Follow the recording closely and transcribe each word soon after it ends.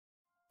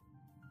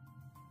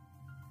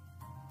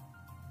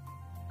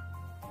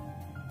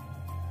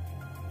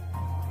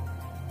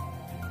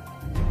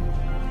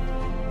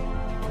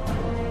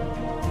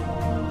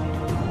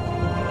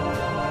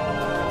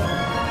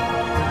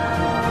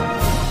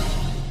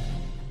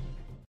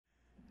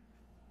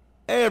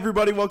Hey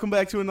everybody, welcome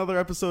back to another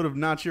episode of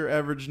Not Your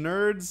Average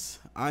Nerds.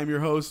 I'm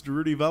your host,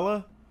 Rudy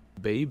Vela.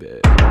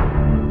 Baby.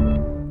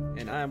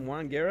 And I'm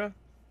Juan Guerra.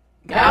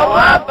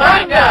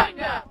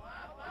 Cowabunga!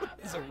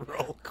 It's a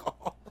roll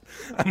call.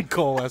 I'm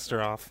Cole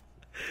Esteroff.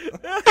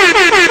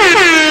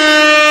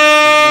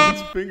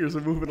 His fingers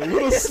are moving a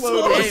little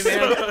slow. Hey,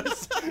 man.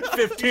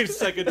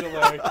 15-second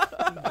delay.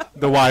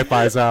 The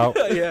Wi-Fi's out.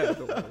 Yeah,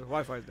 the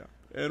Wi-Fi's down.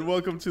 And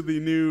welcome to the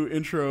new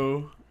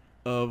intro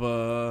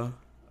of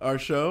our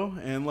show.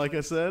 And like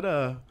I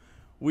said,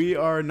 we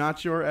are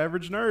Not Your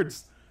Average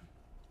Nerds.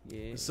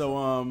 Yeah.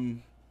 So,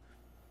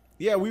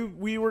 yeah,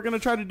 we were going to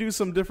try to do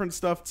some different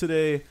stuff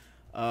today.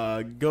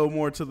 Go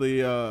more to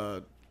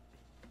the,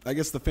 I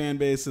guess, the fan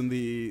base and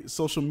the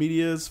social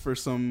medias for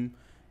some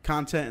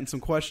content and some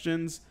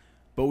questions.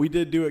 But we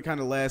did do it kind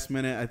of last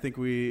minute. I think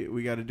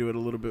we got to do it a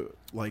little bit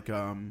like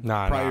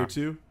prior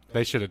to.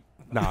 They should have.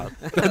 Nah.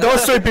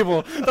 those three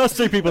people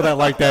that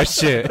like that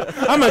shit,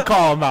 I'm going to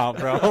call them out,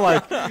 bro.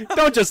 Like,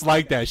 don't just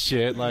like that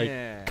shit.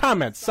 Like,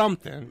 comment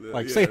something.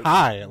 Like, say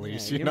hi at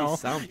least, you know?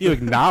 You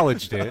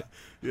acknowledged it.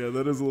 Yeah,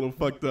 that is a little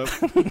fucked up.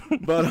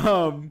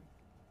 But,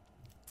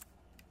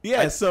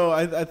 yeah, so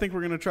I think we're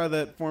going to try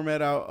that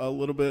format out a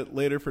little bit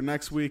later for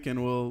next week,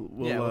 and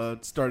we'll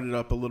start it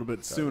up a little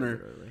bit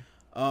sooner.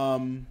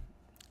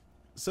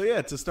 So,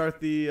 yeah, to start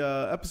the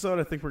episode,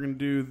 I think we're going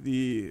to do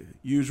the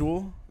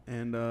usual.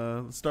 And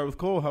let's start with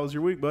Cole. How was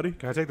your week, buddy?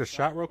 Can I take the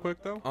shot real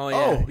quick, though? Oh,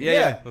 yeah.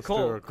 Yeah. Let's do it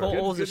real quick.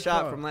 Cole owes a Good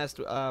shot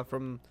call.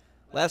 from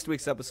last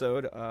week's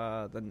episode,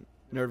 the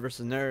Nerd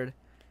versus Nerd.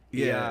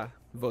 Yeah.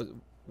 The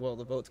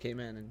votes came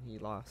in, and he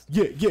lost.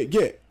 Yeah.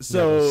 There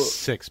So was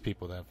 6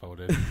 people that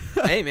voted.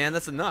 Hey, man,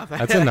 that's enough.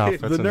 That's enough.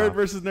 the Nerd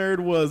versus Nerd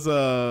was,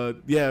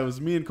 it was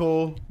me and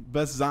Cole,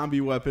 best zombie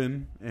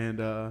weapon.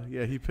 And,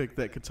 he picked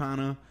that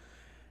katana.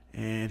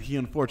 And he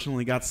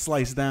unfortunately got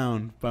sliced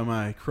down by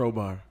my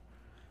crowbar.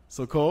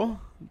 So, Cole,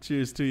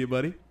 cheers to you,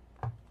 buddy.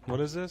 What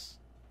is this?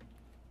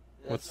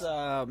 That's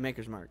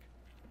Maker's Mark.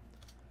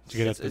 Did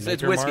you get It's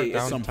Maker whiskey. Mark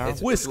It's downtown?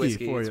 it's Whiskey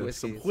whiskey. for It's you.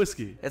 whiskey. Some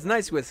whiskey. It's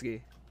nice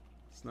whiskey.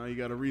 So now you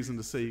got a reason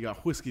to say you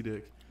got whiskey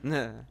dick.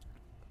 Nah.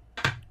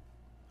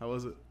 How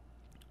was it?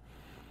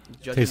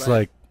 Judging Tastes by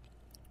like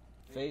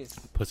his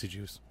face. pussy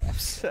juice.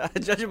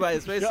 Judging by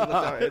his face,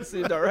 it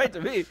seemed all right to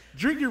me.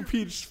 Drink your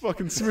peach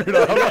fucking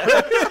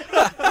Smirnoff.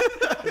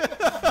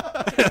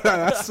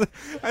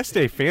 I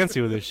stay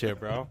fancy with this shit,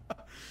 bro.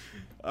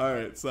 All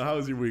right, so how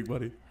was your week,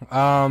 buddy?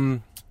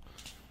 Man,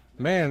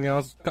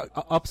 it's got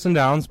ups and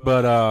downs,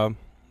 but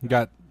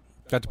got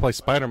to play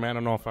Spider-Man. I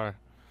don't know if I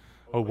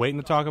waiting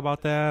to talk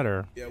about that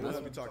or. Yeah, we'll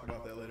have you talk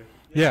about that later.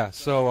 Yeah.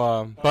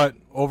 So, but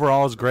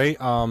overall, it's great.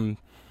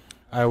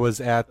 I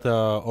was at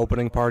the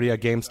opening party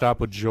at GameStop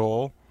with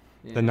Joel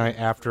the night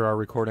after our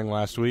recording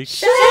last week.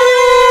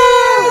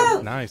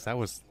 Nice. That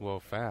was a little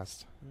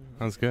fast.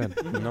 That was good.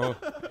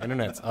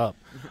 Internet's up.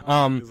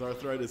 His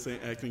arthritis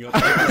ain't acting up.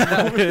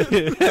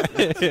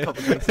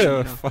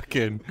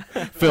 Fucking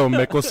Phil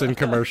Mickelson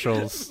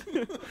commercials.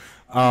 Hey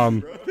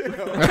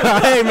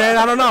man,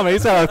 I don't know, man.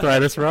 He's got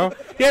arthritis, bro.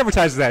 He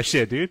advertises that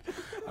shit, dude.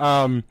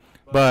 But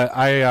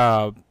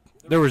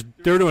they were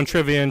doing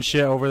trivia and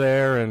shit over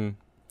there, and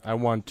I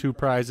won 2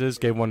 prizes.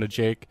 Gave one to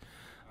Jake.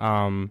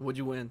 What'd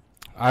you win?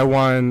 I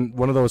won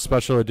one of those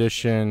special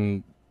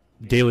edition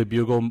Daily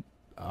Bugle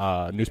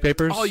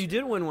newspapers. Oh, you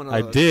did win one of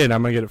those. I did.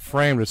 I'm gonna get it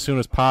framed as soon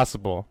as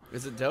possible.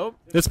 Is it dope?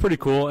 It's pretty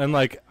cool, and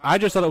like I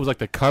just thought it was like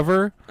the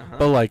cover,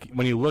 but like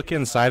when you look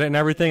inside it and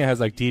everything, it has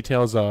like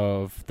details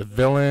of the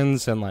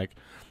villains and like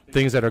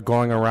things that are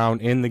going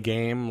around in the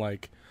game,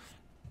 like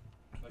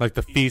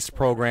the feast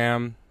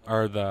program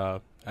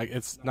or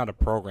it's not a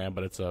program,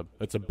 but it's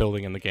a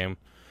building in the game,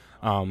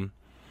 and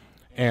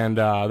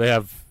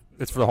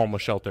it's for the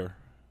homeless shelter,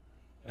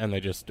 and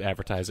they just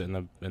advertise it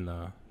in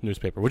the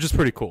newspaper, which is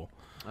pretty cool.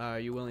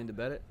 Are you willing to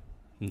bet it?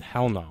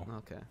 Hell no.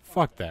 Okay.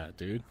 Fuck that,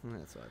 dude.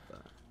 That's what I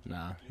thought.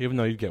 Nah, even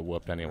though you'd get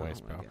whooped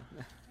anyways, Oh,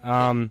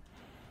 my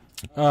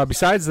bro.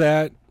 Besides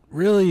that,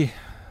 really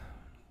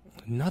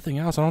nothing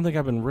else. I don't think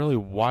I've been really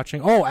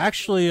watching. Oh,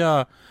 actually,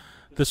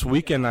 this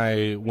weekend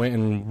I went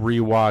and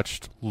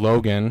rewatched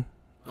Logan.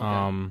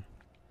 Okay.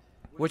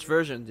 Which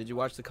version? Did you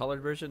watch the colored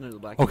version or the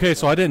black? Okay,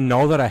 so I didn't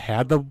know that I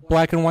had the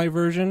black and white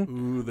version.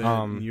 Ooh, that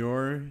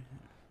Noir,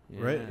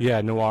 right? Yeah,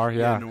 Noir.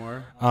 Yeah.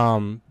 Noir.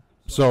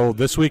 So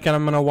this weekend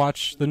I'm gonna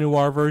watch the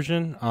Noir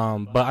version.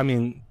 But I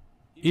mean,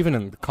 even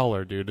in the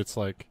color, dude, it's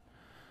like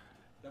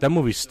that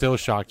movie still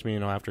shocked me.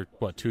 After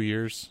what, 2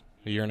 years,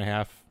 a year and a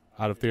half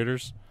out of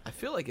theaters. I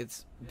feel like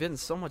it's been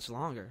so much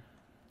longer.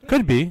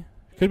 Could be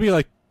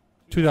like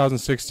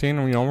 2016.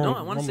 No,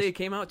 I want to say it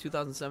came out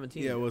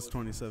 2017. Yeah, it was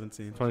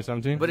 2017.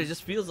 2017. But it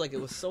just feels like it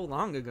was so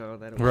long ago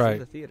that it was Right. in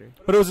the theater.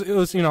 But it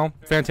was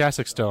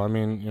fantastic still. I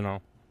mean,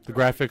 the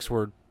graphics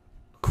were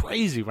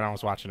crazy when I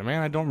was watching it.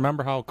 Man, I don't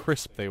remember how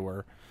crisp they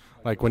were.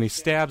 Like when he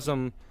stabs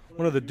him,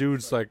 one of the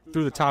dudes like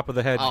through the top of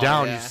the head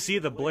down. Yeah. You see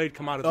the blade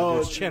come out of the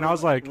dude's chin. I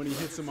was like, when he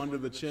hits him under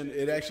the chin,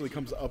 it actually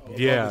comes up above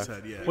yeah. his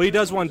head. Yeah. Well, he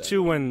does one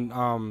too when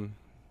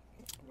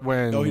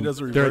when Oh, he does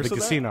the they're at reverse the of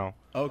that? casino.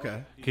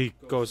 Okay. He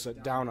goes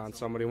down on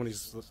somebody when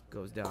he's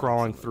Goes down.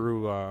 crawling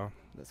through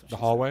That's what the she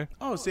hallway.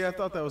 Oh, see, I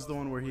thought that was the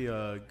one where he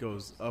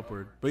goes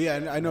upward. But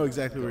yeah, I know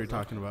exactly what you're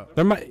talking about.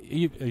 There might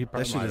he That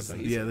probably shit might is, have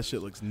been. yeah, this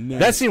shit looks nasty.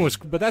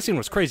 That scene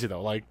was crazy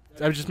though. Like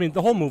I just mean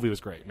the whole movie was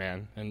great,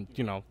 man. And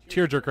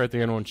tearjerker at the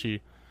end when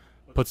she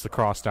puts the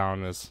cross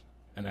down as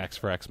an X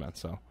for X-Men.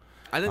 So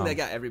I think they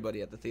got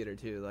everybody at the theater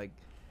too. Like,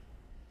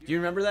 do you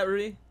remember that,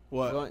 Rudy?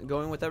 What?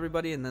 Going with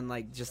everybody, and then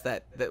like just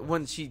that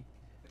when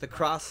the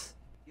cross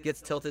gets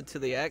tilted to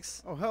the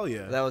X. Oh, hell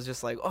yeah. That was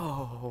just like,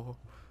 oh,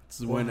 This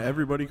is when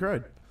everybody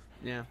cried.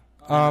 yeah.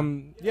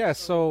 yeah.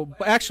 So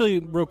but actually,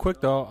 real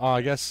quick though,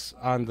 I guess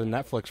on the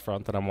Netflix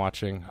front that I'm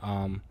watching,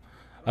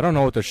 I don't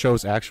know what the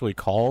show's actually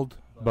called,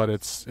 but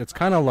it's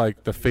kind of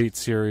like the Fate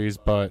series,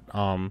 but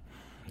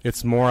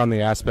it's more on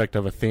the aspect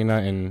of Athena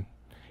and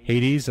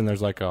Hades, and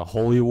there's like a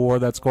holy war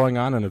that's going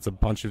on, and it's a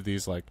bunch of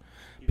these like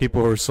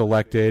people who are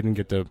selected and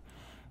get to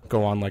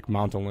go on like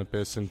Mount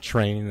Olympus and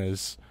train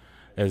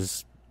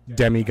as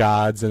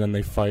demigods, and then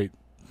they fight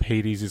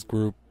Hades'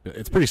 group.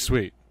 It's pretty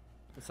sweet.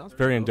 It sounds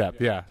Very pretty in cool.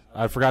 depth. Yeah,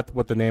 I forgot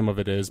what the name of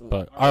it is,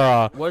 but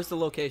Where's the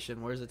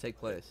location? Where does it take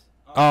place?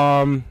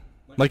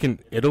 like in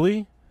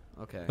Italy,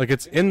 Okay. like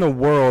it's in the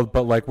world,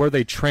 but like where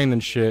they train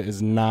and shit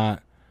is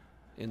not.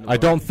 In the I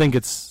don't think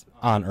it's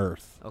on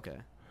Earth. Okay.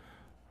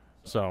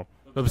 So,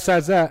 but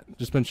besides that,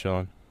 just been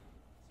chilling.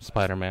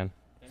 Spider-Man,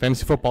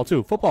 fantasy football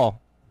too.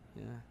 Football.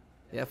 Yeah.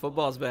 Yeah.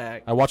 Football's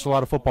back. I watched a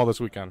lot of football this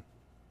weekend.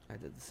 I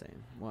did the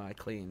same. Well, I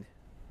cleaned.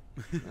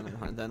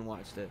 then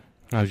watched it.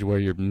 How'd you wear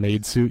your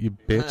maid suit, you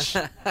bitch?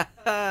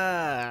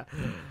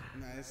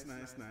 Nice,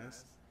 nice,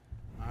 nice.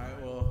 All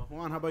right, well,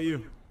 Juan, how about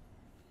you?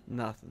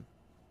 Nothing.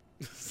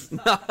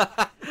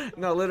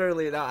 No,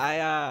 literally.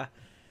 No,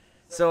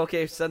 so,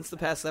 okay, since the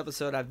past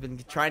episode, I've been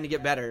trying to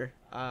get better.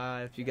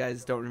 If you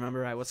guys don't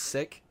remember, I was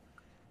sick.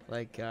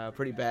 Like,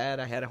 pretty bad.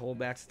 I had a whole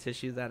box of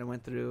tissue that I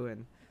went through,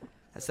 and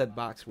I said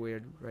box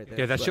weird right there.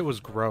 Yeah, that but- shit was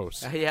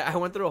gross. Yeah, I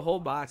went through a whole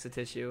box of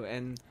tissue,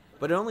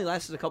 but it only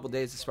lasted a couple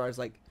days as far as,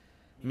 like,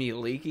 me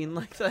leaking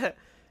like that.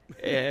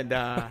 And,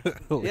 yeah,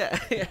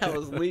 I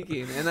was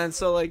leaking. And then,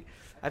 so, like,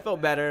 I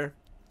felt better.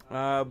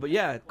 But,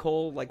 yeah,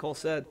 like Cole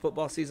said,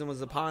 football season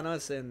was upon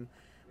us, and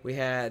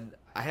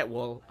I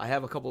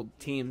have a couple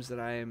teams that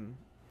I am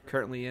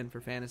currently in for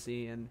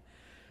fantasy, and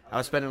I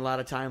was spending a lot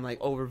of time, like,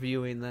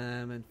 overviewing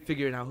them and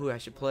figuring out who I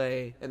should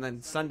play. And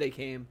then Sunday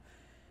came,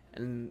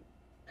 and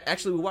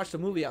actually we watched a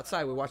movie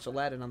outside. We watched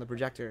Aladdin on the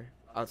projector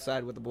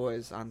outside with the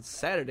boys on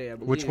Saturday, I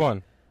believe. Which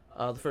one?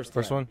 The first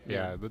First one. one?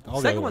 Yeah. All the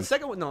other Second one. ones.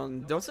 Second one. No,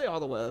 don't say all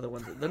the other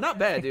ones. They're not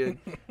bad, dude.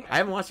 I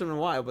haven't watched them in a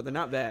while, but they're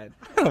not bad.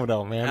 I don't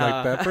know, man.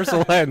 Like that first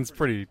Aladdin's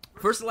pretty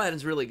First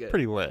Aladdin's really good.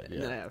 lit. Yeah.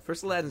 Yeah,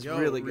 First Aladdin's Yo,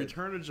 really good.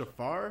 Return of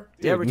Jafar?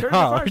 Yeah, Dude, Return no,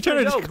 of Jafar. Return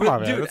of Jafar, come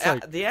on, man. Dude, That's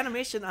like- the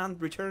animation on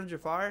Return of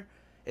Jafar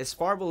is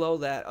far below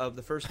that of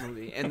the first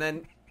movie, and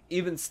then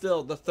even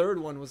still, the third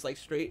one was like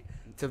straight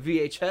to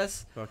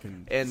VHS,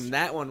 Fucking and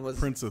that one was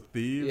Prince of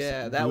Thieves.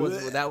 yeah,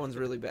 Blech. that one's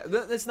really bad.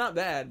 It's not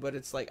bad, but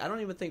it's like I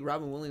don't even think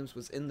Robin Williams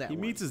was in that. He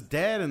one. meets his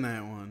dad in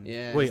that one.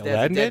 Yeah, Wait, his dad's a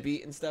Aladdin did?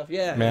 deadbeat and stuff.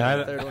 Yeah, Man,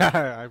 the third one.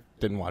 I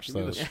didn't watch Give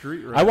me the those.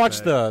 street I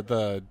watched rat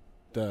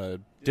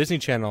the Disney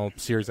Channel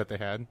series that they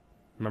had.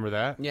 Remember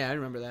that? Yeah, I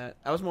remember that.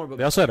 I was more of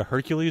They a also had a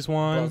Hercules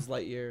one. Buzz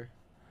Lightyear.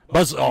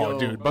 Buzz Yo,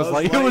 Lightyear, Buzz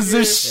was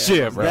this Lightyear? shit,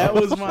 Yeah, bro. That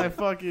was my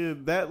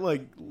fucking. That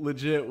like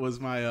legit was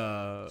my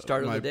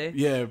Start of my, the day?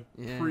 Yeah,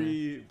 Yeah.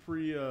 pre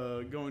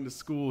going to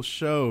school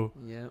show.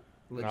 Yeah, No,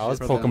 legit. it was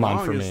For Pokemon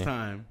the for longest me.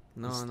 time.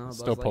 No, Buzz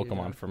Still Lightyear.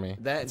 Pokemon for me.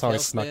 That That's and how I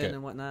snuck Tailspin it.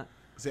 and whatnot.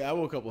 See, I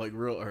woke up like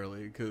real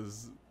early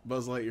because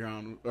Buzz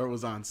Lightyear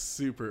was on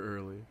super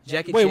early.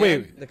 Jackie Wait, Chan,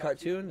 wait. the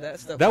cartoon, that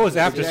stuff. That was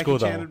really after good. Jackie school,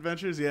 Chan though.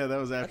 Adventures, yeah, that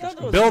was after thought that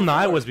school. was Bill before.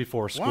 Nye was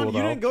before school, Juan, you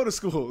though. didn't go to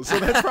school, so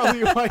that's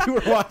probably why you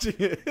were watching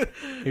it.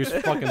 He was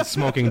fucking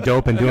smoking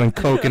dope and doing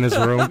coke in his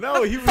room.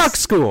 No, he was Fuck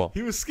school.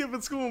 He was skipping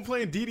school and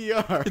playing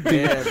DDR.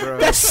 Yeah, bro.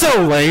 That's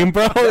so lame,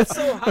 bro.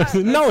 so hot.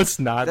 No, it's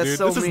not, That's dude.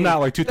 so This is mean. not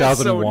like That's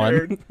so 2001.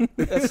 nerd.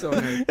 That's so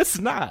nerd. It's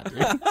not,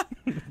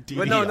 dude.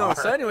 But no. DDR.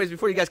 So, anyways,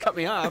 before you guys cut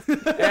me off,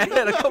 I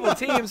had a couple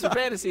teams for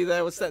fantasy that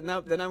I was setting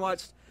up. Then I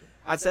watched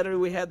on Saturday.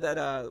 We had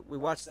that. We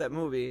watched that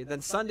movie. Then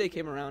Sunday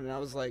came around, and I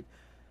was like,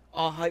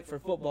 all hyped for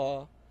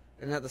football.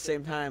 And at the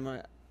same time,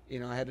 I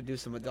had to do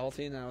some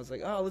adulting. And I was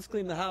like, oh, let's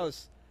clean the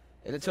house.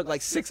 And it took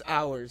like 6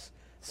 hours.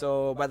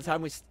 So by the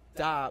time we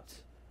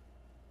stopped,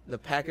 the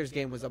Packers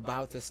game was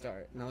about to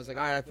start. And I was like,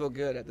 all right, I feel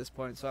good at this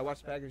point. So I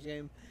watched the Packers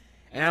game,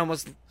 and I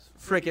almost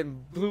freaking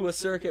blew a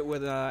circuit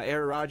with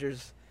Aaron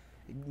Rodgers'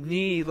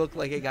 knee. Looked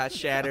like it got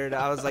shattered.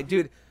 I was like,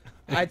 dude,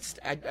 I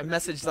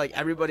messaged like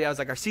everybody. I was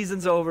like, our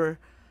season's over.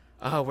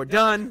 We're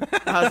done.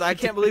 I was like, I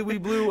can't believe we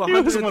blew He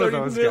was one of $130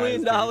 those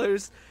million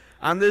guys,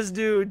 on this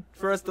dude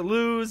for us to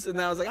lose.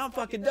 And I was like, I'm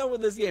fucking done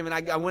with this game.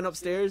 And I went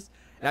upstairs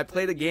and I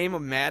played a game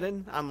of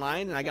Madden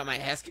online, and I got my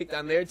ass kicked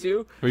on there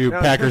too. Were you And I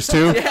was- Packers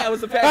too? Yeah, it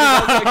was the Packers.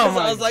 I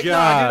Oh was like, my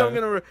nah,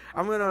 dude, God.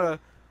 I'm gonna.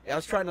 I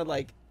was trying to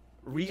like.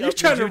 You're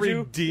trying to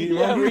redeem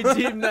them?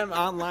 redeem them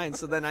online.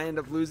 So then I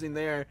ended up losing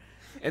there,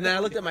 and then I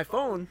looked at my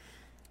phone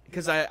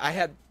because I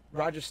had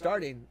Rodgers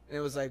starting, and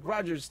it was like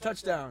Rodgers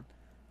touchdown.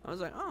 I was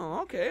like,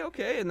 oh,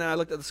 okay. And then I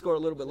looked at the score a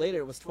little bit later.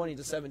 It was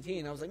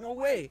 20-17. I was like, no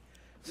way.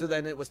 So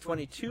then it was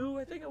 22.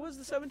 I think it was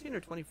the 17 or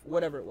 20,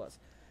 whatever it was.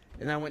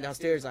 And then I went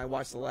downstairs and I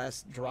watched the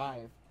last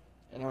drive,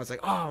 and I was like,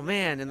 oh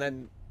man. And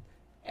then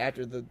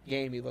after the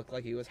game, he looked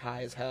like he was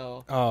high as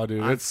hell. Oh,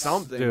 dude, On it's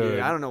something, dude.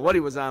 I don't know what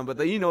he was on, but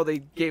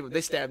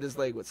they stabbed his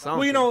leg with something.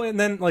 Well, you know, and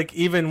then like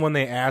even when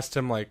they asked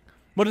him like,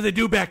 "What did they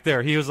do back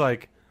there?" He was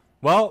like,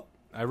 "Well,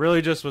 I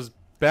really just was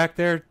back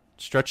there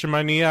stretching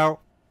my knee out.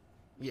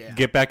 yeah,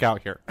 Get back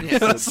out here."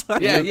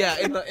 yeah,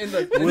 in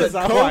the With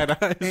That's coke why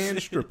I- and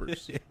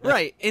strippers.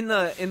 right in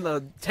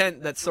the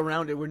tent that's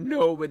surrounded where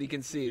nobody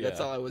can see.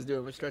 That's Yeah. all I was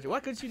doing was stretching. Why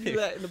couldn't you do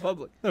that in the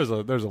public? There's a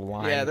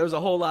line. Yeah, there was a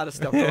whole lot of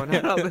stuff going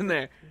on up in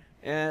there.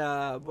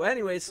 And but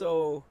anyway,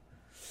 so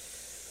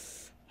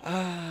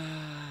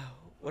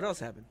what else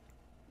happened?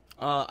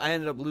 I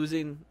ended up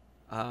losing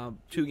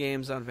 2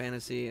 games on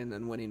fantasy and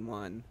then winning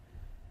 1.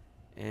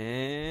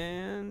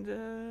 And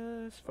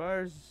as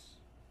far as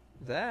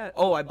that,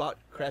 I bought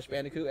Crash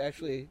Bandicoot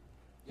actually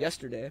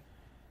yesterday,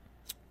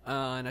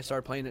 and I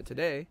started playing it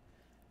today.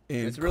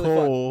 And It's really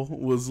Cole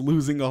was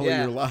losing all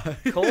Yeah. of your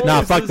lives. Cole Nah,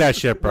 was fuck losing- that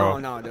shit, bro.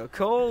 No.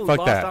 Cole Fuck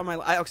lost that. on my.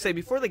 I'll say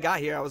before they got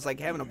here, I was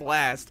like having a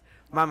blast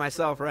by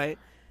myself, right?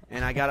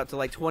 And I got up to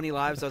like 20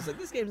 lives. I was like,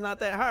 this game's not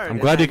that hard. I'm And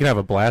glad I- you can have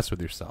a blast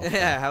with yourself.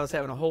 Yeah, I was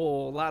having a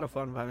whole lot of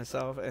fun by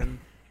myself. And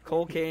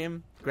Cole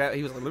came,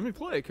 he was like, "Let me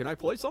play. Can I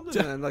play something?"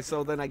 And like,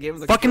 so then I gave him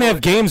the Fucking controller.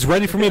 have games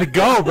ready for me to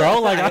go, bro.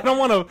 Like I don't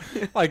want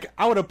to. Like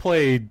I would have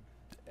played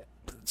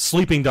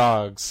Sleeping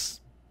Dogs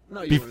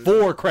No, you wouldn't.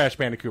 before Crash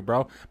Bandicoot,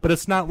 bro. But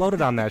it's not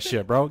loaded on that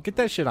shit, bro. Get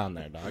that shit on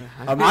there, dog.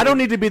 I I don't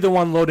need to be the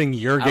one loading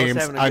your I was games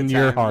having a on good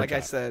your time, hard like I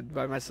drive. said,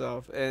 by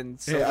myself. And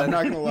so Hey, I'm then,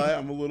 not gonna lie,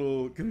 I'm a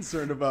little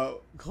concerned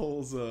about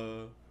Cole's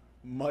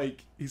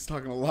mic. He's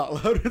talking a lot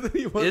louder than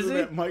he was Is in he?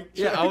 that mic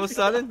yeah, check. all of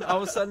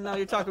a sudden, now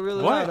you're talking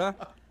really What? loud,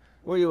 huh?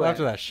 Where you at?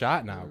 After that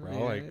shot now, bro.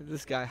 Yeah, Like,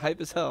 this guy hype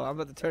as hell. I'm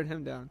about to turn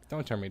him down.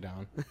 don't turn me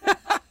down.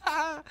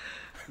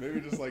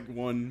 Maybe just like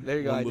one, There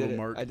you go. one I little did it.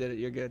 mark. I did it.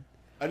 You're good.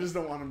 I just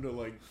don't want him to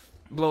like.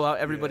 Blow out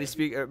everybody's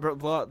Yeah.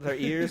 blow out their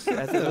ears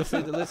as they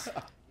listen to this.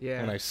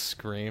 Yeah. When I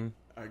scream.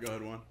 All right, go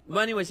ahead, one. But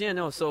anyways, yeah,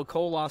 no. So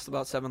Cole lost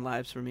about 7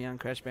 lives for me on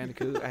Crash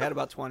Bandicoot. I had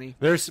about 20.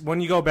 There's when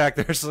you go back,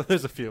 there's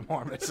a few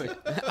more missing.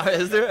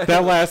 Is there?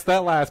 that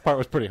last part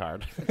was pretty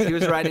hard. He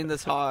was riding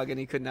this hog and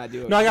he could not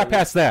do it. No, I got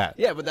past that.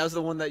 Yeah, but that was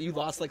the one that you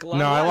lost like a lot.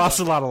 No, of I lives lost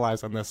a on. lot of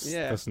lives on this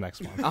Yeah. this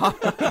next one.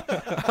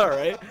 All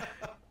right.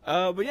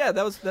 But yeah,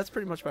 that's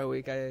pretty much my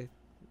week. I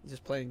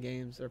just playing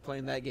games or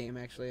playing that game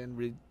actually,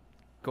 and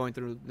going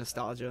through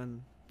nostalgia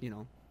and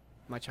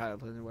my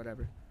childhood and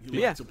whatever. You But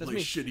yeah, like to that's play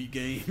me. shitty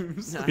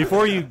games. No.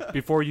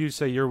 Before you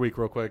say your week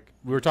real quick,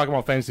 we were talking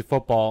about fantasy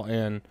football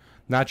and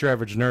Not Your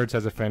Average Nerds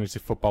has a fantasy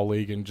football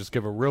league, and just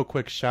give a real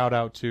quick shout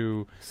out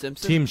to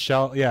Simpson. Team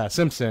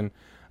Simpson,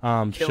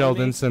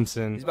 Sheldon me?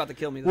 Simpson. He's about to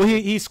kill me. This Well,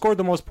 he scored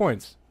the most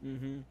points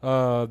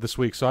Mm-hmm. this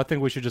week, so I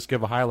think we should just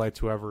give a highlight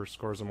to whoever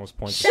scores the most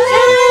points. And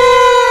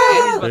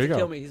he's about There to you go.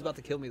 kill me. He's about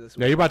to kill me this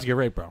Yeah, week. you're about to get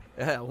raped, bro.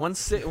 Yeah,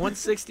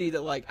 160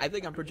 to I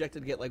think I'm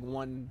projected to get like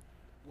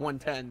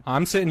 110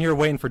 I'm sitting here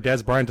waiting for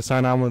Des Bryant to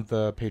sign on with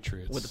the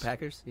Patriots. with the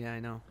Packers. Yeah, I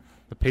know.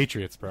 The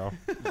Patriots, bro.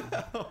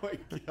 Oh my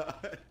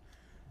god.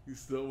 You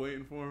still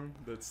waiting for him?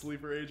 That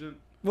sleeper agent?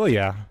 Well,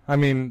 yeah. I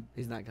mean,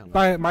 He's not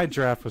coming. my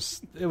draft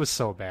was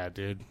so bad,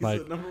 dude. He's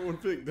Like the number 1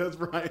 pick. That's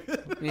right.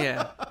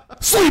 Yeah.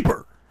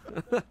 sleeper.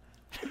 You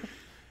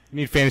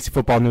need fantasy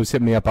football news?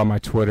 Hit me up on my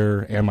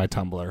Twitter and my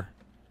Tumblr.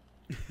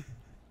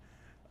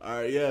 All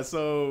right, yeah.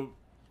 So,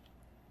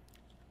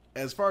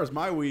 as far as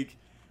my week,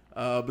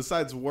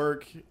 besides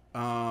work,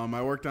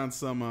 I worked on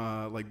some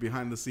like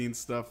behind the scenes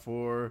stuff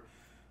for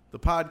the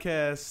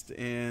podcast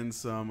and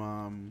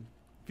some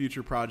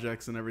future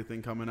projects and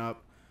everything coming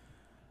up,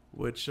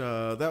 which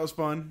that was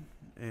fun,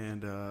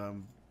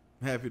 and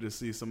happy to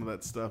see some of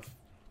that stuff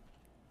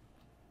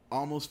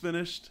almost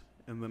finished,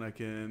 and then I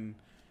can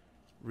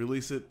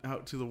release it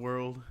out to the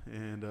world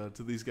and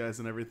to these guys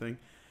and everything.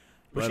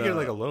 We But, should get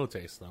like a little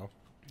taste, though.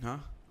 huh?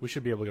 We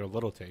should be able to get a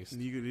little taste.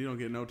 You don't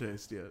get no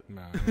taste yet.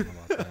 No, I don't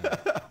know about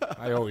that.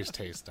 I always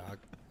taste, dog.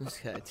 This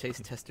guy,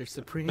 Taste Tester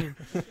Supreme.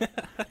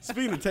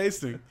 Speaking of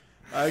tasting,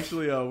 I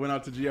actually went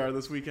out to GR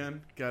this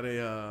weekend. Got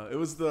it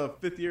was the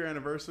 5th year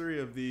anniversary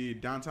of the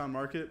downtown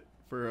market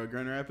for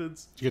Grand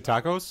Rapids. Did you get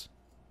tacos?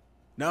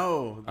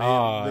 No,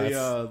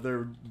 Oh, their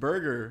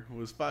burger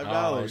was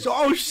 $5.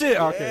 Oh shit!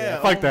 Okay,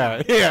 Yeah, fuck oh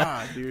that. my Yeah,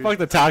 God, dude. fuck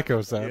the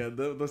tacos, then. Yeah,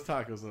 those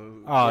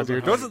tacos. Oh,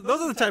 dude, those are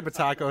are the type of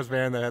tacos,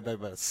 man, that have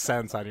the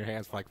scents on your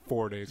hands for like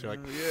 4 days. You're like,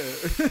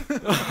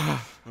 yeah.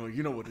 Oh,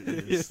 you know what it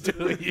is.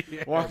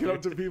 yeah, Walking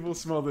up to people,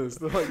 smell this.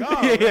 They're like,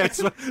 oh, yeah,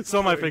 man.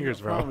 smell my I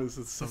fingers, bro. promise,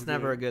 it's so It's good.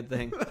 never a good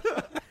thing.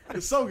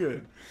 It's so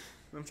good.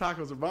 Them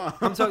tacos are bomb.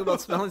 I'm talking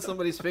about smelling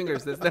somebody's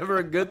fingers. That's never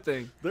a good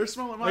thing. They're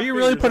smelling my Are you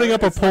really fingers, putting right?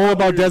 up a It's poll not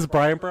about weird. Des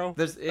Bryant, bro?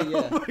 There's yeah.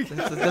 Oh my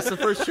That's the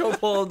first show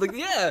poll.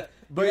 Yeah.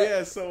 But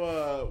yeah,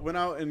 so went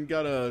out and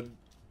got a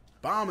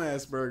bomb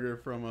ass burger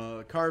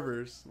from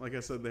Carver's. Like I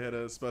said, they had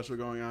a special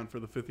going on for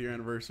the 5th year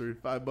anniversary.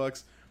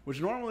 $5. which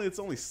normally it's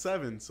only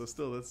 $7, so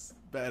still that's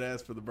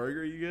badass for the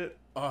burger you get.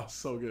 Oh,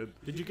 so good.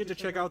 Did you get to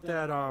check out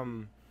that?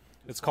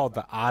 It's called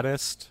The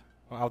Oddest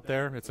out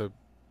there. It's a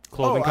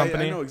clothing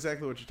company. I know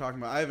exactly what you're talking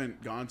about. I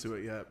haven't gone to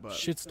it yet, but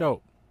Shit's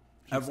dope.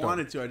 I've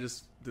wanted to. I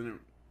just didn't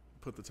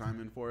put the time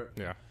in for it.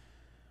 Yeah.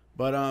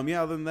 But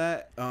yeah, other than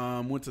that,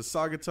 went to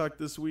Saugatuck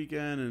this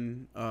weekend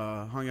and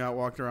hung out,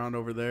 walked around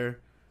over there,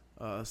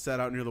 sat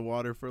out near the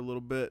water for a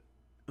little bit.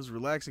 It was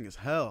relaxing as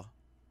hell.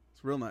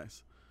 It's real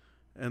nice.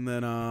 And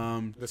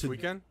then This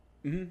weekend?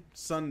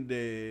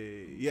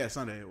 Sunday, yeah,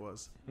 Sunday it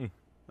was. Mm.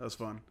 That was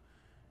fun.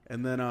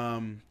 And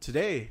then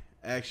today,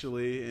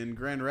 actually, in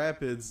Grand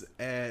Rapids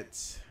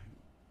at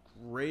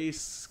Gray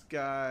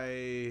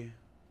Sky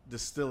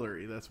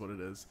Distillery, that's what it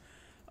is.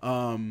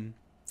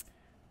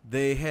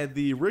 They had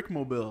the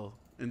Rickmobile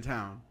in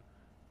town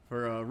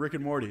for Rick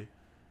and Morty,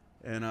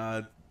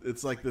 and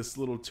it's like this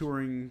little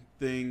touring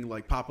thing,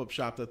 like pop-up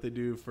shop that they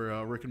do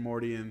for Rick and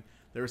Morty, and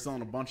they were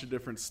selling a bunch of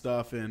different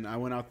stuff. And I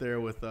went out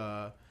there with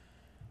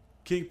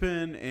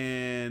Kingpin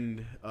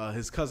and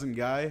his cousin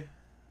Guy.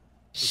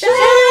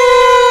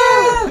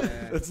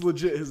 That's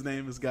legit. His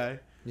name is Guy.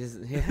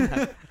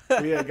 Yeah.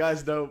 But yeah,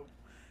 Guy's dope.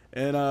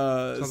 And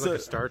Sounds like a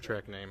Star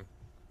Trek name.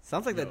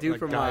 Sounds like that dude like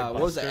from Guy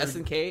what was it? Buster.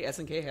 SNK.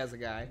 SNK has a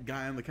guy.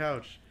 Guy on the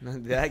couch.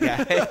 That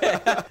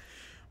guy.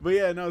 But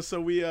yeah, no. So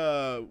we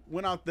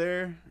went out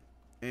there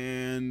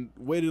and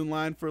waited in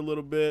line for a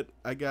little bit.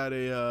 I got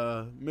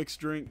a mixed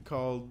drink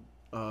called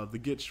the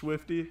Get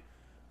Swifty.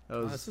 That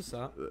was That's what's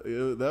up.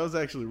 that was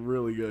actually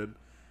really good.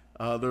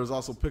 There was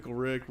also Pickle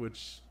Rick,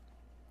 which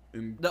No,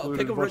 included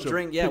pickle a bunch Rick of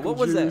drink. Yeah, pickle what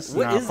was that? juice.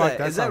 What Nah, is fuck, that?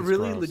 that Is that sounds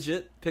really gross.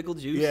 legit pickle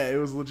juice? Yeah, it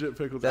was legit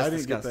pickle juice. That's I didn't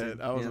disgusting. get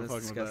that. I wasn't yeah,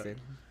 that's fucking with that.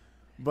 disgusting.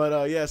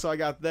 But yeah, so I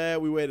got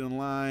that. We waited in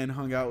line,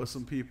 hung out with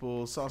some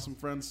people, saw some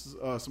friends,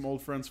 some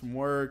old friends from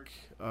work.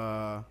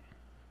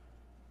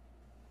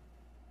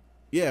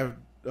 Yeah,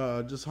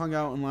 just hung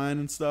out in line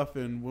and stuff.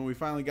 And when we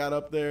finally got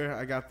up there,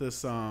 I got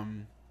this.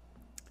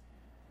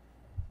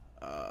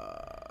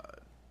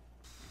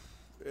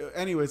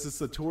 Anyways, it's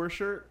the tour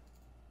shirt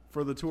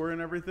for the tour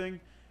and everything.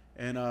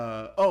 And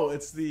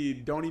it's the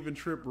Don't Even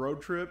Trip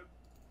Road Trip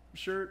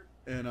shirt.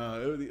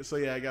 And so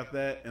yeah, I got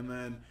that. And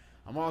then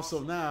I'm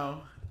also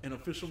now an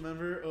official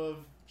member of,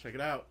 check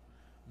it out,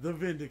 the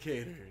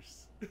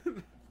Vindicators.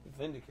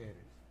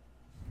 Vindicators.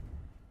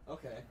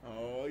 Okay.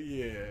 Oh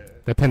yeah,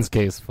 That pen's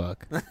gay as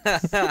fuck.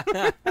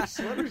 the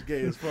sweater's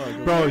gay as fuck,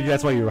 Bro,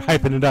 that's why you were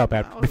hyping it up I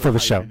after, wasn't before the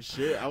show. hyping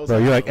shit. I was Bro,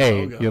 hyping you're like, the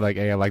hey,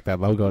 logo. I like that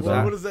logo, What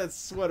though. does that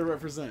sweater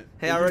represent?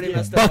 Hey, I That you already get-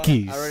 messed up.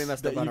 Buc-ee's. I already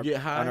messed That up you on get our,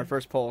 high? on our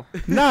first poll.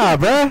 Nah,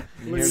 bruh.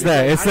 You It's hear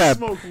that. me? It's I that.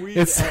 smoke weed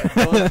It's at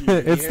Buc-ee's, you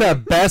it's hear the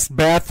me? best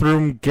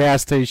bathroom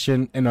gas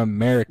station in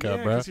America,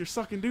 Yeah, bruh. 'cause you're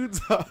sucking dudes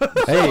up.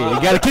 Hey,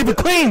 you gotta keep it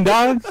clean,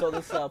 dog. So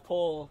this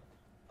poll,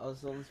 I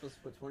was only supposed to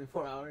put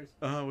 24 hours.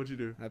 What'd you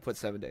do? I put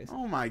 7 days.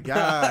 Oh my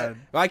god.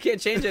 Well, I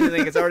can't change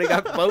anything. It's already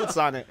got votes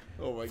on it.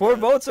 Oh my 4 god.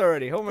 votes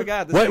already. Oh my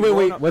god. This Wait, thing's wait,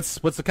 blowing wait. up.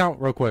 What's the count,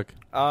 real quick?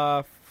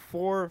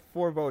 4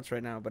 votes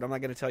right now, but I'm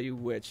not gonna tell you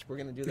which. We're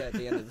gonna do that at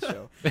the end of the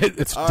show.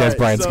 It's All Des right,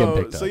 Bryant's getting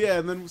so, picked up. so yeah,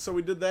 and then so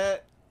we did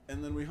that,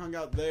 and then we hung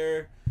out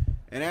there,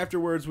 and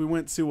afterwards we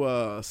went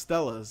to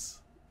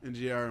Stella's in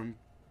GR and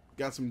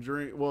got some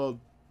drink. Well,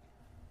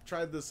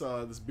 tried this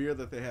this beer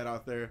that they had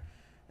out there,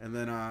 and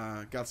then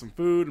got some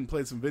food and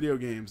played some video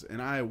games,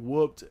 and I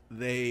whooped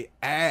they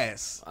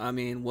ass. I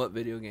mean, what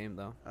video game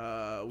though?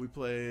 We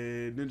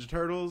played Ninja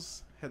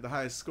Turtles, had the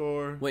highest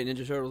score. Wait,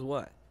 Ninja Turtles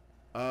what?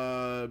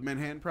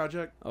 Manhattan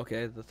Project.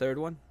 Okay, the third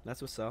one.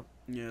 That's what's up.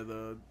 Yeah,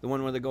 the The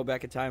one where they go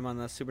back in time on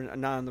the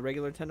not on the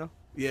regular Nintendo.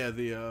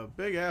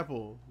 Big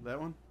Apple. That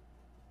one.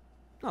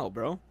 No,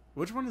 bro.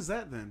 Which one is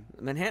that then?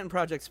 Manhattan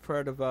Project's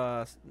part of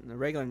the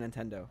regular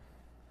Nintendo.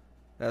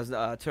 That was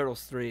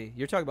Turtles 3.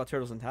 You're talking about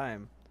Turtles in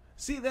Time.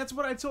 See, that's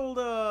what I told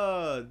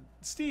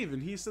Steve,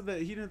 and he said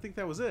that he didn't think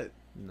that was it.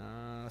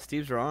 Nah,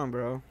 Steve's wrong,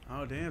 bro.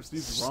 Oh damn,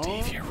 Steve's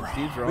wrong. you're wrong.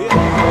 Steve's But wrong.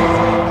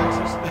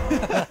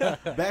 yeah,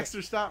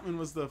 Baxter Stockman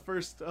was the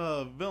first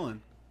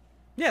villain.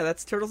 Yeah,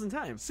 that's Turtles in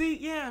Time. See,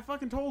 yeah, I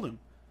fucking told him.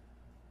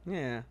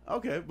 Yeah.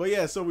 Okay, but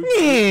yeah, so we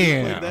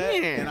Yeah. played that,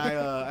 Yeah. and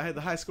I had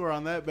the high score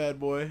on that bad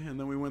boy, and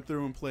then we went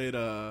through and played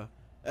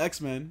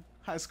X-Men.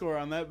 High score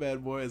on that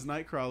bad boy as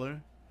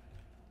Nightcrawler.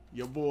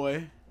 Your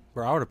boy.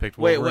 Bro, I would have picked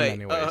Wait,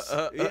 Wolverine wait. anyways.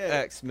 Yeah.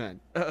 X-Men.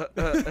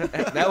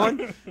 That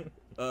one?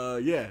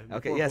 Yeah.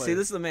 Okay, before yeah, see, played.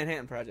 this is the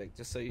Manhattan Project,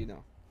 just so you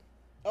know.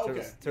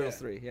 Okay. Turtles yeah.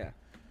 3, yeah.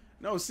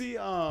 No, see,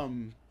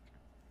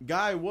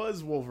 Guy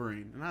was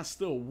Wolverine, and I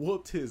still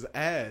whooped his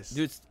ass.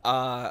 Dude,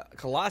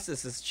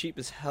 Colossus is cheap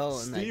as hell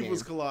in that Steve game.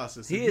 was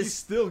Colossus. He and is-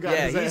 still got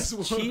yeah, his he's ass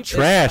whooped. cheap.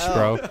 Trash, as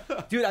bro.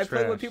 hell. Dude, I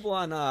played with Trash. people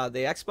on the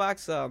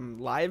Xbox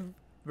live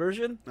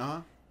version,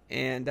 Uh-huh.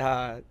 and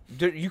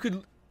dude, you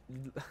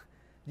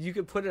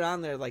could put it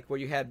on there like where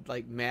you had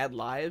like mad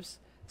lives,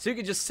 so you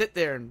could just sit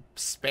there and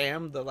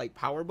spam the like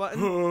power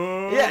button.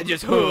 Yeah,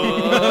 just dude,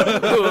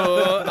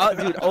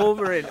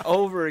 over and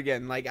over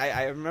again. Like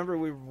I remember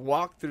we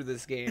walked through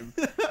this game.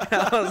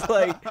 I was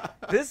like,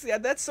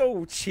 that's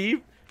so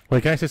cheap.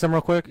 Wait, can I say something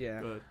real quick? Yeah.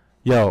 Good.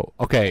 Yo,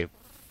 okay.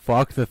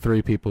 fuck the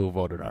 3 people who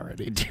voted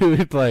already,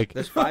 dude. Like,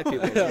 There's 5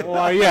 people.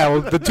 well, yeah,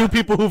 well, the 2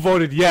 people who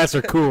voted yes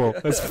are cool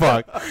as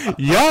fuck.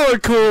 Y'all are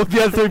cool.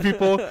 The other 3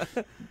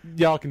 people,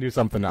 y'all can do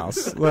something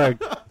else.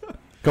 Like,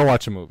 go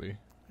watch a movie.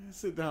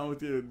 Sit down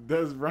with your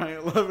Des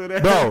Bryant loving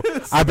Bro,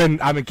 ass. I've been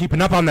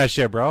keeping up on that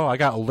shit, bro. I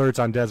got alerts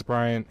on Des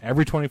Bryant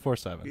every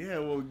 24/7. Yeah,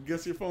 well,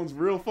 guess your phone's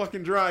real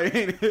fucking dry,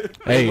 ain't it?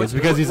 Hey, it's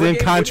because he's in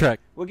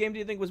contract. What game do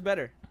you think was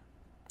better?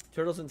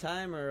 Turtles in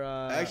Time or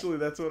Actually,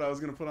 that's what I was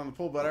gonna put on the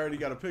poll, but I already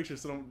got a picture,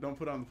 so don't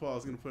put it on the poll. I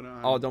was gonna put it on.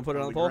 Oh, don't put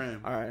it on the poll?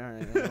 gram. All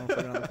right. Don't put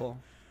it on the poll.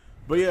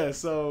 But yeah,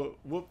 so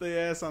whooped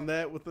their ass on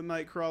that with the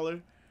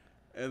Nightcrawler,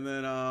 and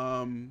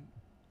then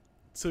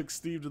took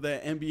Steve to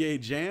that NBA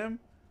Jam,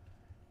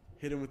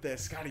 hit him with that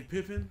Scottie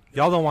Pippen.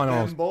 Y'all don't want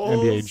Them to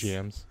Bulls. NBA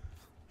GMs.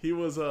 He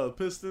was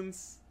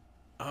Pistons.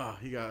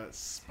 He got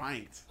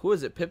spanked. Who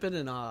is it? Pippen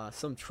and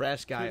some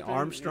trash guy, Pippen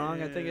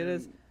Armstrong, I think it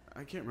is. and-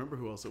 I can't remember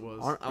who else it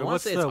was. I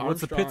want to say it's Armstrong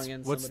what's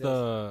and somebody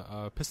else.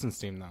 the Pistons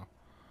team now?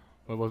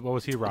 What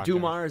was he rocking?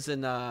 Dumars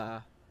and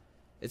I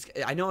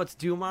know it's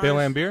Dumars. Bill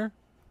Lambier?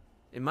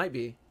 It might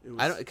be. It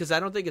was- I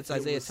don't think it's It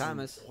Isaiah was some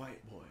Thomas.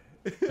 White boy.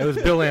 It was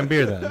Bill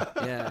Lambier then.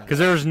 Yeah. Because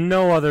there was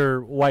no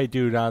other white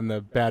dude on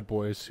the Bad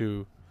Boys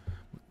who...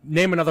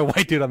 Name another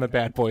white dude on the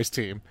Bad Boys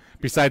team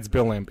besides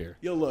Bill Lambier.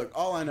 Yo, look,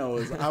 all I know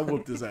is I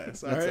whooped his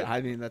ass. All right.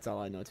 I mean, that's all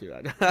I know too.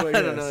 I But don't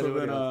yeah, know. so anybody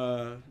then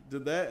else.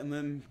 did that and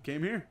then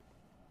came here.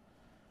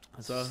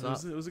 That's So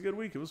what's it up. was a good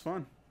week. It was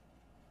fun.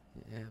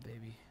 Yeah,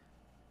 baby.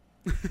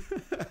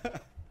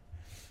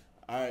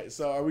 All right,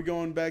 so are we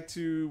going back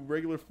to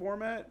regular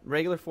format?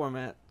 Regular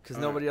format because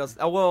All nobody right. else.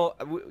 Oh well,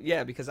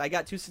 yeah, because I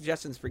got 2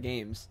 suggestions for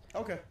games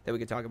Okay. that we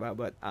could talk about.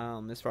 But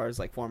as far as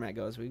like format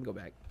goes, we can go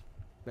back.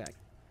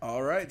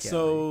 All right, Cali,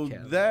 so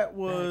Cali. that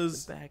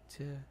was. back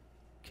to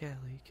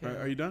Cali.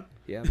 Are you done?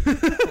 Yeah.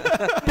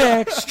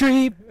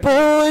 Backstreet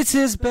Boys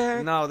is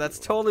back. No, that's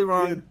totally You're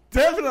wrong.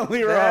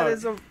 definitely wrong. That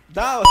is a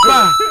dollar.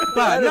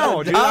 that is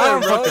no, a dude. dollar, I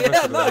don't bro. fucking Yeah,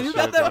 listen to no, that you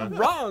got shit, that bro.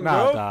 wrong,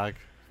 Nah, bro. dog.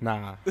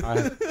 Nah.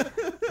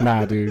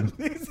 Nah, dude.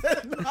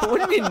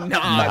 What do you mean, nah?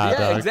 Nah, Yeah,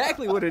 dog.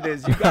 exactly what it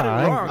is. You got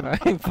Nah, it wrong. I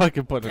ain't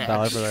fucking putting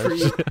 $1 for that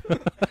shit.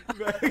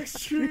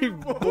 Backstreet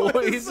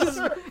Boys, Boys.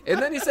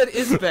 and then he said,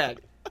 "Is back."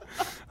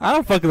 I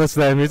don't fucking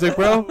listen to that music,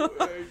 bro. Oh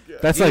my God.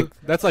 That's You-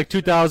 like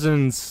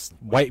 2000s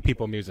white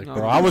people music,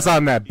 bro. Oh, I was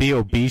on that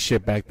B.O.B.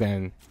 shit back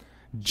then.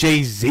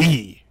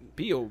 Jay-Z.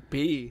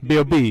 B.O.B.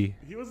 B.O.B.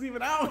 He wasn't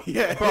even out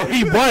yet. Bro,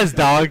 he was,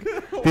 dog.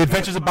 The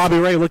Adventures of Bobby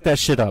Ray. Look that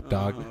shit up,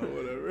 dog.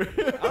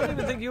 Whatever. I don't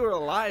even think you were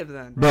alive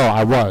then. Bro,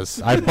 I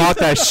was. I bought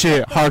that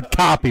shit hard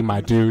copy,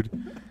 my dude.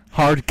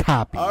 Hard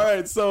copy. All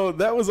right, so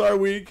that was our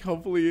week.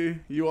 Hopefully,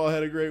 you all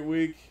had a great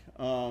week.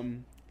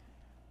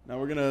 Now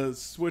we're gonna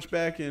switch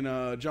back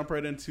and jump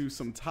right into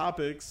some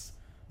topics.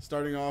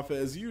 Starting off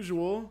as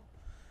usual,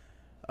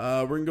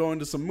 we're gonna go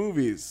into some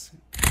movies.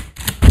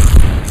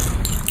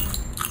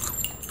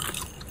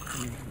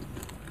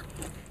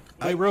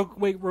 Wait,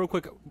 real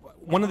quick.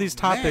 One of these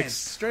topics.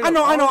 straight I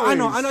know. up I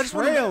always just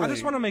trailing.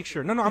 want to make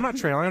sure. No, I'm not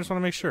trailing. I just want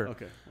to make sure.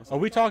 Okay. Are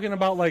we talking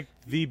about like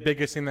the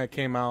biggest thing that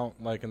came out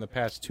like in the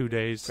past 2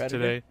 days Predator?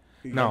 today?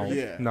 No.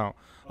 Yeah. No.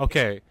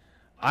 Okay.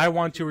 I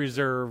want to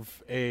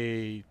reserve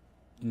a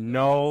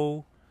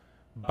no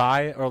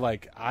buy or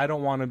like I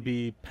don't want to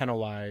be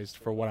penalized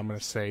for what I'm going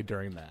to say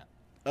during that.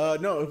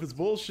 No, if it's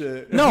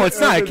bullshit. No, it's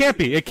not. If It can't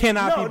be. It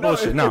cannot No, be no,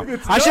 bullshit. if No.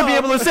 it's I should be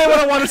dumb- able to say what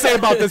I want to say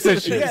about this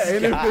issue. Yeah,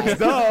 and if it's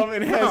dumb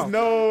and has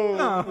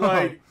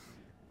No.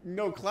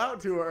 no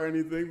clout to it or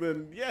anything,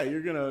 then yeah,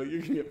 you're gonna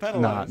get Nah,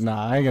 penalized.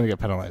 I ain't going to get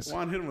penalized.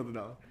 Juan, hit him with a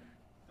dollar.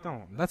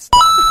 No, that's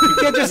dumb.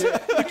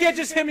 You can't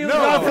just hit me with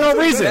that for no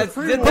reason. That's-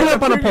 Put it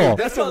up on a poll.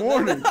 That's a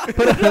warning. You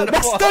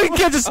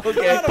can't just put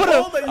Okay. a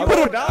I'll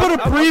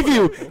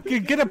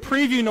preview. Get a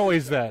preview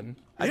noise then.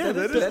 Yeah,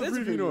 that is the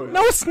preview noise.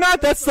 No, it's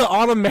not. That's the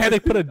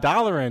automatic put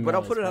 $1 in. But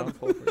I'll noise, put it bro. on the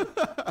poll. For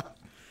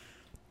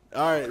you.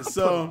 All right,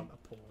 so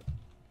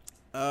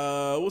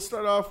we'll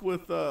start off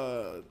with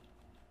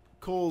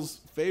Cole's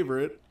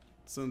favorite,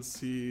 since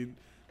he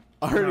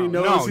already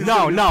No, knows he's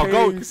no, gonna be no,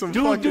 go- paying some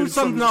do fucking-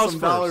 something some else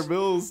dollar first.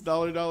 bills,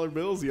 dollar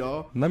bills,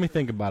 y'all. Let me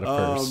think about it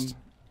first.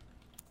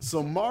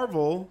 So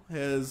Marvel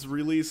has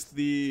released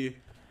the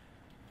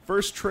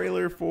first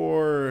trailer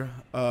for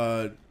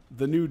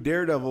the new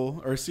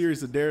Daredevil, or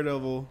series of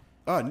Daredevil,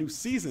 new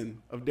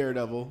season of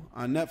Daredevil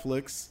on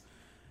Netflix.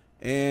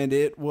 And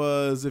it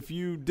was, if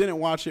you didn't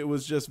watch it, it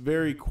was just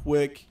very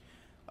quick.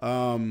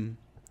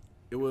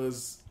 It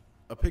was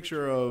a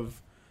picture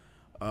of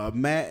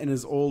Matt in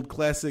his old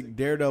classic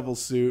Daredevil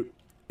suit,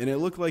 and it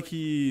looked like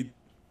he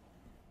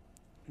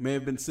may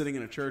have been sitting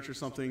in a church or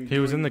something. He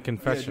was in the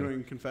confessional. Yeah,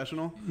 doing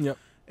confessional. Yep.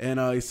 And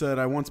he said,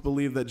 "I once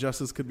believed that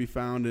justice could be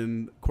found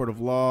in court of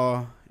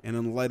law and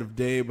in the light of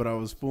day, but I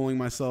was fooling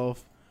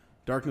myself.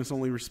 Darkness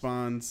only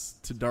responds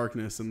to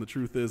darkness, and the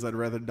truth is I'd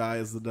rather die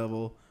as the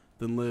devil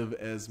than live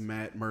as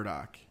Matt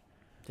Murdock."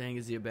 Dang,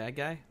 is he a bad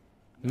guy?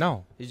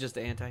 No, He's just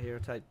an anti-hero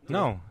type.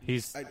 no,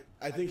 he's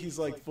I think he's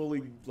like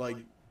fully like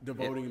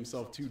devoting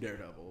himself to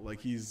Daredevil.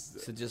 Like he's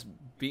So just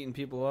beating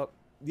people up.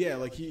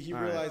 like he All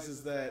right.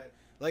 realizes that,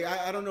 like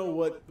I don't know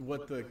what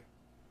the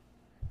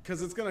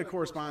because it's going to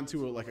correspond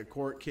to like a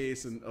court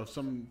case and of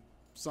some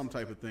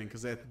type of thing,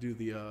 because they have to do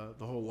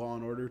the whole Law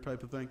and Order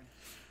type of thing.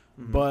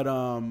 Mm-hmm. But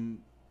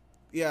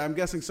yeah, I'm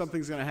guessing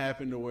something's going to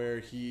happen to where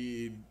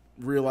he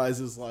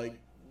realizes like,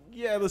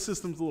 yeah, the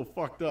system's a little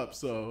fucked up,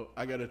 so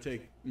I got to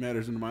take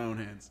matters into my own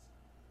hands.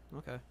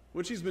 Okay.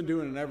 Which he's been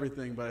doing in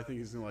everything, but I think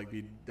he's gonna like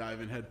be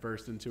diving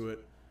headfirst into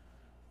it.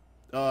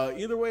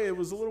 Either way, it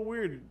was a little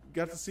weird.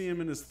 Got to see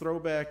him in his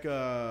throwback,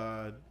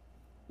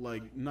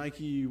 like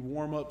Nike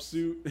warm up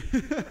suit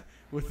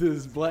with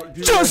his black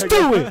dude. Just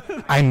do it.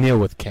 I kneel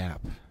with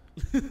Cap.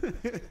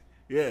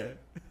 Yeah.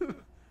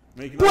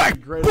 Making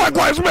Black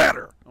Lives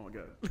Matter. Oh my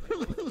god.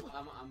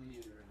 I'm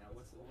muted right now.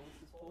 What's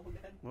this poll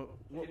again?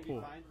 What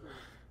pool?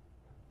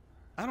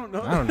 I don't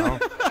know.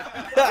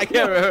 I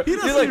can't remember. He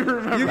doesn't even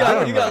remember. You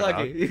got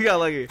lucky. You got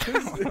lucky.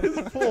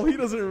 His poll, he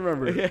doesn't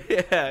remember.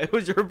 Yeah, it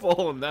was your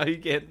poll. Now you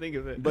can't think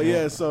of it. But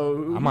yeah, so I'm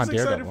who's on excited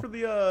Daredevil. for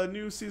the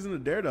new season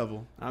of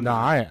Daredevil? No,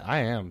 I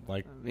am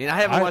like. I mean, I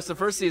haven't watched the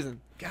first season.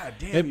 God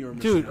damn, you were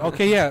missing dude. out.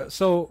 Okay, yeah.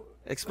 So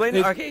Explain.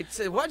 If- Okay,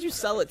 so why'd you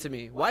sell it to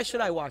me? Why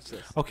should I watch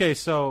this? okay,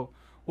 so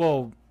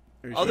well.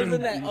 Are you Other sure?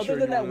 than that- Are you other sure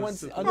than you that wanna one-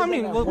 sit other through I than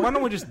mean, that why one-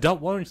 don't we just why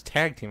don't we just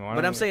tag team?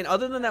 But I'm saying,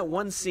 other than that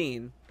one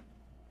scene.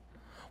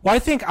 Well, I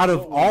think out of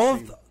What one all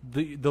scene?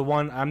 of the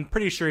one, I'm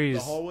pretty sure he's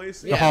the hallway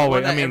scene? The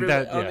hallway, one that I mean,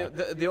 that- only-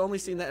 yeah. the only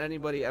scene that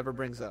anybody ever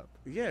brings up.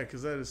 Yeah,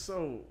 because that is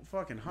so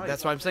fucking hype.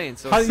 That's what I'm saying.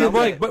 So How do you, something-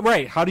 right, but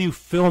right, how do you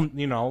film?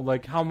 You know,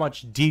 like how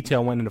much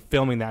detail went into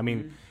filming that? I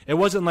mean, it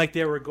wasn't like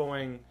they were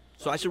going.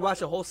 So I should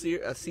watch a whole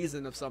a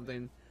season of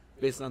something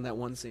based on that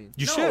one scene.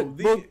 You No, should.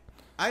 the- Well,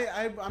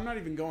 I'm not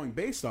even going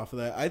based off of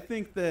that. I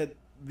think that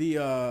the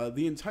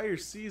entire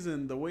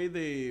season, the way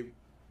they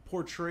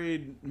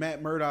portrayed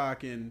Matt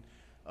Murdock and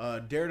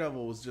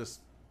Daredevil was just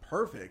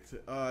perfect.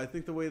 I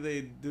think the way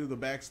they do the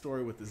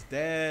backstory with his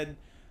dad,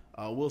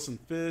 Wilson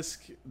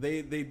Fisk,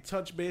 they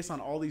touch base on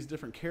all these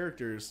different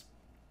characters.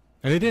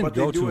 and it didn't but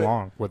they go do too it-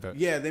 long with it.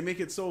 Yeah, they make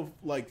it so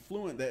like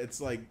fluent that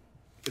it's like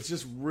it's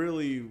just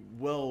really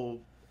well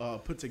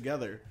put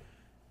together.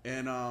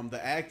 And the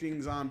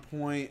acting's on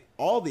point.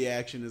 All the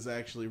action is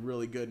actually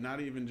really good. Not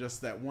even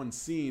just that one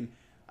scene.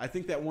 I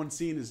think that one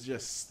scene is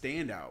just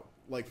standout.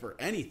 Like for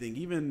anything,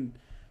 even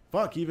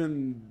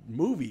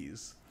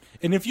movies.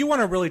 And if you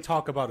want to really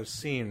talk about a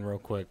scene real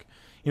quick,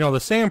 you know, the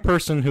same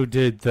person who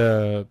did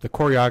the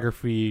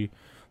choreography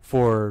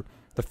for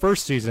the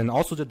first season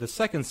also did the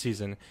second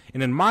season.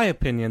 And in my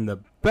opinion, the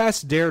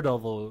best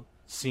Daredevil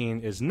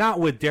scene is not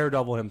with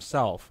Daredevil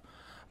himself,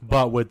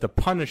 but with the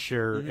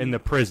Punisher in the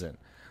prison.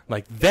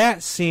 Like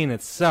that scene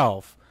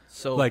itself.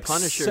 So Like,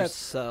 Punisher set-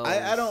 sells.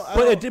 I don't.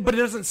 But it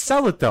doesn't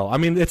sell it though. I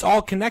mean, it's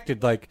all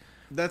connected. Like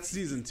That's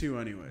season 2,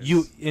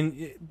 anyways.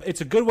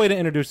 it's a good way to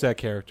introduce that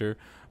character.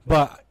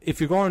 But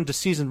if you're going to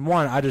season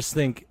 1, I just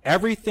think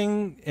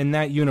everything in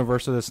that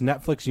universe, of this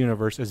Netflix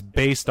universe, is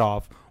based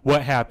off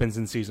what happens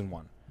in season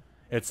 1.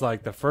 It's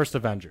like the first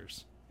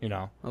Avengers, you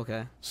know.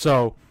 Okay.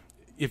 So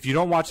if you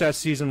don't watch that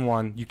season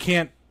 1,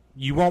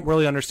 you won't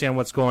really understand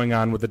what's going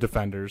on with the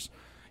Defenders.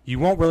 You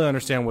won't really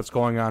understand what's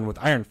going on with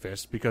Iron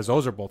Fist because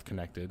those are both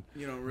connected.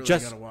 You don't really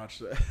just- gotta watch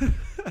that.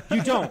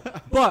 You don't.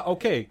 But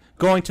okay,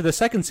 going to the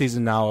second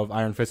season now of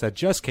Iron Fist that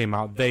just came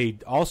out, they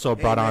also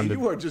brought Hey, on man,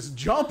 the you are just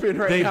jumping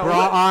right they now.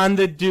 brought on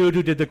the dude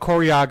who did the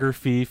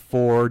choreography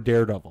for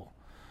Daredevil.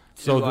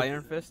 So the-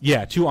 Iron Fist.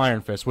 Yeah, 2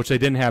 Iron Fists, which they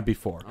didn't have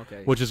before.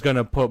 Okay. Which is going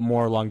to put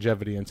more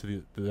longevity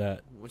into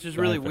that. Which is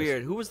the really Iron Fist.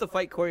 weird. Who was the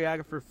fight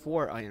choreographer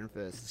for Iron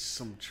Fist?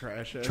 Some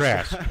trash.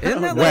 Trash.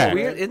 Isn't that Whack.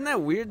 weird? Isn't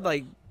that weird?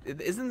 Like,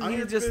 isn't he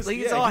Iron just Fist, like,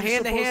 he's yeah, all he's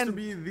hand to supposed hand? to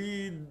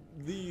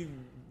be the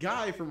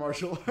guy for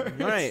martial arts,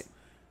 Right.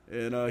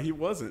 And he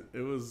wasn't.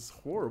 It was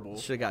horrible.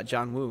 Should have got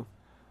John Woo.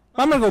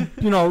 I'm going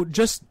to go,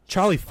 just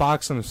Charlie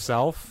Fox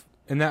himself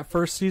in that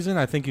first season.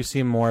 I think you see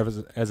him more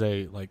as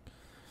a like,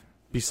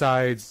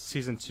 besides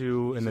season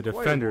 2 in the He's a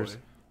quiet Defenders.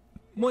 boy.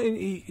 Well,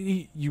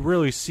 you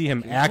really see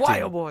him acting.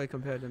 Wild boy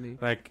compared to me.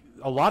 Like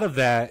a lot of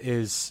that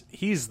is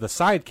he's the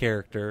side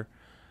character,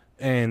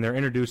 and they're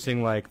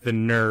introducing like the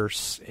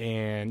nurse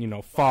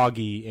and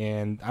Foggy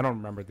and I don't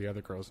remember the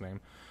other girl's name,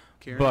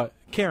 but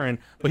Karen.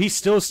 But he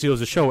still steals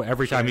the show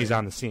every time he's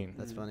on the scene.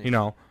 That's funny.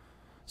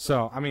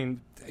 So I mean,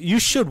 you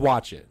should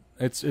watch it.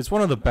 It's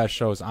one of the best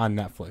shows on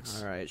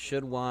Netflix. All right.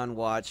 Should Juan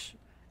watch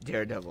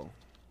Daredevil?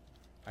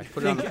 I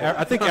Put it on think the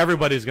I think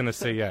everybody's gonna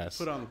say yes.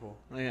 Put on the poll.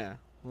 Oh, yeah.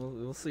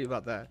 We'll see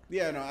about that.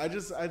 Yeah, no, I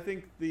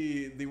think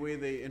the way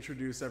they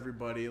introduce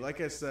everybody,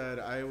 like I said,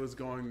 I was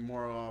going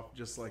more off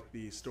just like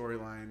the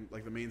storyline,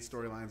 like the main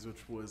storylines,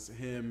 which was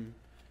him,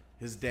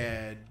 his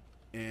dad,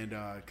 and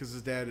because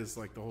his dad is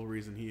like the whole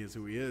reason he is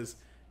who he is,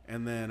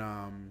 and then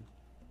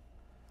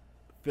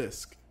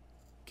Fisk,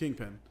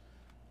 Kingpin.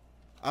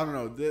 I don't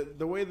know,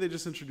 the way they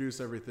just introduce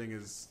everything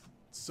is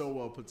so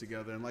well put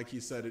together, and like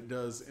he said, it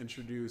does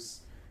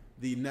introduce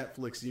the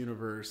Netflix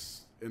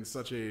universe in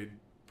such a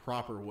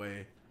proper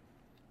way.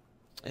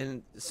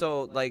 And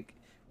so, like,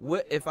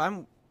 what if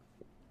I'm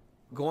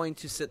going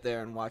to sit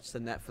there and watch the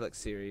Netflix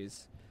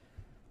series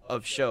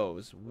of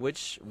shows?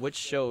 Which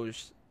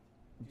shows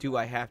do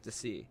I have to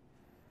see?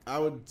 I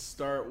would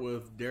start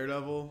with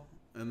Daredevil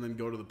and then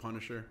go to the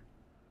Punisher.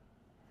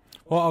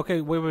 Well,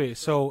 okay, wait.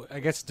 So I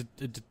guess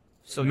it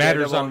So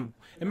matters Daredevil on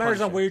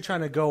Punisher. where you're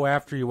trying to go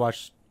after you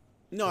watch.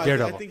 No, I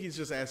Daredevil. think he's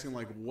just asking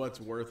like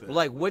what's worth it.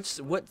 Like what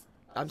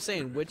I'm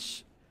saying,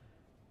 which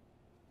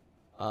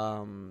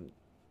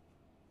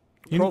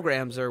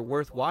programs are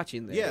worth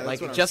watching there. Yeah, that's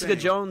like what I'm Jessica saying.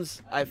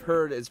 Jones, I've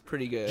heard is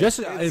pretty good.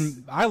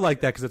 And I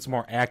like that because it's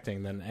more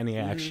acting than any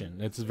action.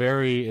 It's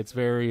very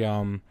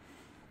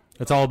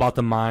it's all about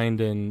the mind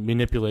and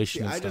manipulation.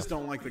 See, and I stuff. just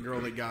don't like the girl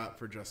they got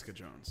for Jessica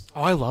Jones.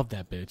 Oh, I love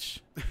that bitch.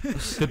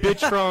 The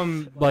bitch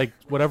from like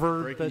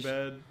whatever. Breaking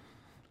Bad.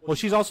 Well,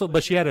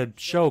 but she had a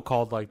show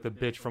called like the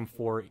bitch from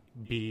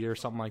 4B or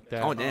something like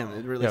that. Oh damn,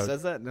 it really Yeah.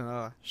 says that?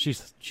 No.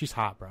 She's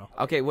hot, bro.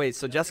 Okay, wait.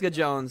 So Jessica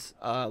Jones,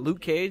 Luke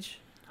Cage.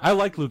 I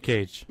like Luke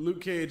Cage.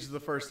 Luke Cage, the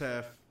first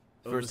half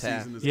of First the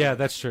half. season. Is Yeah, good.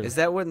 that's true. Is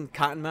that when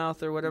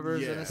Cottonmouth or whatever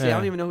is in Yeah. it? See, I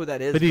don't Yeah. even know who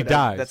that is. But he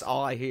dies. That's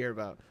all I hear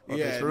about. Well,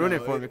 Yeah, thanks for ruining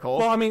no, it for me, Cole.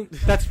 Well, I mean,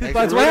 that's for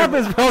what ruining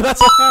happens, bro. That's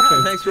what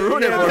happens. Thanks for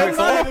ruining it for me, that's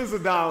Cole. that is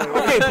 $1.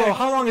 Okay, bro,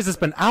 how long has this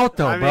been out,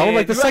 though, I bro? mean,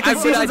 Like, the second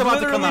I- season's I about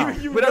to come literally-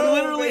 out. You But I'm know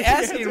literally that he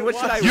asking, hasn't what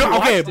should I watched watch?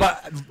 it. Okay, it.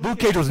 but Luke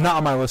Cage was not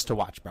on my list to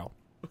watch, bro.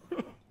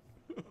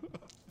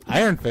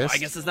 Iron Fist. I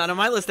guess it's not on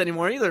my list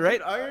anymore either, right?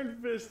 Iron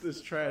Fist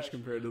is trash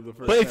compared to the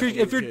first. But if half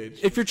you're of Luke Cage.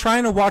 if you're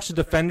trying to watch the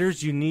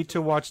Defenders, you need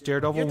to watch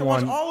Daredevil you have to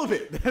 1. watch all of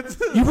it.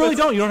 You really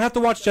don't. You don't have to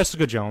watch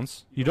Jessica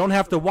Jones. You don't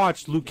have to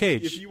watch Luke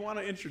If Cage. you want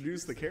to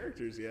introduce the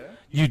characters, yeah.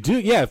 You do,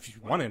 yeah. If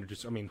you want to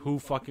introduce, I mean,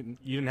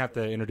 you didn't have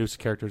to introduce the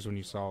characters when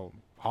you saw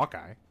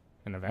Hawkeye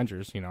and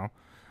Avengers. You know,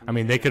 I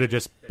mean, they could have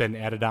just been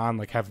added on,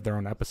 like have their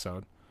own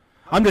episode.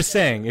 I'm just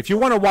saying, if you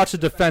want to watch the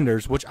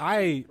Defenders, which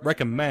I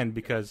recommend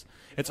because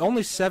it's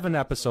only 7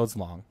 episodes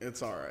long.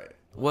 It's all right.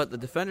 What, the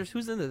Defenders?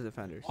 Who's in the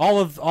Defenders?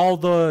 All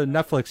the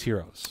Netflix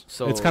heroes.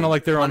 So it's kind of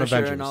like their own Punisher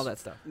Avengers and all that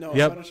stuff. No,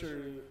 Yep.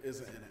 Punisher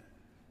isn't in it.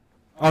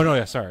 Oh no,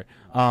 yeah, sorry.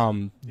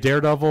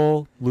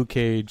 Daredevil, Luke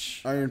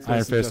Cage, Iron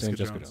Fist, and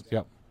Jessica Jones.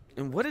 Yep.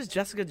 And what is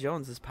Jessica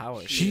Jones'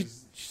 power?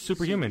 She's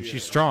superhuman. yeah.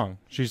 She's strong.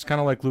 She's kind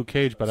of like Luke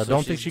Cage, but I So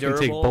don't think she's she can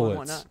take durable and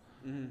bullets.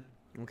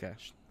 whatnot? Okay.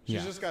 She's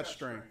Yeah. just got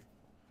strength.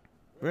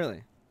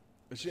 Really?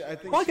 But I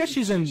think Well, I guess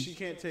she's in- She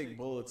can't take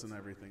bullets and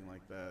everything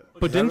like that.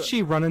 But didn't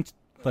she run into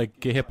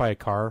get hit by a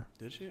car?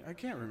 Did she? I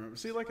can't remember.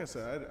 See, like I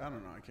said, I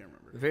don't know. I can't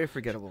remember. Very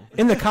forgettable.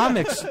 In the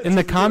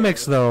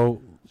comics,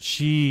 though,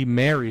 she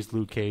marries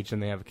Luke Cage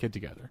and they have a kid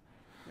together.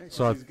 Yeah, 'cause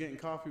So she's getting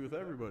coffee with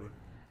everybody.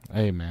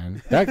 Hey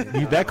man,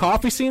 that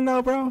coffee scene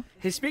though, bro.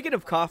 Hey, speaking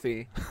of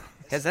coffee,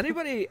 has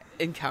anybody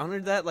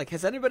encountered that? Like,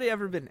 has anybody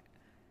ever been...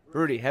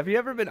 Rudy, have you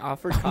ever been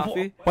offered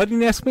coffee? Why didn't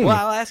you ask me? Well,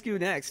 I'll ask you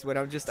next, but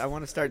I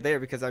want to start there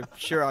because I'm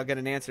sure I'll get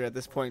an answer at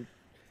this point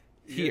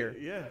here.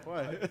 Yeah.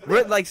 Why?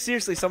 Like,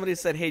 seriously, somebody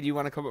said, hey, do you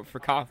want to come up for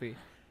coffee?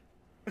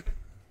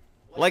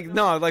 Like,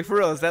 no, like, for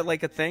real, is that,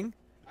 like, a thing?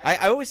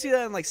 I always see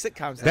that in, like,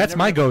 sitcoms. and I That's never-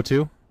 my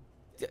go-to.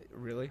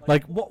 Really?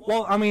 Like,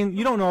 well, I mean,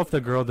 you don't know if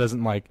the girl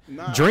doesn't like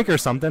Nah. drink or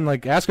something.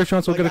 Like, ask her if she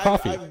wants to go get a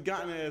coffee. I've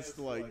gotten asked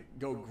to like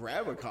go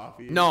grab a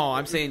coffee. No,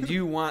 I'm saying, do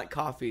you want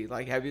coffee?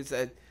 Like, have you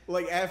said...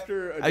 Like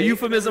after A date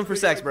euphemism and for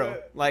everything sex, like bro.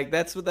 that? Like,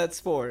 that's what that's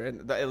for,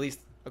 and at least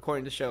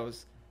according to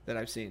shows that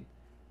I've seen.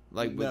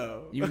 Like,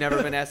 No. you've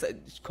never been asked...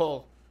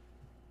 Cole,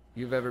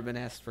 you've ever been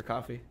asked for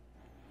coffee?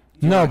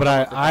 No, but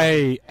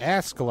I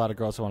ask a lot of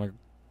girls who want to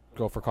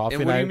go for coffee.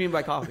 And what do you mean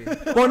by coffee?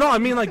 Well, no, I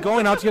mean like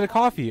going out to get a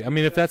coffee. I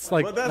mean, if that's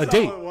like Well, that's a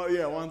date. not what,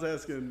 yeah, one's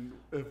asking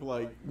if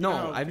like. No, you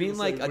know, I mean people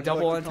like say, a "Would you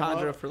double like to come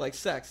entendre up?" for like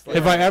sex. Like,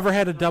 If I ever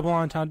had a double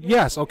entendre,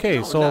 yes, okay.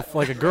 No, So not- if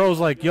like a girl's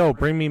like, "Yo,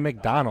 bring me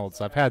McDonald's,"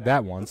 I've had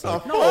that once.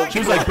 Like, No, she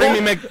was like, "Bring me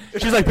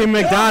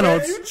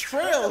McDonald's." You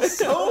trail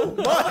so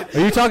much.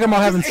 Are you talking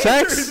about having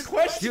Answer his sex?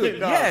 question, Dude,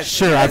 dog. yes.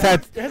 Sure, I've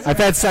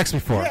had sex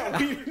before. Yeah,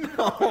 we know.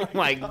 Oh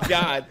my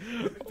god.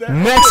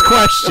 Next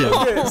question.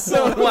 Okay,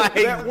 so Oh my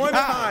that one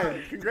God.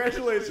 time,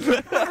 congratulations.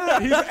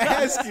 He's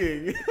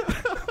asking.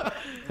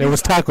 It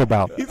was Taco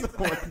Bell. He's oh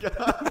my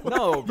god.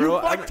 No, bro.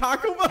 You fuck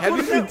Taco Bell? have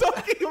What you- are you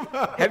talking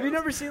about? Have you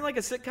never seen like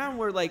a sitcom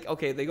where like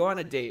okay they go on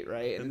a date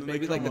right and, And then they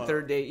maybe like come the up.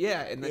 third date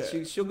yeah and then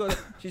Yeah. she'll go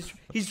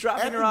he's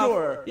dropping At her the off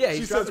door, yeah she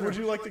he's says, dropping "Would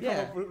her- you like to come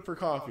yeah. up for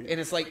coffee?" And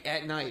it's like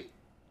at night.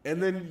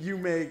 And then you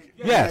make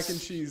Yes. mac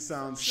and cheese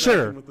sounds Sure.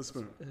 smacking with the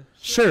spoon.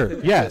 Sure,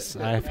 yes,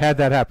 I've had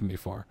that happen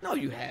before. No,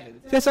 you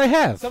haven't. Yes, I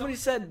have. Somebody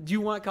said, "Do you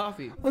want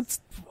coffee?" Let's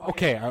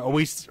okay. Are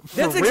we for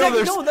That's real? exactly-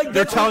 They're, no, like, they're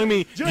that's- telling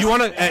me you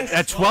want to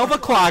at 12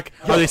 o'clock.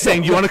 Are they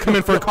saying you want to come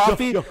in for a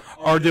coffee,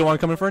 or do you want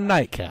to come in for a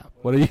nightcap?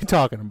 What are you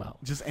talking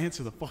about? Just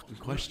answer the fucking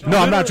question. No,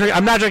 I'm not drinking.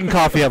 I'm not drinking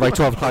coffee at like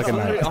 12 o'clock at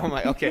night. Oh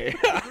my. Okay.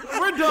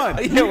 We're done.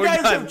 Yeah, you we're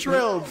guys done. have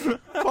trailed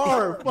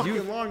far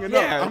fucking long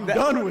enough. yeah, I'm that-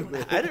 done with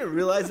it. I didn't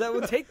realize that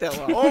would take that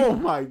long. Oh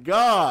my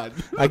god.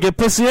 I get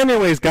pussy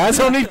anyways, guys.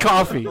 I don't need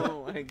coffee.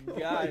 Oh my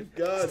god.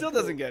 God. Still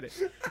doesn't get it.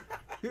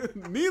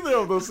 Neither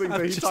of those things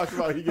that he talks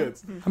about he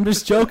gets. I'm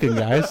just joking,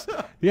 guys.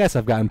 Yes,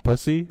 I've gotten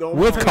pussy Oh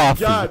with my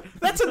coffee. God.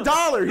 That's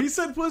 $1. He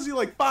said pussy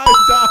like 5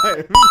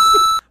 times.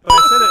 But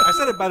I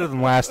said it better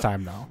than last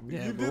time, though.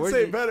 Yeah, You but did where'd say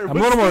you- it better. I'm but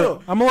a little still,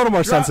 more. I'm a little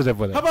more drop- sensitive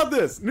with it. How about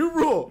this? New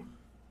rule.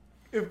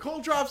 If Cole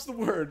drops the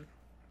word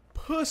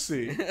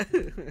pussy.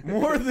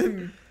 More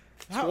than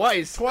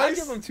Twice. Twice.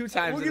 I give him 2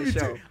 times We'll in give the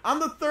you show. two. On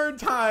the 3rd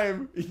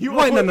time, you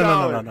Wait, owe no, a no, no,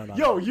 dollar. no, no, no, no.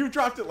 Yo, you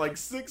dropped it like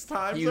 6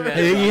 times. You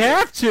already. have. You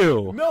have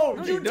to. No,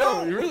 No, you you don't.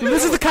 don't. You really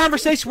This is the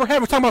conversation we're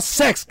having. We're talking about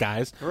sex,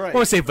 guys. Right. I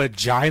want to say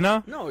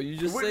vagina. No, you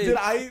just What, say. did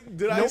I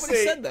Nobody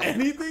say said that.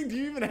 anything? Do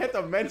you even have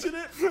to mention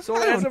it? So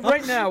as of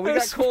right now, we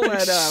got Cole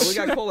at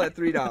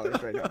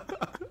 $3 right now.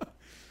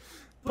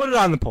 Put it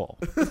on the poll.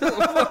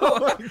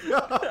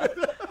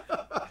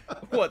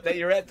 What? That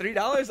you're at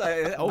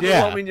 $3?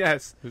 Overwhelming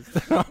yes.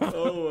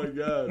 Oh my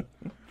god!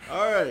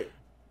 All right,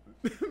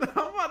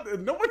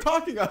 no more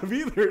talking out of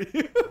either of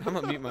you. I'm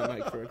gonna mute my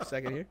mic for a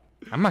second here.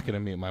 I'm not gonna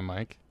mute my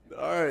mic.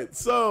 All right.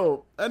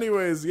 So,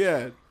 anyways,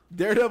 yeah,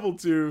 Daredevil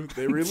 2.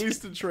 They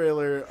released a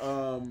trailer.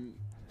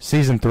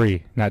 Season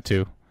 3, not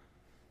 2.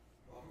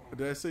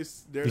 Did I say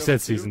Daredevil? You said 2?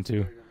 season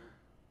 2.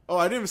 Oh,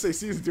 I didn't even say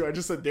season 2. I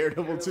just said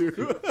Daredevil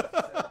 2.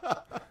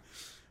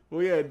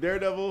 Well, yeah,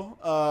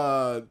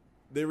 Daredevil.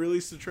 They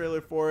released a trailer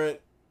for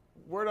it.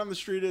 Word on the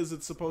street is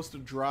it's supposed to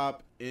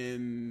drop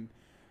in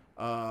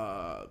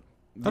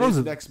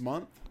next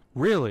month.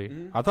 Really?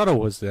 Mm-hmm. I thought it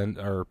was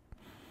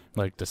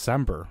like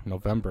December,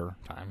 November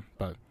time,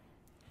 but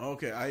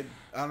Okay, I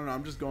don't know.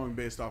 I'm just going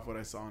based off what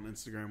I saw on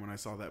Instagram when I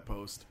saw that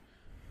post.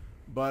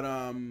 But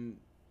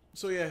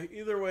so yeah,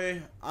 either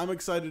way, I'm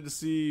excited to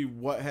see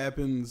what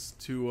happens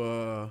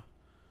to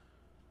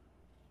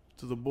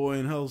the boy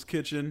in Hell's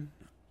Kitchen.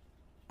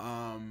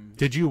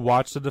 did you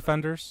watch The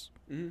Defenders?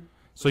 Mhm.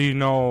 So you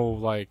know,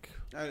 like,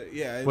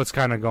 yeah, what's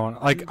kind of going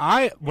on. Like,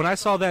 when I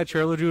saw that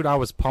trailer, dude, I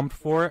was pumped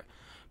for it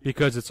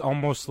because it's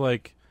almost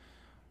like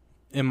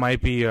it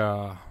might be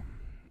I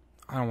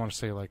don't want to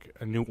say like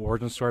a new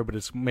origin story, but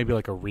it's maybe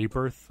like a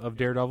rebirth of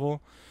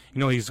Daredevil. You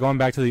know, he's going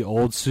back to the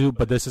old suit,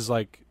 but this is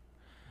like,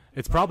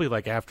 it's probably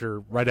like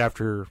right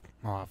after,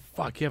 oh,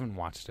 fuck, you haven't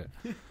watched it.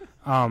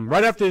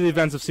 Right after the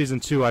events of season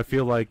 2, I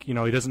feel like, you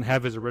know, he doesn't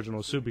have his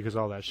original suit because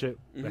of all that shit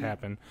that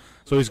happened.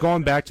 So he's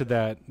going back to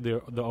the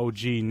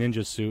OG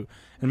ninja suit,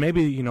 and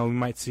maybe, you know, we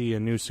might see a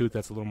new suit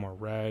that's a little more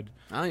red.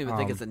 I don't even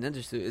think it's a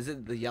ninja suit. Is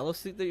it the yellow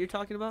suit that you're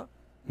talking about?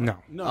 No.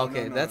 no,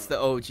 Okay, no, that's no.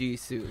 the OG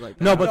suit.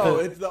 Like No, that. but no,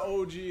 the- it's the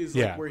OG is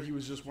Yeah. like where he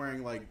was just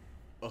wearing like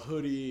a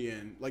hoodie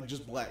and like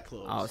just black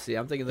clothes. Oh, see,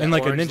 I'm thinking that And,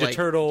 like, a orange, Ninja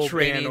Turtle band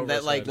training over that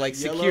his like head.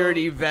 Yellow.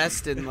 security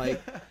vest and like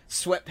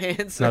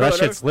sweatpants. No, or that whatever.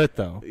 shit's lit,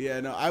 though.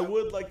 Yeah, no, I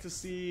would like to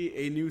see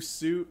a new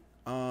suit.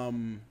 I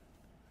don't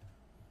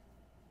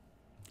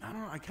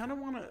know. I kind of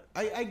want to.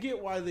 I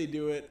get why they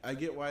do it. I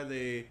get why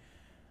they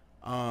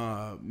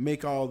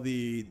make all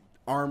the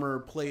armor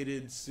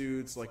plated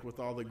suits, like with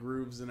all the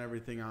grooves and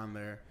everything on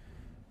there.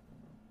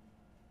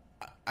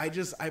 I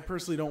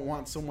personally don't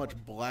want so much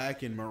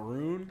black and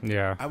maroon.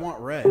 Yeah. I want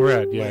red.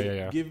 Red, yeah, Like,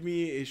 yeah. Give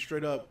me a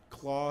straight up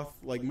cloth,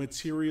 like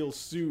material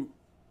suit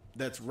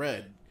that's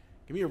red.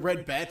 Give me a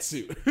red bat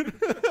suit.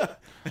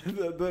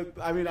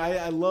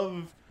 I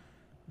love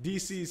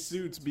DC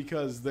suits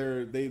because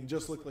they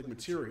just look like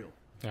material,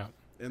 Yeah.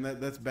 and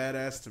that's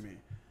badass to me.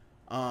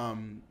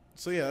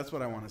 So yeah, that's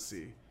what I want to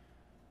see.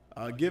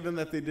 Given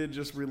that they did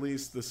just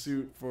release the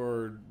suit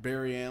for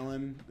Barry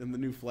Allen in the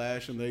new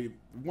Flash, and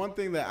one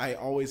thing that I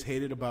always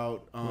hated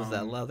about Was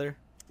that leather?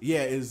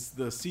 yeah, is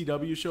the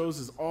CW shows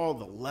is all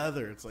the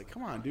leather. It's like,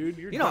 come on, dude,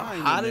 you're You know how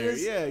dying hot in it there.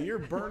 is? Yeah, you're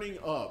burning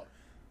up.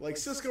 Like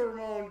Cisco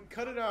Ramon,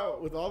 cut it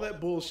out with all that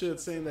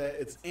bullshit saying that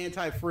it's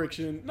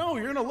anti-friction. No,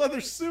 you're in a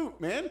leather suit,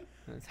 man.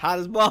 It's hot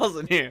as balls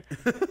in here.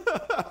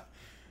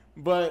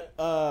 But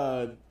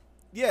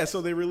yeah,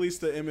 so they released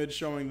the image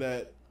showing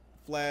that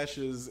Flash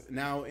is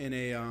now in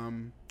a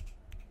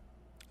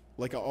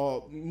like a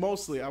all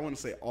mostly, I wouldn't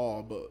say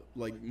all, but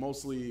like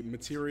mostly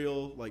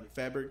material, like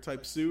fabric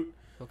type suit.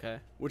 Okay.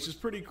 Which is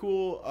pretty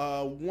cool.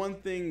 One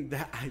thing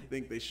that I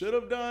think they should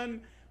have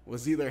done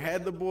was either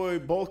had the boy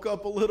bulk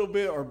up a little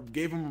bit or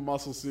gave him a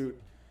muscle suit.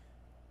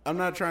 I'm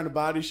not trying to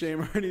body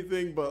shame or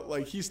anything, but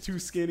like he's too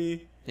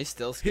skinny. He's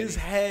still skinny. His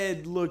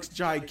head looks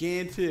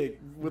gigantic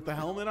with the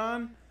helmet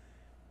on.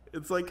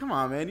 It's like, come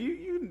on, man,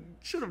 you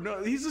should have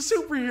known. He's a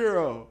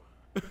superhero.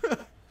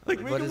 Like,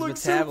 make But him his look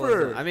metabolism.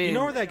 super. I mean, You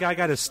know where that guy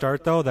got his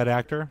start, though, that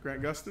actor?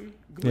 Grant Gustin?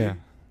 Glee? Yeah.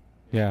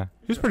 Yeah.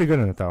 He was pretty good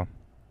in it, though.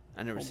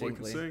 I never Old boy seen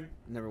can Glee. sing.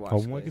 Never watched.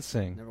 Old boy Glee. can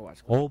sing. Never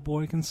watched. Glee. Old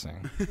boy can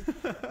sing.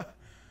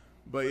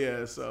 But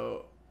yeah,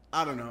 so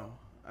I don't know.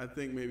 I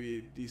think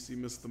maybe DC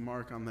missed the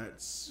mark on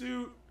that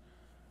suit.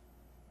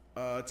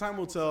 Time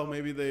will tell.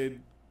 Maybe they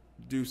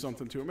do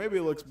something to it. Maybe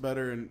it looks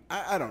better, and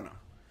I don't know.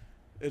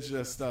 It's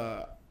just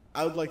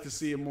I would like to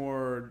see a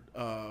more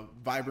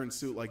vibrant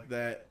suit like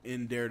that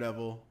in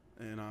Daredevil,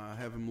 and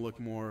have him look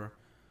more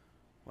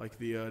like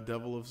the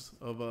devil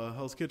of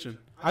Hell's Kitchen.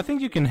 I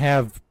think you can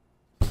have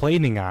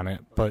plating on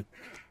it, but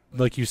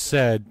like you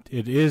said,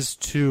 it is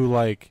too,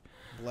 like,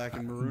 Black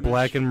and maroonish.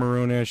 black and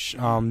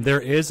maroonish.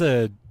 There is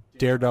a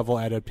Daredevil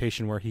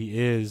adaptation where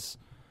his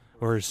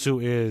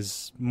suit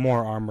is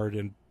more armored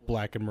in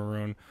black and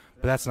maroon,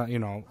 but that's not,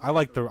 I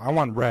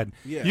want red.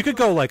 Yeah. You could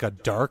go like a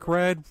dark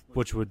red,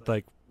 which would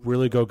like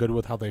really go good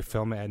with how they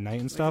film it at night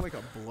and stuff. Like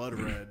a blood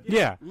red.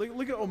 Yeah.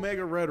 Look at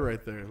Omega Red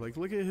right there. Like,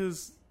 look at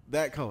his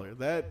that color.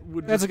 That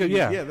would That's just a good- be,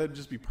 yeah. yeah, that'd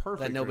just be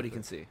perfect. that nobody right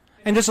can there. see.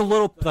 And just a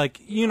little, like,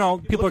 people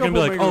Look are up gonna be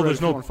like, Omega oh, Red there's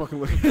if you no wanna fucking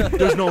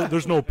look.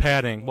 there's no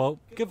padding. Well,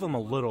 give them a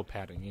little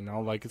padding,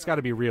 Like, it's got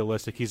to be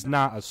realistic. He's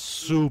not a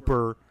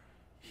super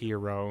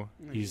hero.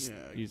 He's Yeah,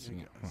 I he's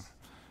guess.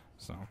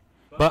 so.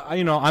 But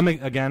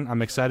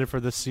I'm excited for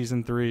this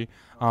season 3.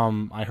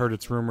 I heard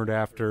it's rumored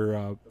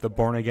after the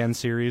Born Again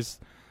series,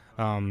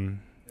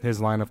 his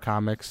line of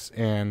comics,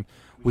 and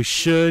we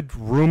should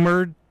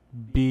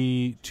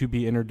be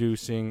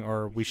introducing,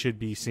 or we should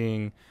be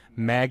seeing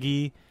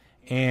Maggie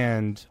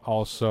and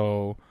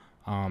also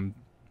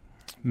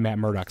Matt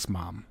Murdock's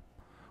mom,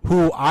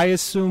 who I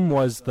assume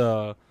was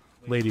the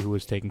lady who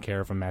was taking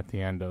care of him at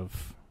the end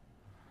of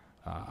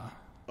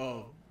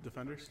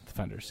Defenders.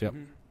 Defenders. Yep.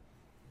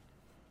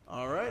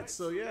 All right,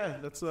 so yeah,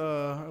 that's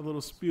our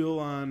little spiel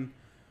on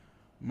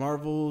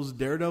Marvel's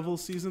Daredevil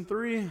season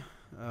 3.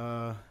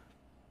 I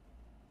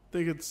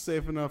think it's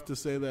safe enough to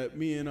say that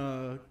me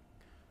and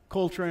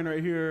Coltrane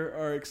right here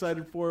are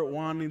excited for it.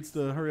 Juan needs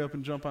to hurry up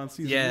and jump on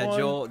season 1.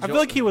 Joel. I feel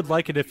like he would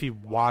like it if he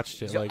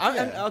watched it. Like,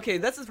 Okay,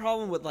 that's the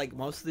problem with like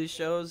most of these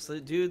shows,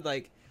 dude.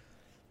 Like,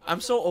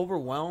 I'm so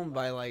overwhelmed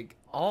by like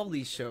all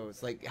these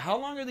shows. Like, how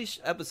long are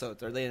these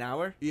episodes? Are they an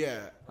hour?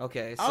 Yeah.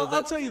 Okay, so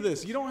I'll tell you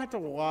this. You don't have to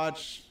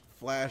watch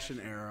Flash and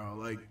Arrow.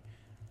 Like,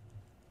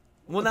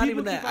 well, not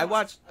people even that. keep I on-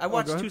 watched go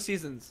ahead. 2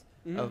 seasons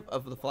Mhm.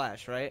 of The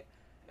Flash, right?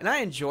 And I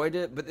enjoyed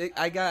it, but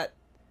I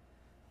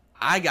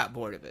got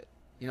bored of it.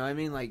 You know what I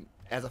mean? Like,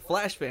 as a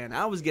Flash fan,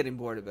 I was getting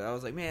bored of it. I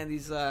was like, man,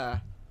 this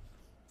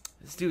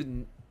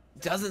dude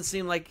doesn't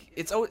seem like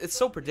it's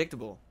so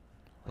predictable.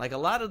 Like, a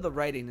lot of the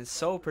writing is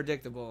so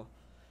predictable,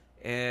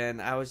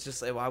 and I was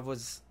just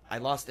I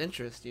lost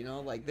interest.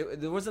 Like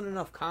there wasn't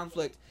enough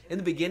conflict in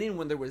the beginning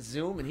when there was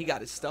Zoom and he got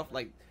his stuff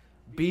like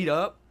beat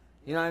up.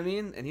 You know what I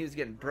mean? And he was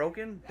getting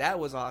broken. That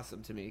was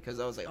awesome to me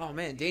because I was like, oh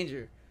man,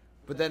 danger.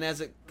 But then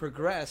as it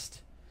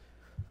progressed,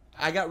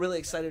 I got really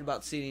excited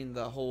about seeing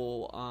the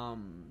whole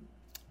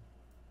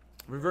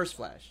Reverse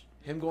Flash,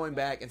 him going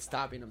back and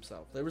stopping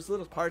himself. There was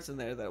little parts in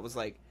there that was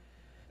like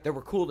that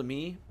were cool to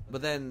me,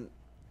 but then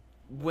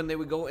when they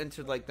would go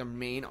into like their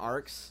main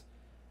arcs,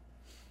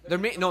 their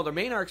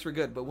main arcs were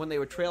good, but when they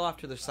would trail off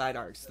to their side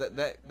arcs,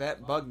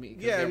 that bugged me.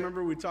 'Cause yeah, I they-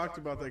 remember we talked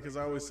about that because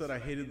I always said I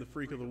hated the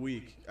Freak of the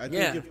Week. I think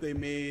Yeah. if they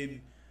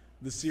made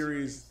the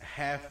series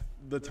half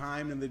the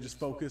time and they just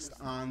focused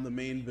on the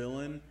main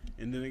villain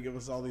and didn't give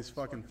us all these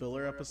fucking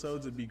filler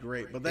episodes, it'd be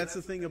great. But that's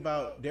the thing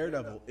about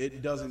Daredevil.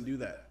 It doesn't do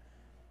that.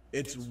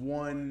 It's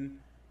one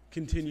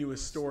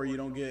continuous story. You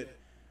don't get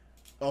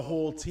a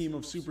whole team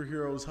of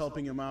superheroes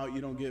helping him out. You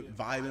don't get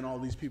Vibe and all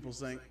these people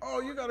saying, oh,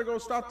 you got to go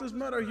stop this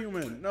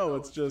metahuman. No,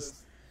 it's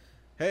just,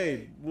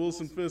 hey,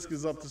 Wilson Fisk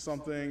is up to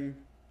something.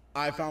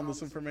 I found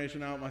this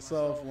information out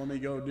myself. Let me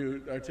go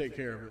do or take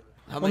care of it.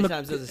 How many the-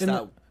 times does it in the-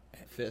 stop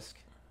Fisk?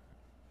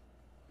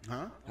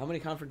 Huh? How many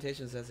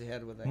confrontations has he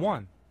had with that?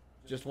 one.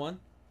 Just one?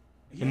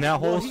 In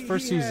that whole he-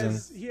 first he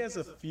season. he has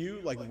a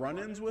few like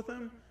run-ins with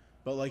him,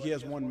 but like he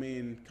has one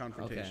main Okay.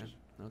 confrontation.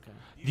 Okay.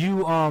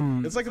 You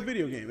It's like a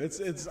video game.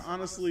 It's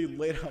honestly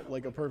laid out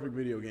like a perfect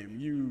video game.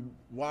 You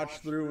watch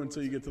through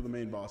until you get to the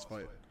main boss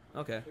fight.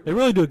 Okay. They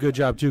really do a good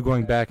job too,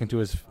 going back into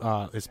his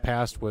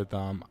past with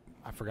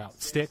I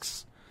forgot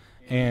Styx,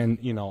 and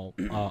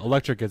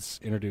Electric gets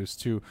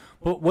introduced too.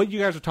 But what you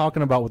guys are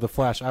talking about with the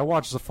Flash, I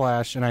watched the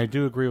Flash, and I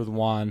do agree with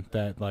Juan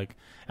that like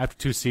after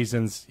 2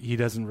 seasons, he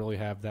doesn't really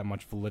have that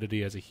much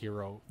validity as a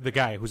hero. The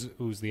guy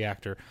who's the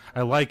actor,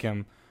 I like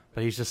him,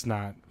 but he's just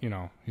not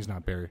he's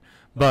not Barry.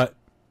 But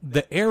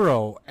the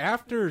Arrow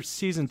after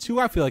season 2,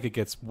 I feel like it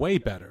gets way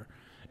better.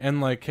 And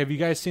like, have you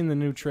guys seen the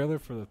new trailer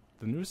for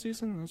the new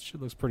season? That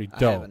shit looks pretty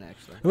dope. I haven't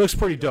actually. It looks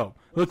pretty dope.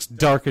 It looks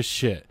dark as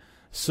shit.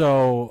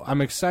 So I'm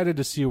excited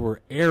to see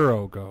where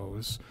Arrow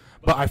goes.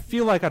 But I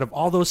feel like out of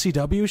all those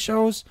CW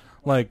shows,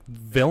 like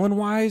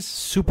villain-wise,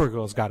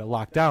 Supergirl's got it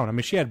locked down. I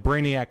mean, she had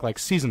Brainiac like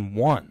season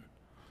 1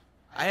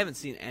 I haven't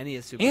seen any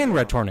of Supergirl. and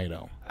Red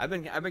Tornado. I've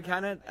been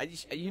kind of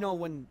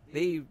when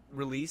they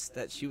released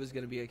that she was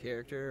going to be a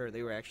character or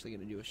they were actually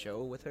going to do a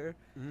show with her,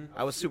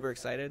 I was super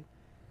excited.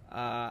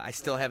 I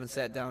still haven't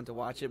sat down to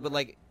watch it, but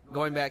like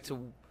going back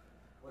to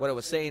what I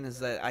was saying is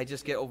that I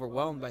just get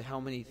overwhelmed by how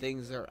many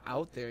things are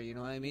out there. You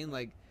know what I mean?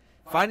 Like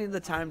finding the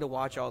time to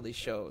watch all these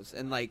shows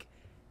and like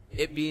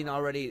it being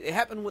it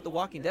happened with The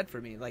Walking Dead for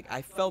me. Like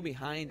I fell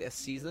behind a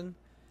season.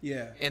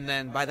 Yeah. And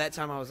then by that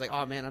time, I was like,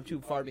 oh, man, I'm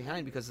too far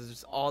behind because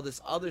there's all this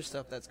other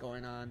stuff that's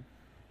going on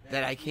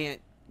that I can't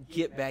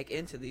get back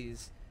into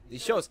these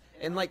shows.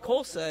 And like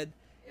Cole said,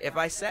 if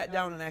I sat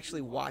down and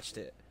actually watched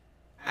it,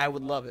 I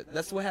would love it.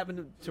 That's what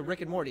happened to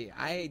Rick and Morty.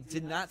 I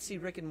did not see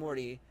Rick and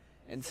Morty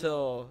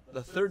until the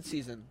 3rd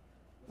season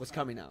was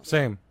coming out.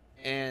 Same.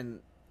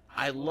 And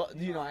I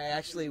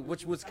actually,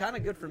 which was kind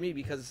of good for me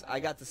because I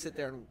got to sit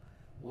there and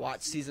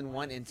watch season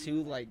 1 and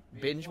 2, like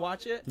binge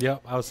watch it.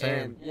 Yep, I was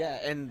saying.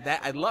 And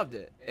that I loved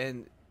it.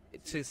 And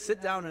to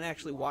sit down and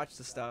actually watch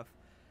the stuff,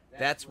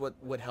 that's what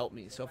would help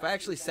me. So if I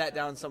actually sat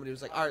down and somebody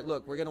was like, all right,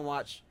 look, we're going to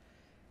watch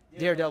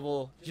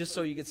Daredevil just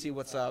so you can see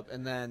what's up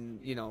and then,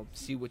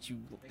 see what you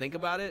think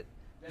about it,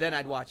 then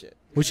I'd watch it.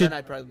 We should- Then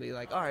I'd probably be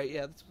like, all right,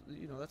 yeah,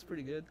 that's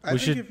pretty good. I We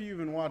think should- if you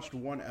even watched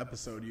one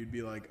episode, you'd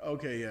be like,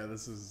 okay, yeah,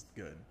 this is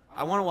good.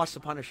 I want to watch The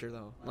Punisher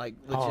though, like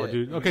legit. Oh,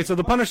 dude. Okay, so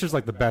the Punisher's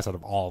like the best out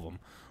of all of them.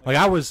 Like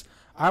I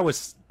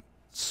was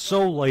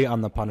so late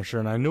on the Punisher,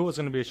 and I knew it was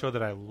going to be a show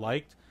that I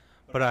liked,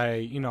 but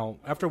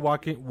after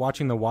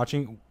watching The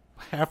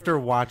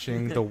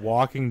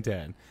Walking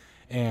Dead,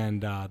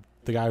 and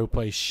the guy who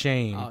plays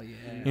Shane, Oh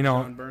yeah.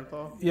 John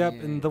Bernthal? yep,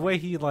 and the way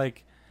he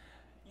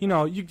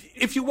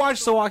if you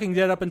watch The Walking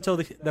Dead up until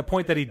the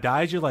point that he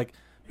dies, you're like,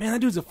 man, that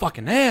dude's a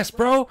fucking ass,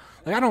 bro.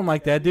 Like I don't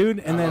like that dude.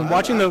 And then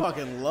watching I the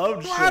fucking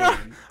loved Shane. I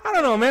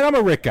don't know, man. I'm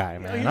a Rick guy,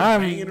 man. He's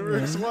I'm banging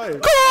Rick's wife.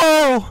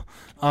 Go!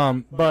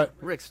 But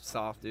Rick's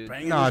soft, dude.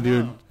 Banging nah, his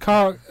dude.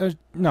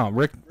 mom.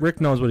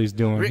 Rick knows what he's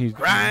doing. Rick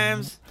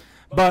Grimes.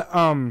 But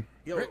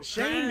Yo,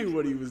 Shane knew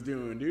what he was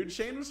doing, dude.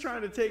 Shane was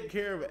trying to take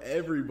care of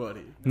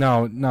everybody.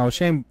 no,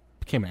 Shane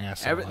became an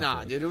asshole.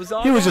 Nah, dude, it was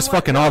all. He was going just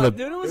well. fucking No, all the-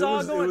 Dude, it was It all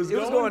was going. It was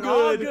going going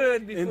all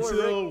good good before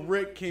until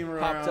Rick Rick came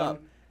around. popped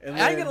up. And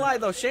I ain't then- gonna lie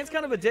though, Shane's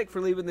kind of a dick for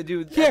leaving the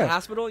dude at Yeah. the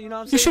hospital. You know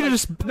what I'm He saying? should've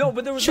just no,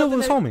 but there was chilled nothing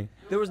with his that-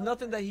 homie. There was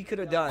nothing that he could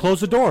have done.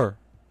 Close the door.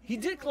 He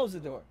did close the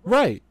door.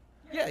 Right.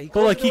 Yeah, he. But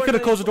closed like the he door could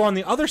have and closed the then- door on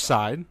the other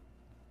side.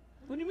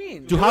 What do you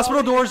mean? Do They were hospital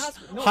already in the doors?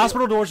 hospital. No,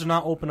 Hospital doors do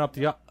not open up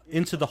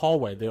into the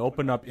hallway. They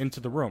open up into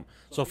the room.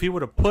 So if he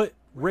would have put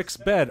Rick's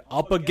bed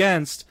up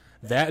against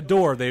that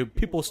door,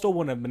 people still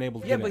wouldn't have been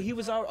able to Yeah, get but in. he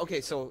was all okay.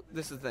 So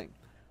this is the thing.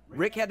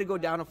 Rick had to go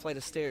down a flight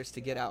of stairs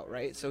to get out,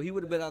 right? So he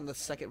would have been on the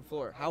second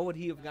floor. How would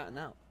he have gotten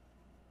out?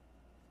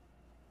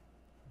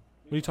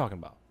 What are you talking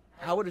about?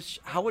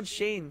 How would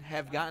Shane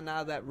have gotten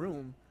out of that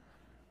room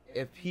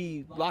if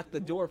he locked the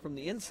door from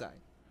the inside?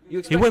 You He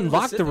expect him wouldn't to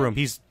lock sit the there? room.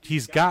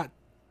 He's got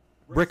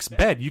Rick's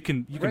bed. You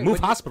can Right, move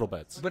but- hospital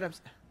beds. But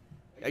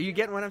are you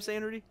getting what I'm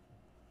saying, Rudy?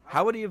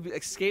 How would he have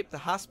escaped the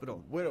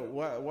hospital? Wait,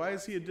 why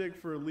is he a dick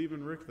for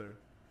leaving Rick there?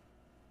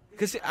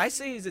 Because I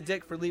say he's a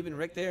dick for leaving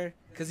Rick there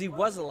because he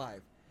was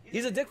alive.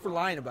 He's a dick for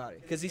lying about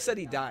it because he said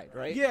he died,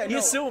 right? Yeah, he no.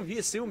 assumed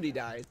he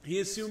died. He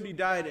assumed he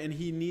died, and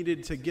he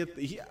needed to get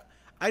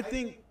I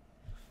think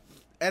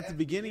at the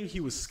beginning he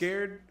was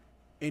scared,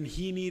 and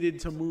he needed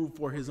to move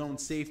for his own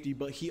safety,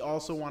 but he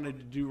also wanted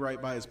to do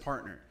right by his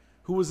partner,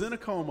 who was in a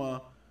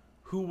coma,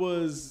 who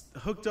was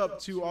hooked up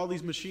to all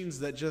these machines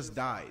that just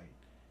died.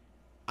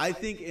 I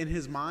think in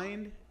his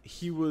mind,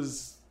 he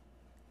was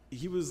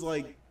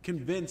like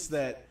convinced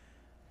that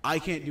I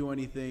can't do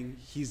anything.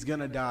 He's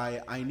gonna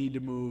die. I need to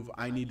move.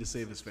 I need to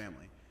save his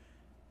family.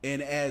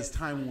 And as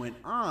time went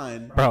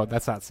on, Bro,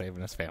 that's not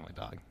saving his family,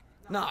 dog.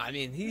 No, I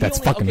mean he That's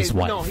only, fucking okay, his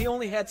wife. No, he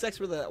only had sex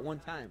with her at one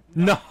time.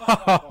 No,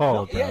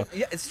 bro. Yeah,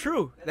 it's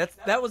true.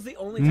 That was the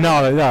only time.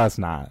 No, that's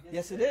not.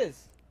 Yes, it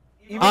is.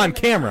 Even On in the-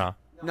 camera.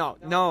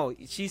 No.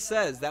 She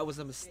says that was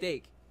a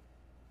mistake.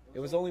 It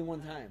was only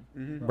one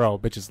time. Bro,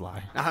 bitches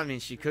lie. I mean,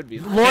 she could be.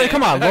 Lori,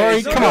 come on, Lori,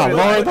 It's come okay. on,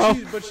 Lori, though.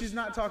 but she's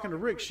not talking to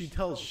Rick. She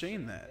tells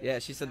Shane that. Yeah,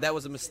 she said that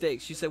was a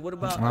mistake. She said, "What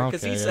about?"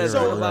 Because Okay, he says,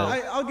 right, "What So about?"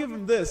 right. I'll give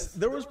him this.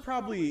 There was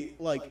probably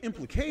like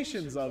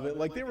implications of it.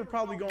 Like they were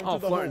probably going Oh, through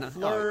the whole flirting.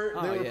 flirt.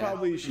 Oh, They were yeah.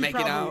 probably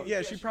Making out.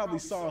 Yeah, she probably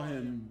saw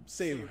him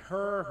save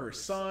her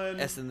son,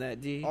 S and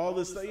that D. all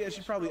this stuff. Yeah, she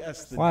probably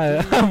S the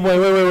Why?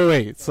 D.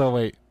 wait. So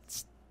wait.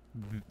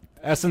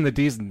 S and the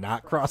D's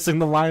not crossing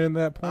the line in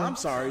that point? I'm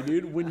sorry,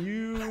 dude. When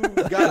you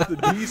got the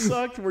D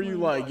sucked, were you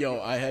like,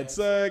 "Yo, I had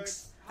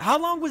sex"? How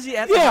long was he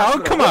at the Yeah, oh,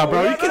 hospital? come on,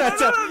 bro. You cannot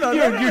tell.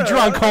 Your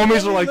drunk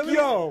homies are like, Let me-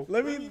 yo.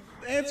 Let me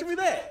answer me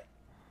that.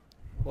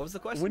 What was the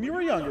question? When you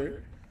were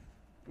younger,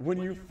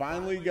 when you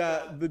finally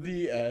got the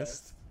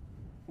DS,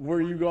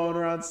 were you going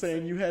around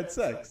saying you had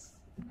sex?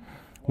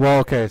 Well,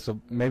 okay, so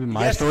maybe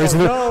my Yes story's or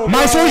no, my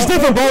bro? story's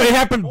different,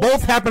 bro.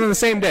 Both happened on the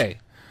same day.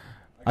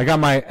 I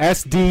got my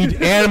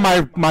SD and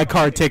my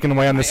card taken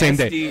away on the same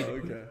day. SD.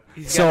 Okay.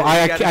 He's So got- he's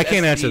I got his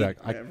can't SD. answer that.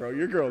 Yeah, bro,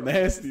 your girl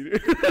nasty,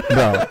 dude.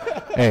 Bro,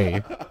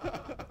 hey.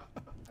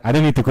 I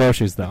didn't eat the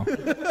groceries though.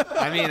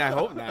 I mean, I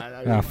hope not. I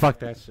mean, Nah, fuck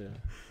that shit.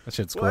 That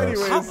shit's Well,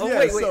 gross. anyways, oh, yeah,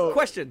 wait. so-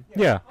 Question.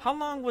 Yeah. How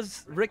long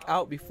was Rick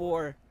out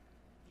before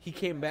he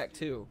came back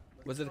too?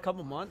 Was it a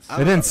couple months? They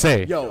didn't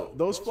say. Yo,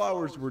 those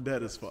flowers were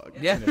dead as fuck.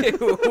 Yeah.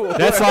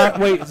 That's long.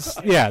 Wait,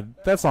 yeah,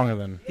 that's longer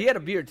than. He had a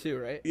beard too,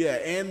 right? Yeah,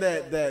 and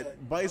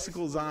that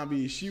bicycle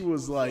zombie, she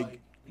was like,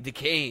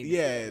 Decaying.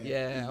 yeah,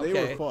 Yeah. they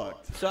Okay. were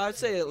fucked. So I'd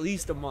say at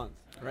least a month,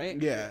 right?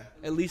 Yeah.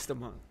 At least a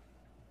month.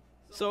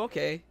 So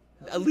okay,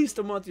 at least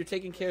a month. You're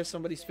taking care of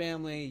somebody's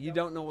family. You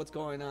don't know what's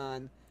going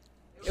on.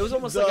 It was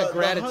almost like a The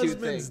gratitude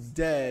husband's thing.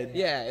 dead.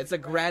 Yeah, it's a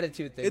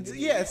gratitude thing.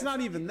 It's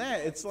not even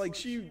that. It's like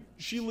she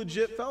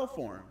legit fell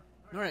for him.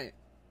 All right.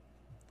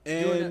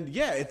 And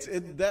yeah,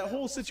 that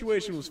whole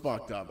situation was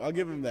fucked up. I'll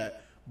give him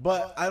that.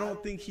 But I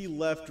don't think he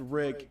left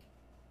Rick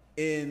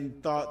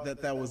and thought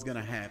that was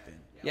gonna happen.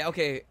 Yeah,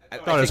 okay. I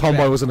Thought his take it homeboy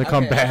back. was gonna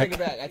come Okay,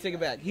 back. I take it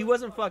back. He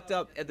wasn't fucked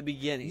up at the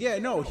beginning. Yeah,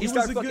 no, he was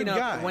started a fucking good up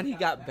guy. when he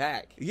got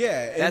back.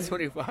 Yeah, That's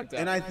when he fucked up.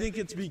 And I think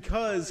it's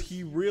because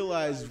he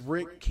realized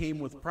Rick came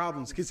with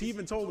problems. Because he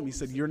even told him, he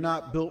said, "You're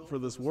not built for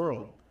this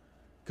world."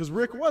 Because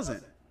Rick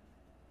wasn't.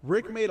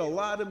 Rick made a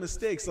lot of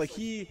mistakes. Like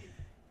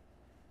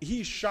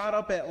he shot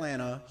up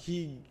Atlanta.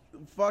 He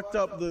fucked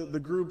up the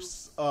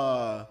group's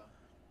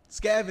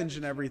scavenge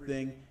and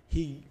everything.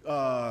 He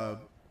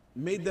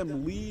made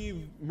them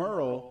leave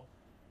Merle,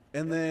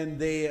 and then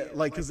they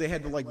because they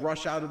had to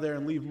rush out of there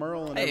and leave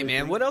Merle. And Hey, everything.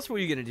 man, what else were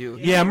you gonna do?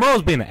 Yeah,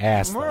 Merle's being an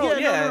ass. Though. Merle- Yeah,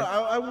 Yeah.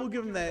 no, I will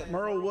give him that.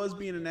 Merle was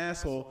being an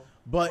asshole,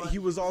 but he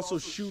was also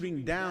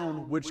shooting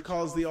down, which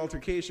caused the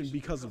altercation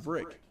because of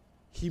Rick.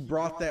 He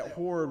brought that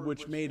horde,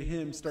 which made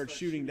him start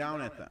shooting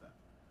down at them.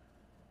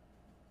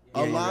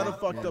 A lot of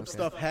fucked up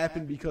stuff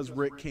happened because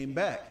Rick came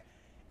back.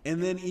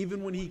 And then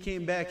even when he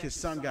came back, his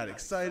son got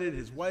excited,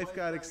 his wife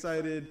got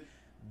excited.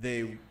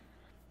 They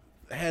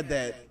had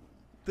that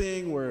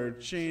thing where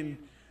Shane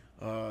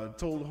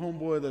told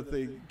Homeboy that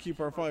they keep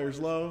our fires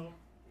low.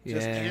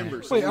 Just Yeah.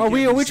 amber. so Wait, are can't we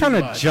be trying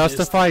seen to by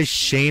justify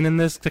Shane in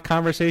this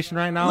conversation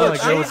right now? Look,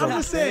 Like, I'm there was a-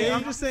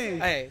 just saying.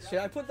 Hey, should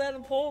I put that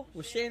in poll?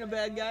 Was Shane a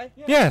bad guy?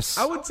 yes.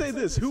 I would say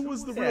this: who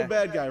was the real Yeah.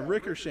 bad guy,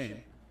 Rick or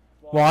Shane?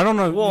 Well, I don't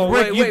know. Whoa,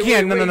 Rick, wait, you wait,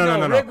 can't. wait,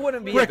 No. Rick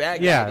wouldn't be a bad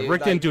guy, Yeah, dude.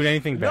 Rick Like- didn't do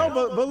anything No, bad.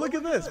 but look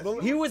at this.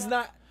 He was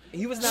not.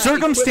 He was not.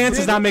 Circumstances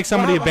does not make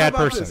somebody a bad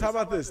person. How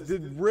about this?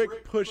 Did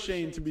Rick push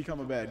Shane to become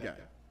a bad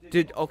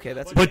guy? Okay,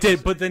 that's.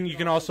 But then you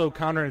can also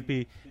counter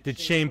it. Did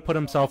Shane put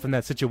himself in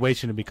that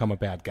situation to become a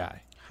bad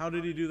guy? How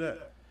did he do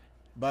that?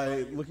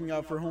 By looking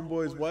out for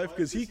Homeboy's wife?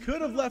 Because he could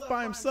have left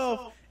by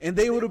himself, and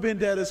they would have been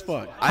dead as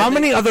fuck. How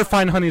many other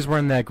fine honeys were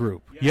in that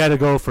group? You had to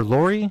go for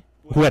Lori,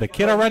 who had a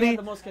kid He already. had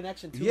the most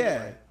connection to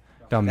Yeah. it.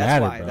 Don't That's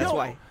matter, why. bro. That's No,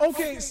 why.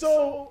 Okay,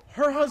 so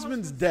her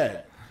husband's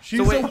dead. She's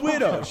So wait- a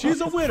widow.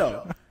 She's a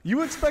widow.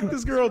 You expect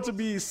this girl to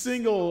be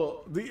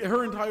single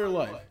her entire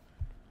life?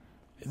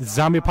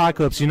 Zombie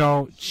apocalypse.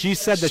 She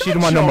said that she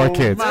didn't want no more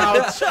kids.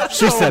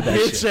 She said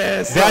that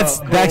shit. That's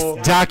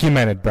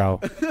documented, bro.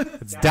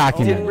 It's Did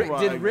documented. Rick, my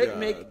did Rick God.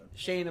 make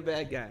Shane a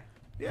bad guy?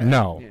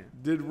 No, Yeah.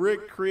 Did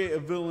Rick create a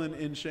villain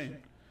in Shane?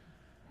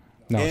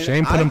 no. And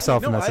Shane put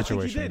himself in no, that I think he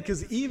situation. did,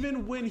 because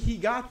even when he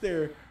got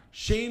there,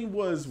 Shane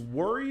was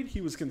worried.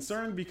 He was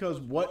concerned because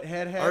what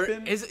had Or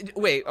happened.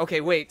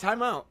 wait.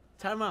 Time out.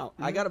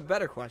 I got a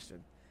better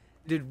question.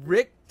 Did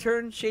Rick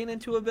turn Shane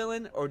into a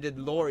villain, or did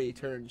Lori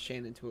turn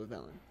Shane into a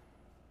villain?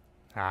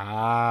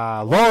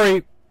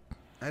 Lori.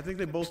 I think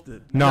they both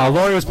did. No,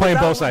 Lori was playing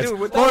both sides.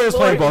 Dude, Lori was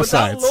playing both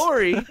without sides.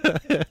 Lori,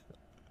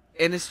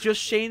 and it's just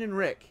Shane and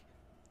Rick.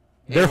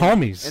 They're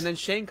homies. And then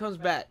Shane comes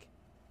back.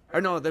 Or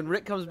no, then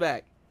Rick comes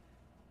back.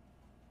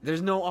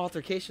 There's no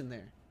altercation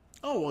there.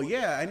 Oh well,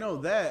 yeah, I know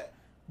that.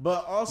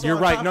 But also, You're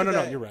on right. top No, of no,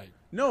 no. that- You're right.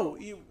 No,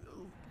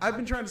 I've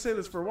been trying to say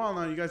this for a while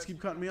now. You guys keep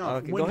cutting me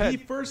off. Okay, When go he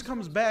ahead. first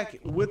comes back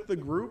with the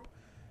group,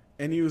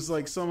 and he was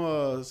like, some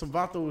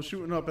vato was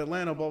shooting up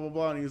Atlanta, blah blah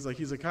blah, and he was like,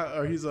 he's a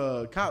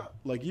cop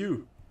like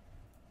you,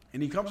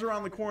 and he comes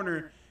around the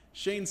corner.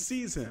 Shane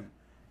sees him,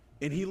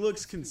 and he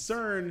looks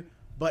concerned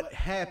but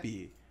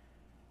happy,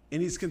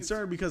 and he's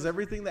concerned because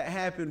everything that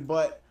happened.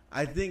 But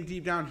I think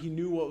deep down he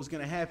knew what was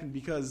going to happen,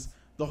 because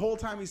the whole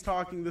time he's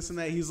talking this and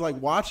that, he's like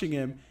watching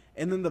him,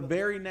 and then the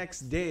very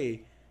next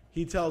day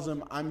he tells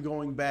him, I'm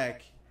going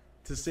back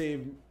to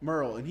save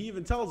Merle. And he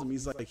even tells him,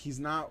 he's like, he's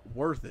not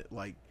worth it.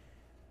 Like,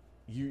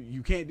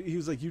 you can't. He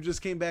was like, you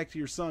just came back to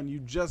your son. You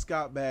just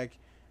got back.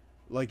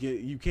 Like,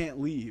 you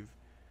can't leave.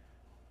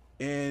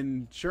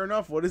 And sure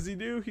enough, what does he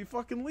do? He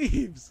fucking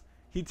leaves.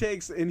 He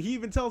takes, and he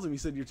even tells him, he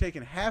said, you're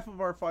taking half of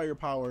our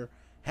firepower,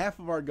 half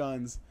of our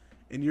guns,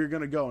 and you're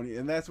going to go.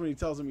 And that's when he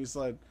tells him, he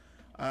said,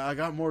 I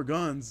got more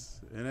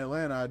guns in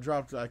Atlanta.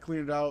 I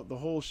cleaned out the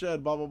whole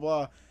shed, blah, blah,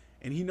 blah.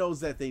 And he knows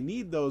that they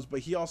need those,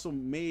 but he also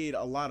made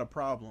a lot of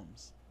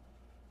problems.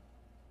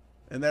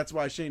 And that's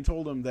why Shane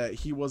told him that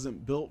he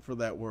wasn't built for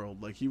that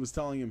world. Like, he was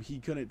telling him he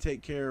couldn't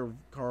take care of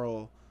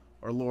Carl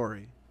or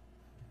Lori.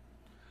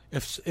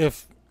 If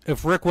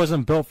Rick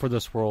wasn't built for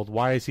this world,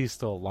 why is he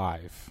still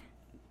alive?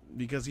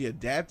 Because he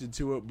adapted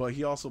to it, but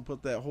he also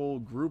put that whole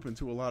group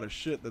into a lot of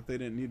shit that they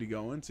didn't need to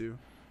go into.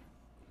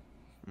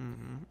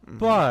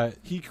 But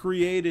He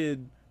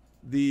created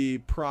the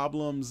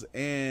problems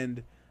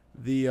and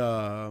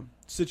the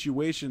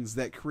situations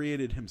that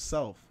created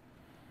himself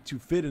to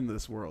fit in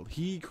this world.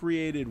 He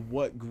created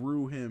what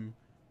grew him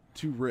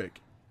to Rick.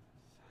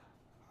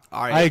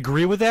 All right. I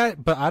agree with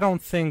that. But I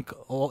don't think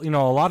a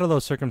lot of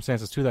those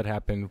circumstances too that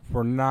happened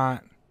were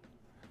not.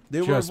 They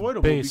were Just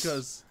avoidable based-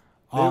 because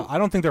I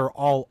don't think they were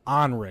all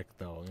on Rick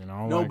though.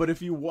 no, but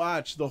if you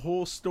watch, the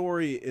whole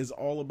story is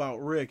all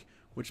about Rick,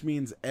 which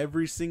means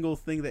every single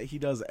thing that he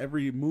does,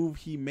 every move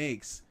he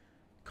makes,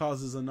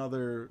 causes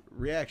another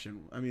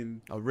reaction. I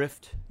mean, a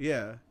rift,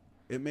 yeah,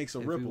 it makes a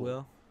if ripple. you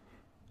will.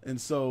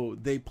 And so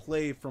they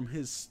play from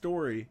his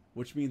story,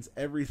 which means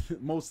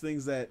most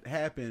things that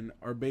happen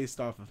are based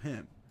off of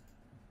him.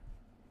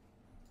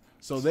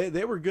 So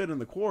they were good in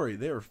the quarry.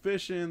 They were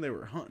fishing. They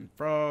were hunting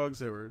frogs.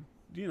 They were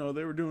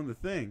doing the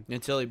thing.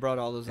 Until he brought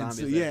all those zombies.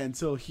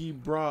 Until he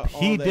brought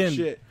He all that didn't-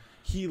 shit.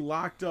 He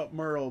locked up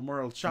Merle.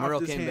 Merle chopped Merle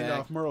his came hand back.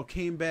 off. Merle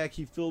came back.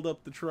 He filled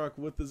up the truck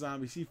with the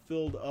zombies. He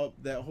filled up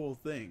that whole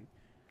thing.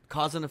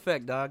 Cause and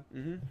effect, dog.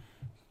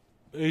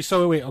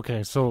 So wait,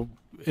 okay. So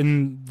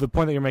in the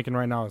point that you're making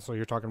right now, so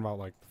you're talking about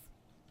like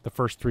the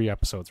first 3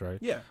 episodes, right?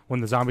 Yeah.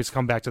 When the zombies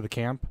come back to the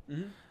camp.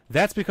 Mm-hmm.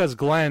 That's because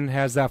Glenn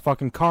has that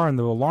fucking car and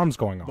the alarm's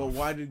going off. But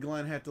why did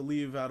Glenn have to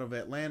leave out of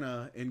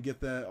Atlanta and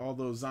get all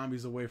those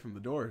zombies away from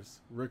the doors?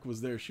 Rick was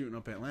there shooting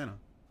up Atlanta.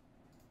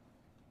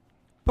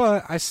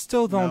 But I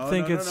still don't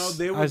think it's...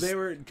 No. They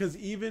were because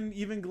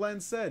even Glenn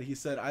said, he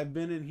said, I've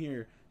been in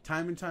here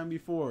time and time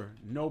before,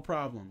 no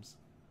problems.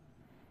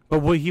 But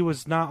he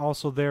was not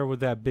also there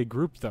with that big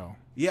group, though.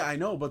 Yeah, I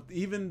know, but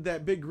even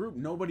that big group,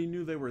 nobody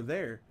knew they were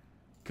there.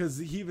 Because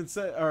he even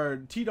said,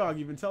 or T-Dog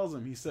even tells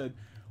him, he said,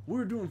 we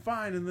were doing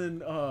fine, and then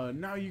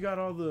now you got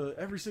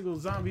every single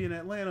zombie in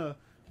Atlanta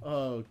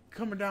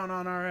coming down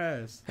on our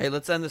ass. Hey,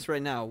 let's end this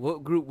right now.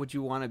 What group would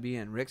you want to be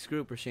in? Rick's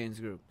group or Shane's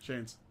group?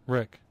 Shane's.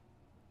 Rick.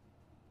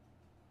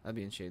 I'd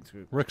be in Shane's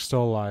group. Rick's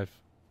still alive.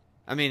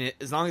 I mean,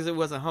 as long as it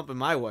wasn't humping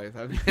my wife.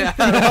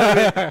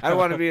 I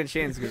want to be in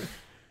Shane's group.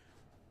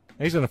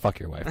 He's gonna fuck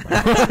your wife, bro.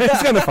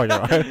 He's gonna fuck your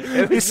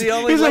wife. He's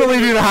gonna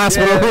leave you in the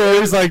hospital. Yeah.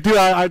 He's like, dude,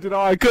 I did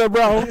all I could,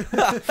 bro.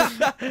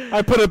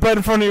 I put a bed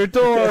in front of your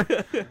door.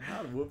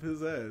 I'd whoop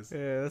his ass.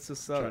 Yeah, that's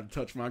what's Trying up. to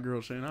touch my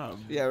girl Shane out.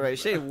 Yeah, right.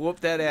 Shane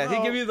whooped that ass. No,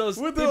 He give you those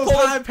with he those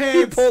pulled high He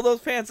pants. pulled those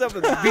pants up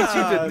and beat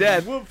you to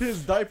death. Whoop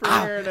his diaper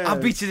wearing ass. I'll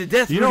beat you to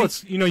death. You know,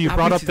 Rudy. you I'll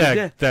brought beat up you to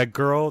death. that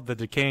girl, the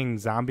decaying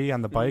zombie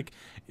on the bike.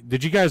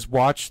 Did you guys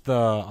watch the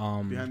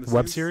Behind the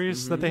web scenes?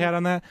 series that Mhm. they had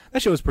on that?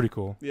 That shit was pretty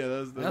cool. Yeah,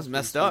 That was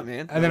messed up,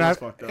 man. And then That was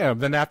fucked up.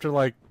 then after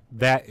like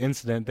that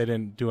incident, they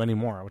didn't do any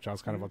more, which I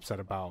was kind of upset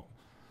about.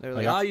 They're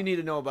like, Like, all you need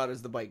to know about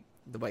is the bike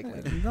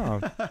lane. No,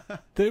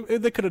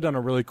 they could have done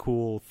a really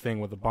cool thing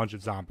with a bunch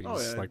of zombies Oh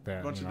yeah, like that.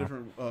 a bunch you of know?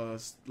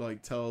 different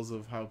like tells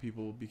of how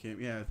people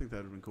became. Yeah, I think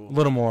that'd have been cool. A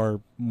little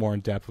more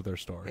in depth with their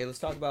story. Hey, let's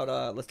talk about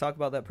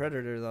that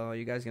Predator though.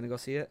 You guys gonna go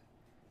see it?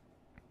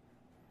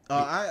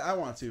 I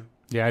want to.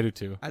 Yeah, I do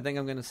too. I think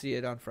I'm gonna see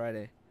it on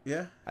Friday.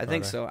 Yeah. I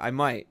think Friday. so. I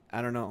might.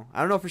 I don't know. I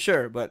don't know for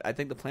sure, but I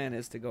think the plan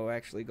is to go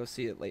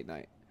see it late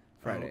night,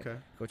 Friday. Oh, okay.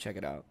 Go check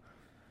it out.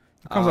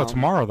 It comes out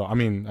tomorrow, though. I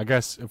mean, I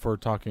guess if we're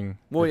talking,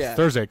 Well, it's yeah.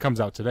 Thursday. It comes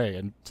out today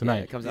and Yeah, tonight.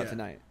 it comes out Yeah.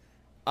 tonight.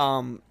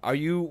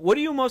 What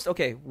are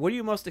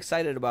you most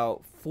excited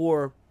about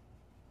for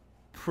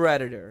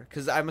Predator?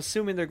 Because I'm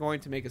assuming they're going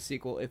to make a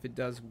sequel if it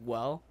does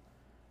well.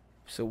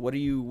 So what are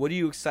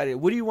you excited?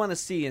 What do you want to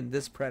see in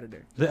this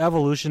Predator? The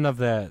evolution of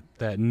that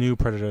new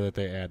Predator that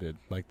they added,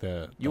 like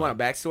You want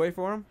a backstory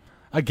for him,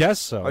 I guess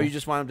so. or you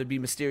just want him to be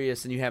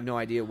mysterious and you have no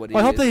idea what he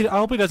Well, is? I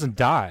hope he doesn't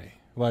die.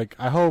 Like,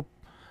 I hope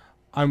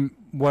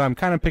what I'm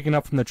kind of picking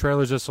up from the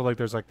trailers just so like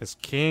there's like this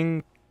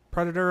king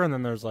Predator and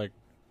then there's like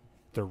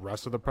the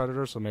rest of the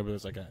Predators. So maybe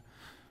there's like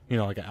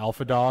like an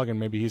alpha dog and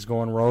maybe he's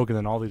going rogue and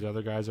then all these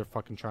other guys are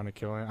fucking trying to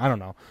kill him. I don't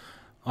know.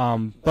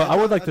 But I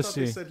would like to thought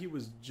see They said he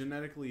was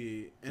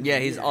genetically. Yeah,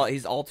 he's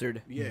engineered.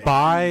 altered. Yeah,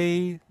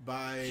 by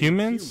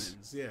humans.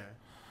 Yeah.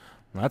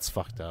 That's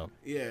fucked up.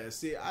 Yeah,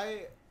 see,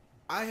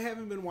 I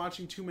haven't been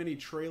watching too many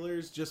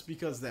trailers just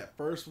because that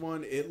first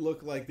one, it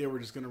looked like they were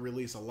just going to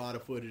release a lot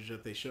of footage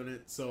that they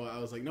shouldn't. So I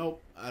was like, nope,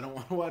 I don't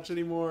want to watch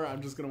anymore.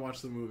 I'm just going to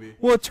watch the movie.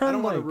 Well, it I turned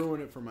don't want to like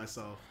ruin it for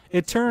myself.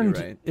 You're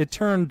right. it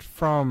turned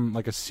from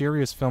like a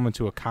serious film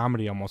into a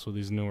comedy almost with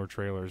these newer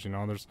trailers. You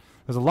know, there's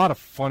a lot of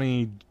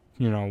funny,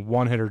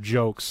 one-hitter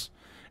jokes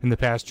in the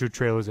past 2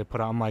 trailers they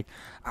put out. I'm like,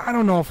 I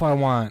don't know if I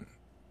want,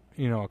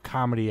 a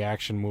comedy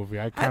action movie.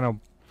 I kind of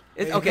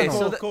Okay,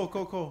 so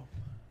Cole.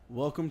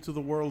 Welcome to the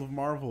world of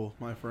Marvel,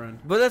 my friend.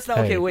 but that's not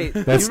okay. Hey, Wait,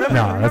 that's- you remember,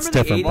 no, remember that's the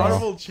different, 80s? bro.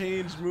 Marvel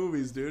changed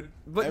movies, dude.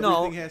 But Everything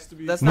no, has to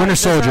be. that's Winter not,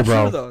 Soldier, that's not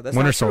bro. True, though. That's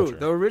Winter not true. Soldier.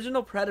 The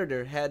original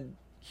Predator had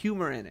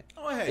humor in it.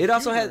 Oh, it had It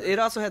also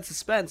humor. had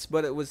suspense,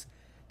 but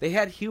they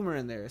had humor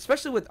in there,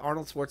 especially with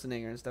Arnold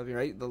Schwarzenegger and stuff,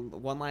 right? The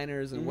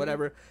one-liners and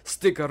whatever.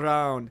 Stick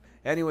around.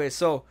 Anyway,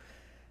 so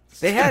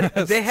they had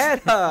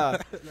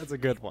that's a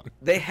good one.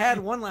 they had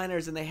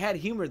one-liners and they had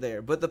humor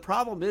there. But the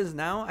problem is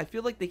now I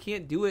feel like they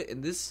can't do it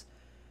in this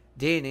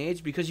day and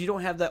age because you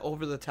don't have that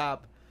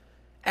over-the-top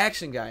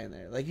action guy in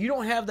there. Like you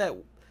don't have that.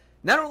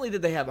 Not only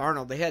did they have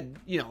Arnold, they had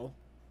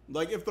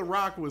Like if The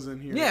Rock was in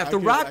here. yeah. If I The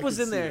could- Rock I was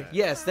could in see there, that.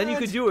 yes, then you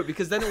could do it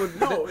because then it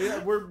would. No,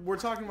 yeah, we're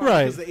talking about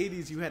Right. because the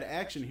 '80s you had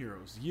action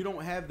heroes. You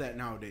don't have that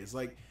nowadays.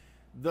 Like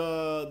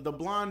the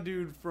blonde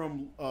dude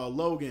from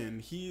Logan,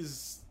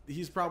 he's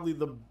probably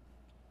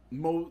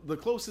the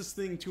closest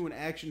thing to an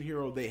action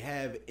hero they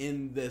have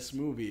in this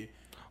movie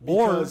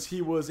because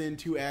he was in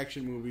 2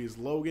 action movies,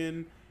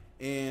 Logan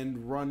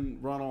and Run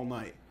All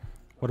Night.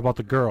 What about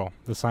the girl,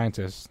 the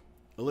scientist?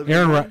 Olivia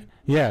Aaron, Munn?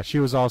 yeah, she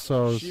was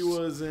also. She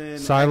was in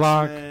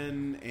Psylocke.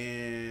 X-Men,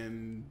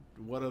 and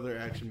what other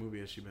action movie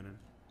has she been in?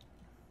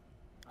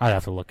 I'd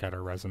have to look at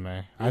her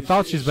resume. I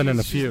thought she's been in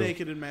a few. She's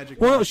naked in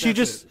Magic Well, Mike, she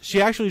that's it.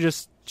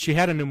 she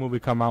had a new movie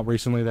come out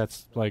recently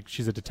that's like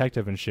she's a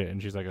detective and shit,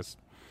 and she's like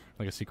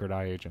a secret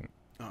eye agent.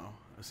 Oh,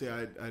 see,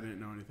 I didn't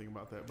know anything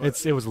about that.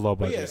 But, It was a low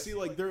but budget. yeah, see,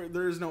 like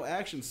there is no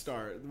action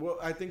star. Well,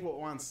 I think what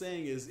Juan's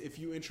saying is if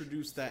you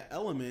introduce that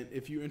element,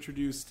 if you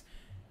introduced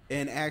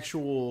an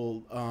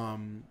actual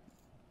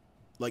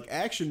like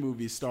action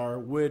movie star,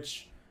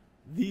 which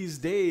these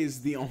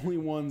days the only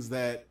ones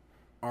that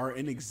are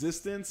in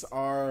existence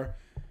are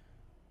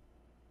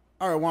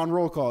All right, Juan,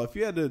 roll call. If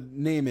you had to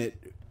name it,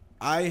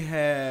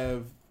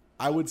 I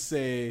would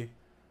say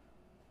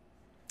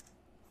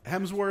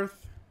Hemsworth.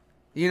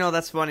 You know,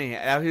 that's funny.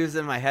 He was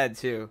in my head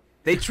too.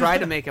 They tried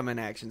to make him an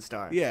action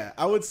star. Yeah,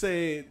 I would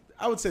say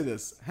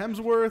this: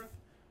 Hemsworth,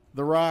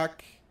 The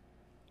Rock,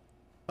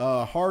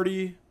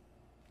 Hardy.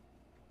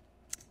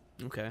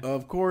 Okay.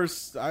 Of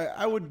course,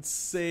 I would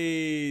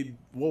say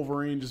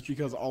Wolverine, just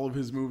because all of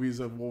his movies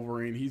of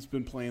Wolverine, he's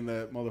been playing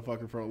that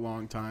motherfucker for a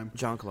long time.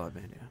 Jean-Claude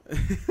Van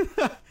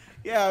Damme.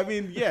 Yeah, I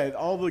mean,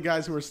 all the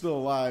guys who are still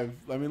alive.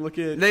 I mean, look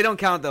at They don't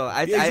count though.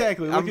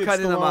 exactly. I'm Look at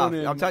cutting them off.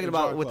 Stallone I'm talking and about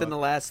Jean-Claude. within the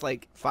last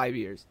like 5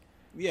 years.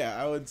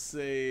 I would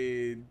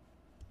say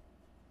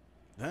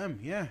them.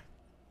 Yeah,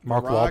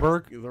 Mark The Rock,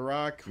 Wahlberg. The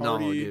Rock, No,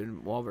 Hardy.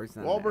 dude, Wahlberg's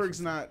not. an Wahlberg's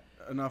action not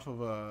enough of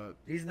a. star.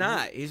 He's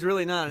not. He's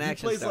really not an He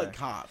action plays star. like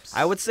cops.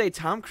 I would say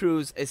Tom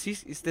Cruise.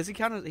 Does he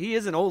count? He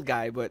is an old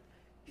guy, but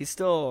he's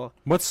still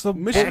What's the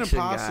Mission action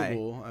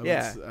Impossible.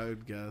 guy. I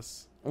would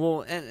guess.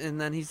 well,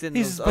 and then he's in.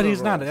 He's those but other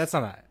he's not. roles. That's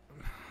not.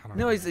 I don't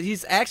No, know.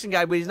 he's action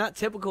guy, but he's not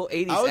typical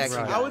 80s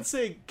action guy. I would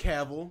say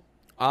Cavill.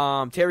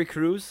 Terry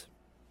Crews.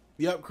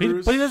 Yep, He-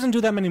 Cruise. but he doesn't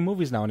do that many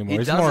movies now anymore. He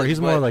he's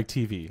doesn't, more but- like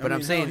TV. but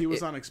I'm saying he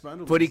was it- on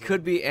Expendables. But he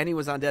could be, and he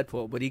was on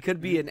Deadpool. But he could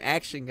be an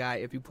action guy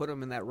if you put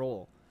him in that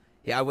role.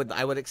 Yeah,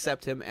 I would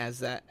accept him as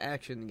that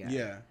action guy.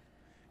 Yeah,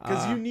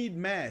 because Uh, you need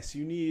mass.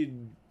 You need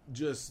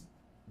just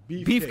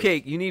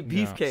Beefcake. You need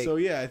Yeah. beefcake. So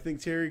yeah, I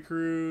think Terry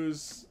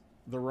Crews,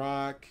 The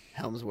Rock.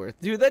 Helmsworth,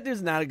 dude, that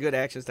dude's not a good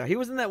action star. He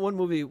was in that one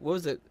movie. What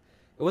was it?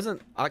 It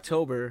wasn't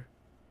October,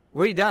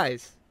 where he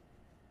dies.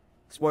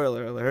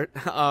 Spoiler alert.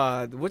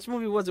 Which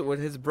movie was it with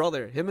his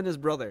brother? Him and his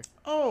brother.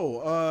 Oh,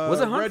 Was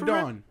it Hunt Red for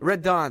Dawn?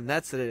 Red Dawn.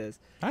 That's what it is.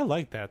 I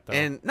like that though.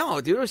 And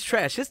no, dude, it was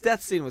trash. His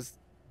death scene was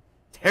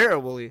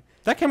terribly.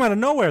 that came out of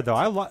nowhere though.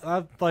 I like. I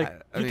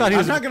You mean, thought he I'm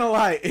was. not gonna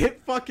lie,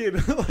 it fucking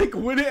like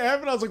when it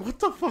happened, I was like, "What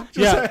the fuck just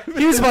Yeah, happened?"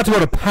 he was about to go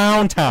to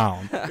Pound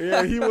Town.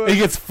 Yeah, he was. He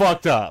gets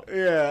fucked up.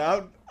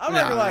 Yeah, I'm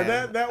not Nah, gonna lie.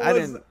 man. That I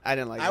was.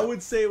 didn't like. I it.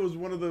 would say it was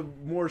one of the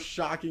more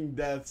shocking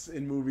deaths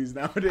in movies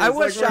nowadays. I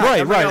was Like, shocked.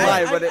 Right, I'm not right, gonna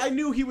right. lie, but I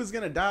knew he was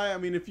gonna die. I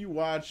mean, if you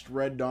watched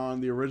Red Dawn,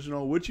 the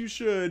original, which you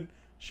should,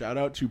 shout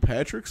out to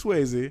Patrick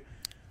Swayze.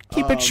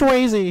 Keep it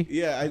Swayze.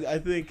 Yeah, I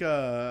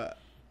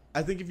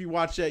think if you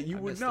watch that, you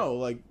would missed know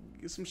like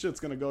some shit's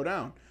gonna go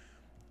down.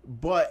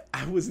 But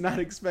I was not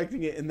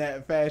expecting it in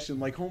that fashion.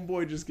 Like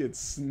Homeboy just gets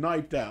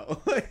sniped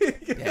out. Like,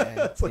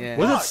 it's like, yeah.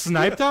 Was fuck. it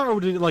sniped out or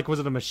was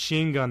it a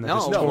machine gun that No,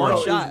 just No, tore one no,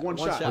 up? it shot. was one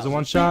shot. Was it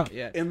one shot?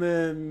 Yeah. And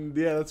then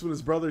that's when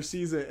his brother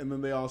sees it, and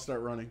then they all start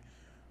running.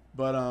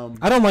 But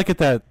I don't like it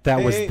that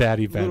was hey, that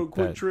event. Little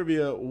quick that-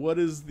 trivia: what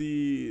is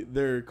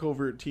their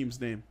covert team's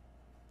name?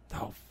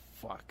 oh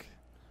fuck!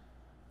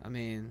 I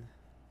mean,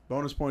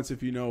 Bonus points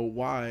if you know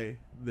why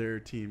their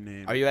team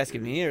name. are you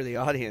asking me or the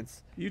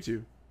audience? You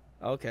two.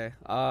 Okay.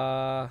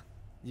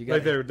 You got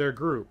Like their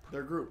group.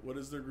 Their group. What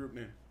is their group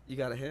name? you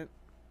got a hint?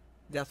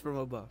 Death from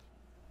above.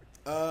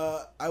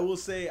 I will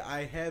say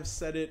I have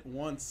said it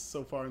once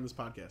so far in this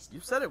podcast.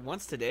 You've said it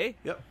once today.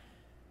 Yep.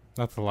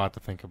 That's a lot to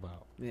think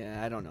about.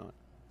 Yeah, I don't know it.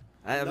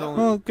 I've No.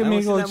 only, Well, give I me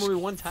only seen a that movie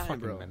one time,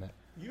 fucking bro. minute.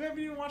 You haven't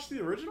even watched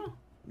the original?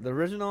 The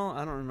original,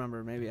 I don't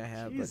remember. Maybe I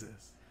have. But Jesus. you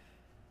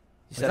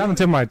It's said on the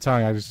tip of my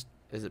tongue. I just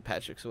is it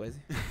Patrick Swayze?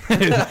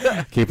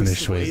 keeping it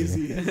Swayze.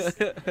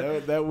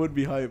 Swayze. that would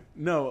be hype.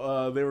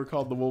 No, they were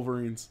called the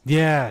Wolverines.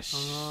 Yeah.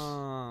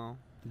 Oh,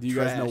 Do you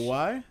guys know Trash.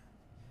 why?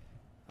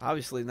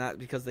 obviously not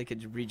because they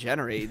could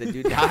regenerate. The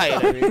dude died.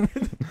 I mean,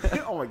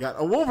 Oh my god,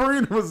 a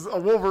Wolverine was a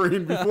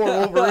Wolverine before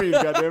Wolverine.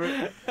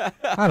 goddammit.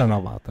 I don't know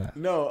about that.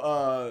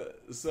 No,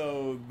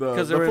 so the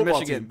 'Cause they were in football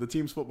Michigan. team, the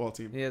team's football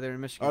team, yeah, they're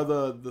in Michigan. or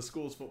the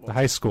school's football. The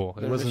high school.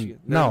 They're It in wasn't. Michigan.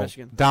 They're in No,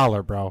 Michigan.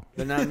 dollar, bro.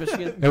 They're not in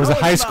Michigan. It was a No,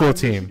 high it's school not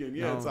team. Michigan.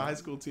 Yeah, it's a No. high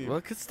school team. Well,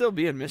 it could still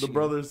be in The Michigan.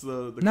 brothers,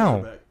 the No.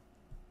 quarterback.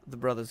 The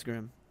Brothers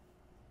Grimm.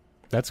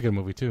 That's a good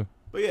movie too.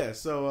 But yeah,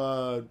 so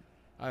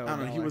I I owe don't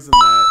know. a He dollar. was in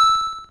that.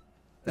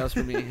 That was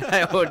for me.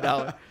 I owe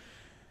 $1.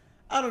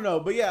 I don't know,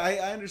 but yeah,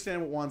 I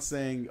understand what Juan's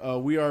saying.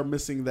 We are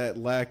missing that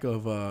lack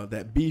of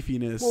that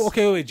beefiness. Well,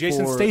 okay, wait.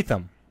 Jason for-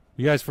 Statham.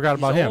 You guys forgot He's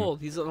about him.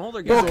 old. He's an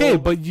older guy. Well, okay,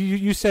 old. but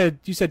you said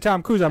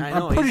Tom Cruise. I'm I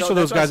know, pretty he's sure old.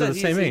 those That's guys why I are the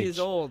said same age. He's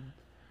old.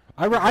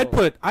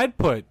 I'd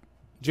put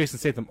Jason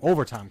Statham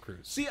over Tom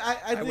Cruise. See,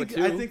 I would think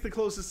too. I think the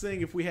closest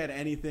thing, if we had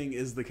anything,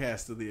 is the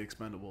cast of the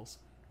Expendables,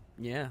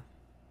 Yeah.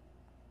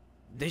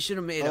 They should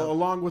have made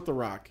along with The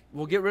Rock.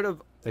 We'll get rid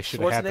of They should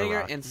have had The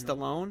Schwarzenegger Rock. and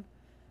Stallone,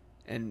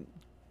 and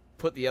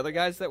put the other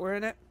guys that were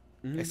in it,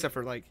 Mm-hmm. except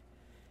for like,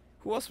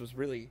 who else was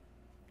really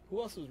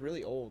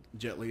old?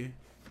 Jet Li.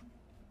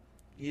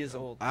 He is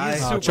old. I-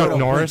 He's Uh, super Chuck old.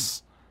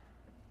 Norris.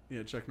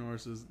 Yeah, Chuck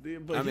Norris is. But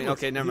I he mean, looks-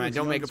 okay, never he mind. looks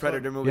Don't young make a as fuck.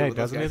 Predator movie Yeah, with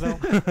those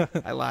doesn't he guys.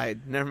 though? I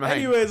lied. Never mind.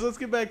 Anyways, let's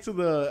get back to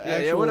the Yeah,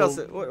 actual what else?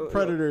 What-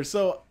 Predator.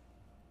 So,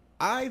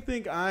 I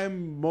think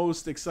I'm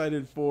most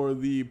excited for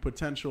the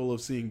potential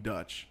of seeing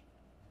Dutch.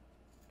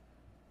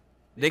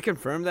 They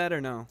confirmed that or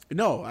no?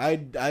 No, I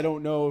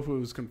don't know if it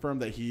was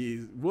confirmed that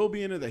he will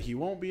be in it, that he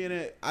won't be in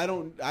it. I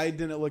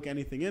didn't look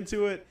anything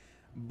into it,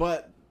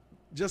 but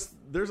just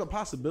there's a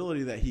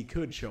possibility that he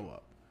could show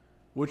up.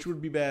 which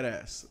would be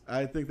badass.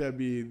 I think that'd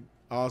be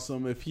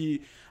awesome if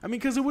he. I mean,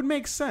 because it would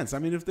make sense. I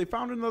mean, if they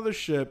found another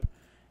ship,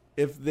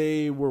 if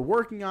they were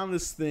working on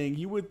this thing,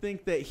 you would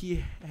think that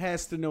he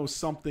has to know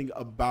something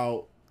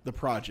about the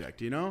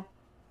project. You know?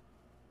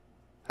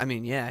 I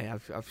mean, yeah,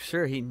 I'm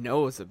sure he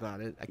knows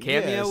about it. A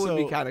cameo would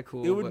be kind of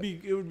cool. It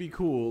would be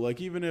cool.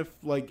 Like even if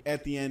like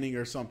at the ending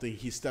or something,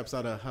 he steps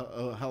out of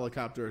a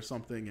helicopter or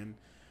something,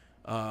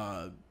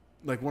 and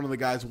like one of the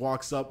guys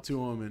walks up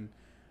to him,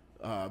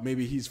 and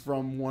maybe he's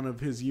from one of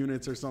his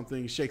units or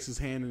something, shakes his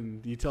hand,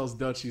 and he tells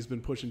Dutch he's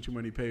been pushing too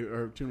many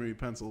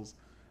pencils.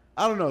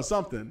 I don't know,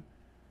 something.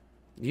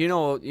 You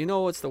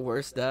know what's the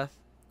worst death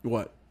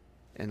What?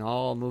 in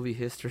all movie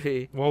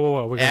history?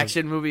 Whoa.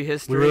 Action movie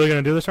history. We really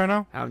gonna do this right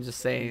now? I'm just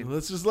saying.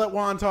 Let's just let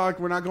Juan talk.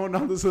 We're not going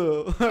down this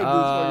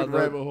fucking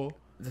rabbit hole.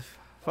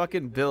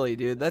 Fucking Billy,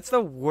 dude. That's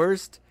the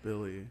worst,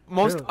 Billy.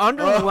 most Really?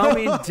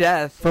 underwhelming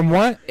death From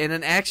what? in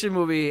an action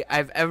movie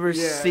I've ever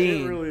Yeah,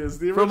 seen. it really is.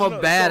 From a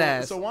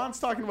badass. So Juan's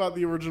talking about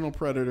the original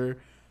Predator.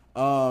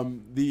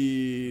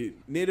 The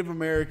Native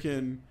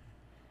American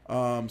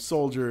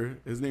soldier,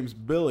 his name's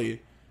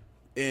Billy,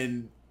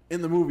 and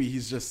in the movie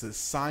he's just a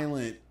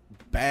silent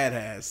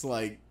badass.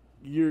 Like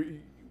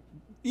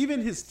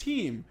even his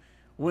team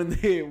when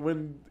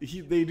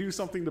they do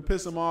something to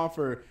piss him off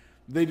or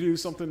they do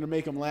something to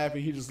make him laugh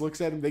and he just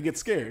looks at him, they get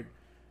scared.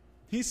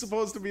 He's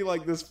supposed to be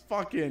like this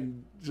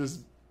fucking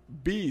just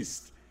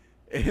beast,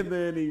 and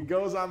then he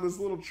goes on this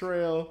little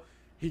trail.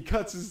 He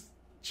cuts his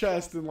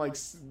chest and like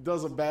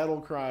does a battle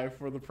cry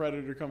for the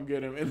Predator to come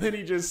get him, and then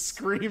he just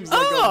screams like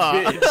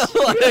a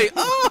bitch.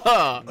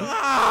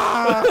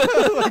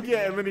 Like,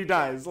 yeah, and then he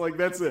dies. Like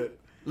that's it.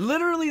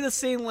 Literally the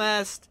scene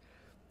lasts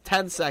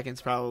 10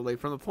 seconds probably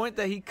from the point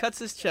that he cuts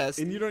his chest.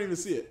 And you don't even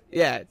see it.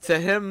 Yeah, to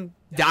him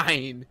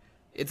dying.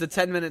 It's a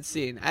 10-minute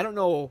scene. I don't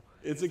know.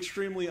 It's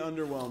extremely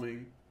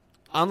underwhelming.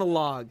 On a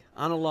log.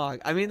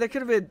 I mean, that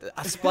could have been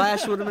a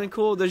splash. Would have been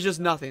cool. There's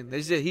just nothing.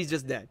 He's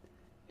just dead,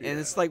 and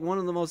it's like one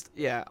of the most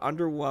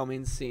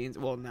underwhelming scenes.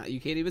 Well, you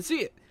can't even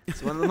see it.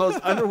 It's one of the most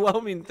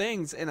underwhelming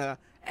things in a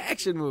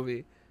action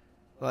movie.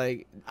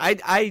 Like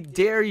I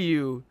dare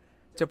you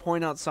to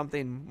point out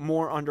something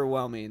more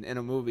underwhelming in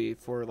a movie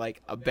for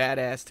like a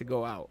badass to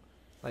go out.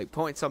 Like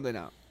point something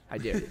out. I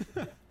dare you.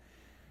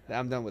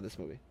 I'm done with this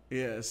movie.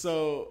 Yeah.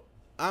 So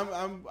I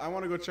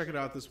want to go check it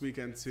out this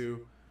weekend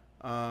too.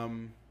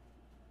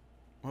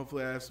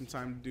 Hopefully I have some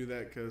time to do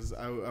that because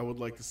I would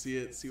like to see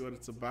it, see what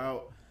it's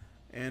about,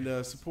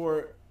 and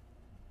support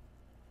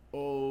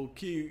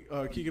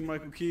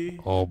Keegan-Michael Key.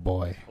 Oh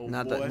boy. Oh,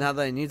 Not boy.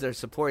 that he needs our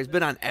support. He's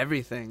been on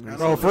everything. That's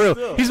Bro, for real.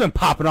 Still. He's been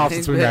popping off He's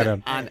since we met been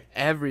him. on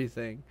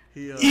everything.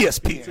 He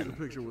ESPN. took a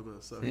picture with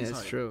us, so Yeah, he's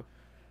it's hyped. true.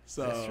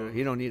 So That's true.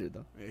 He don't need it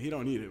though. yeah, he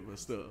don't need it, but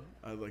still,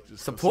 I'd like to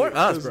just go Support see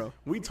it, us, 'cause bro.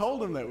 We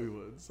told him that we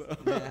would. So.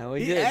 Yeah, we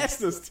he did.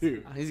 asked us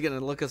to. He's gonna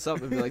look us up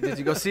and be like, "Did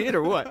you go see it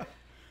or what?"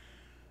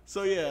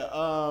 So yeah,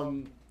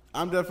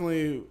 I'm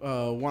definitely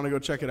want to go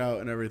check it out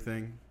and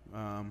everything.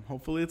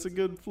 Hopefully, it's a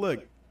good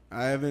flick.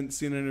 I haven't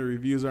seen any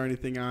reviews or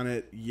anything on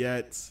it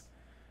yet.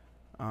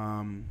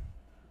 I'm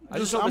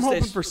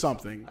hoping for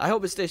something. I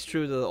hope it stays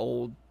true to the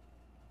old.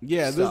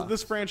 Yeah, stuff.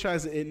 this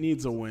franchise, it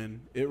needs a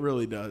win. It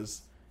really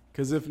does.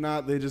 Because if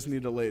not, they just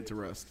need to lay it to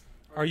rest.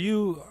 Are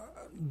you...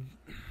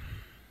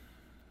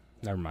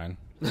 Never mind.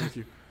 Thank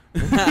you.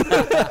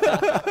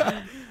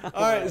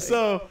 All right,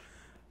 so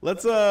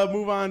let's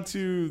move on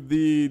to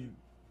the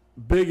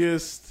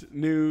biggest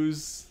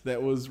news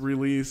that was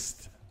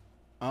released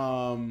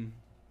out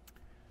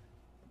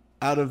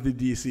of the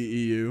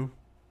DCEU.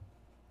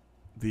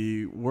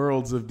 The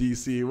Worlds of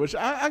DC, which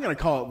I'm going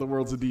to call it the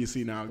Worlds of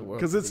DC now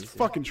because it's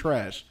fucking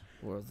trash.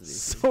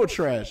 So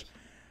trash.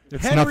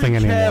 It's Henry nothing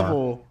anymore.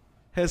 Cavill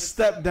has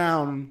stepped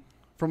down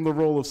from the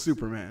role of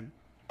Superman.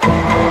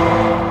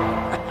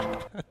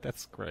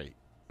 That's great.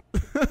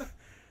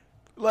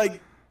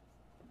 Like,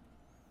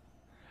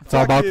 It's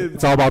all about fucking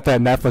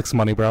that Netflix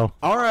money, bro.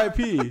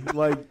 R.I.P.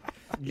 Like,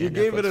 you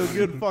gave it a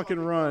good fucking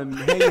run.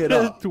 Hang it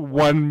up.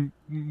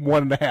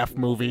 1.5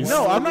 movies.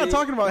 No, I'm not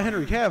talking about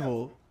Henry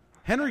Cavill.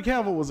 Henry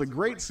Cavill was a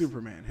great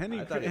Superman.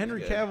 I thought he was Henry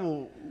good.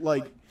 Cavill,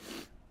 like,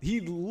 he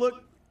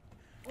looked.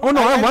 Oh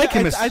no, I like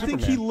him as I think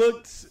he Superman.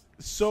 looked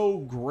so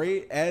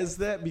great as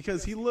that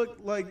because he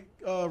looked like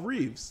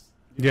Reeves.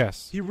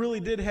 Yes. He really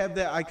did have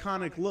that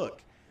iconic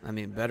look. I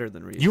mean, better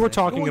than Reeves. You were eh?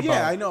 talking Well, about...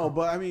 yeah, I know,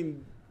 but I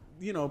mean,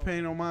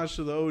 paying homage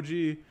to the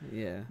OG.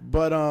 Yeah.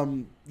 But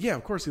yeah,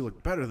 of course he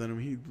looked better than him.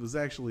 He was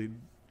actually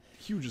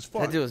huge as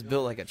fuck. That dude was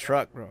built like a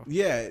truck, bro.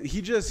 Yeah,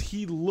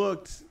 he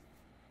looked.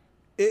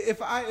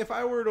 If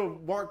I were to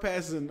walk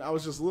past and I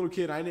was just a little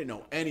kid, and I didn't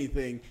know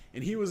anything,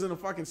 and he was in a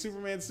fucking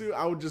Superman suit,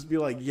 I would just be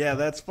like, yeah,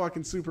 that's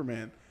fucking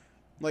Superman.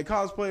 Like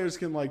cosplayers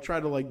can like try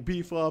to like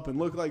beef up and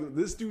look like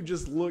this dude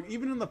just looked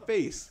even in the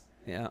face.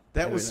 Yeah.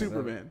 That was Everything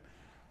about it. Superman.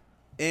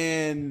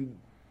 And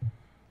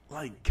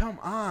like, come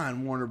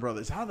on, Warner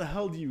Brothers, how the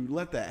hell do you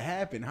let that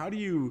happen? How do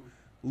you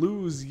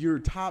lose your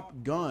top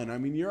gun? I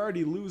mean, you're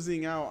already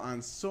losing out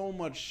on so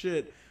much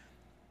shit.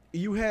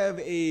 You have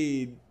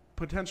a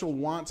potential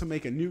want to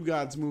make a New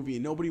Gods movie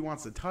and nobody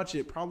wants to touch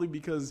it, probably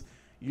because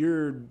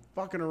you're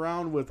fucking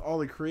around with all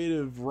the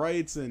creative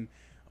rights and,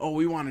 oh,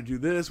 we want to do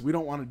this, we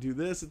don't want to do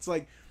this. It's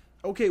like,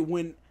 okay,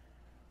 when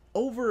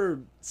over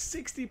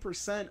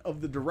 60%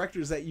 of the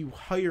directors that you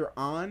hire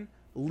on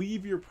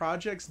leave your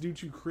projects due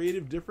to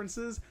creative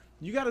differences,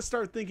 you got to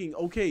start thinking,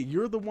 okay,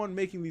 you're the one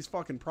making these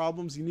fucking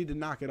problems, you need to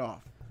knock it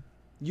off.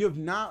 You have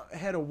not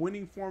had a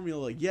winning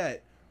formula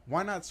yet.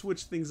 Why not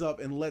switch things up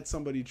and let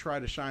somebody try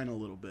to shine a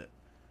little bit?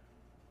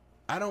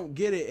 I don't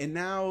get it. And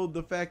now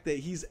the fact that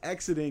he's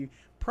exiting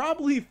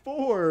probably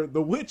for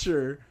The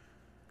Witcher.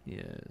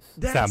 Yes.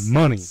 That's that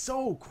money.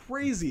 So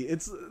crazy.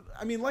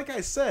 I mean, like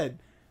I said,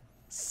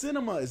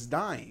 cinema is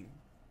dying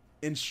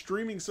and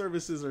streaming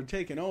services are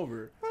taking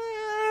over.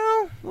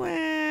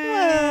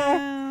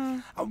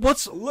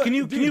 Look, can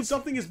you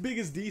something as big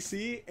as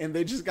DC and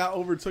they just got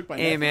overtook by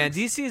Hey Netflix. man,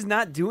 DC is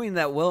not doing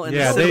that well in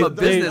Yeah, the cinema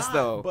they business not,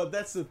 though. But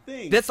that's the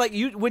thing. That's like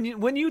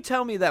when you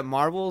tell me that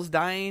Marvel's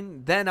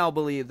dying, then I'll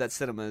believe that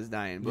cinema is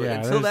dying. But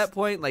Yeah, until that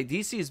point, like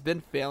DC has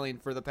been failing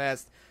for the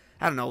past,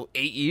 I don't know,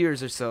 8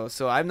 years or so.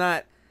 So I'm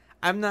not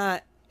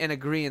in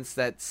agreement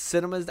that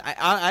cinemas.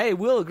 I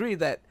will agree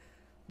that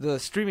the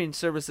streaming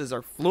services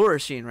are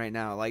flourishing right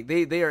now. Like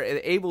they are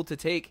able to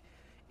take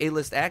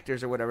A-list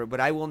actors or whatever. But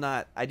I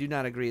do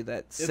not agree that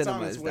it's cinema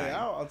on its is way dying.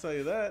 out, I'll tell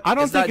you that. I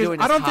don't It's not think doing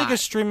I as don't think hot. a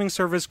streaming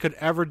service could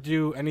ever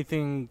do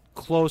anything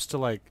close to,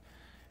 like,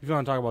 if you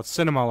want to talk about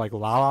cinema, like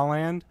La La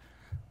Land.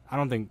 I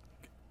don't think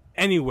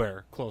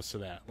anywhere close to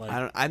that.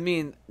 Like, I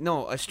mean,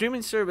 no, a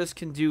streaming series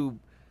can do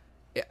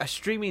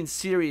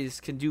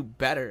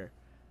better.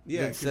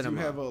 Yeah, than because you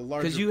cinema. have a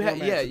larger you format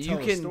to you tell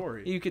a can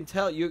story. you can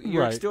tell your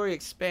Right. story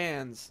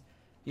expands.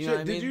 You know Shit,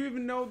 what I mean? did you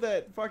even know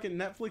that fucking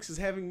Netflix is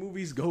having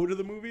movies go to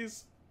the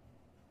movies?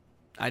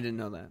 I didn't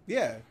know that.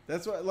 Yeah,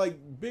 that's what, like,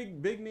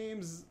 big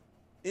names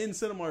in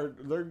cinema are,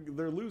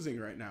 they're losing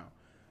right now.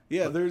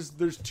 Yeah, there's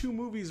 2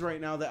 movies right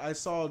now that I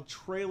saw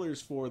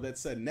trailers for that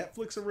said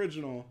Netflix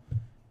original,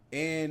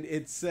 and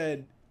it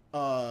said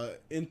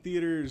in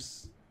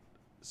theaters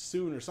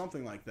soon or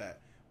something like that.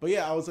 But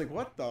yeah, I was like,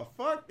 what the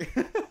fuck?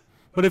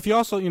 but if you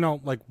also,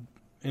 like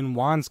in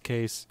Juan's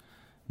case,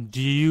 do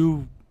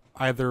you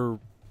either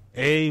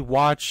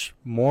watch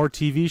more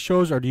TV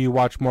shows or do you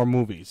watch more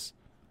movies?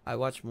 I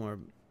watch more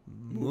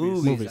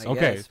movies. I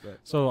Okay. guess, but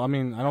So, I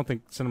mean, I don't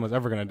think cinema's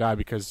ever going to die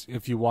because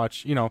if you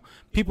watch,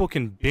 people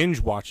can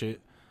binge watch it,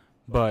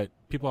 but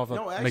people have to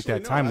No, actually, make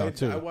that no, time, though, I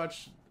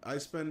too. I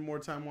spend more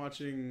time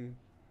watching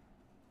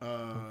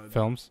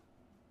Films?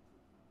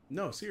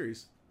 no,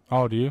 series.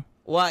 Oh, do you?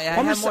 well, I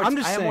I'm have just- more. I'm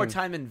just I have more saying.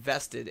 time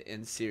invested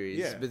in series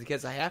Yeah.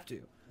 because I have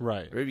to.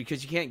 Right. Right?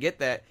 Because you can't get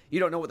that. You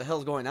don't know what the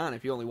hell's going on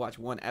if you only watch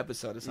one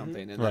episode of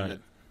something, and then Right.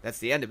 that's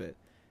the end of it.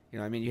 You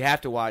know what I mean? You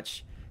have to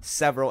watch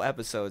several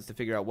episodes to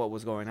figure out what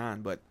was going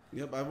on. But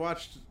Yep,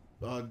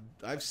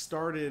 I've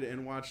started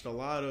and watched a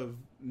lot of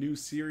new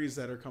series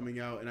that are coming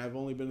out, and I've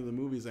only been to the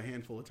movies a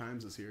handful of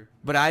times this year.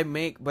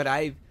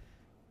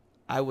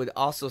 I would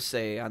also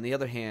say, on the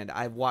other hand,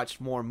 I've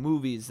watched more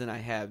movies than I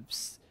have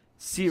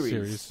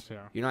series. Yeah.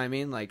 You know what I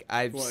mean? Like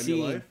I've What, in your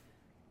seen, life?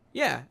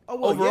 yeah. Oh,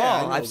 well, overall, yeah,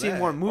 I know I've seen that.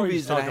 more Oh, you're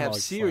movies than I talking have about,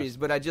 like, series. Slash.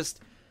 But I just,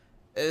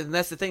 and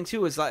that's the thing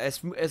too, is like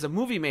as a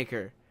movie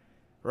maker,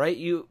 right?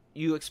 You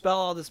expel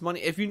all this money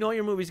if you know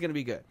your movie's gonna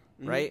be good,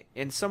 right?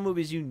 And some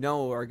movies you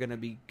know are gonna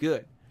be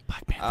good.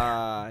 Black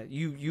Panther.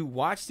 You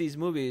watch these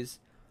movies,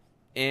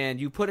 and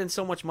you put in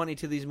so much money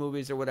to these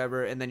movies or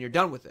whatever, and then you're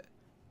done with it.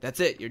 That's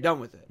it. You're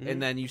done with it.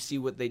 And then you see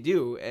what they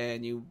do,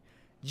 and you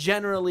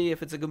generally,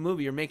 if it's a good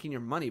movie, you're making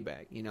your money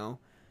back. You know.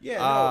 Yeah,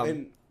 no,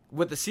 and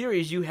With the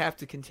series, you have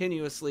to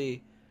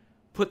continuously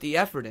put the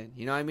effort in.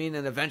 You know what I mean?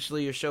 And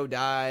eventually, your show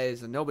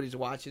dies, and nobody's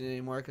watching it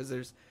anymore because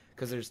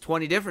there's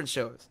 20 different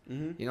shows,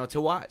 you know,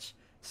 to watch.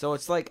 So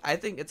it's like, I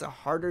think it's a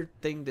harder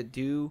thing to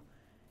do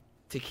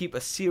to keep a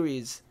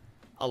series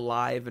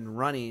alive and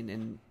running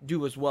and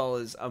do as well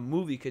as a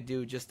movie could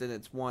do just in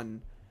its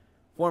one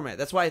format.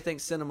 That's why I think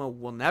cinema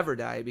will never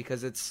die,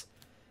 because it's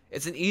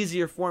an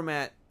easier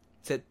format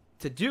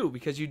to do,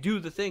 because you do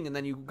the thing and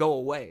then you go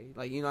away.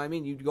 Like, you know what I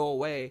mean? You go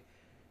away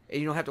and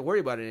you don't have to worry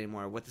about it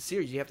anymore. With the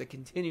series, you have to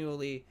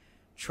continually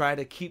try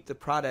to keep the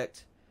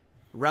product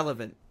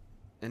relevant.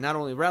 And not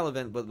only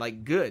relevant, but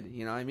like good,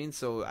 you know what I mean?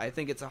 So I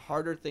think it's a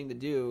harder thing to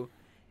do,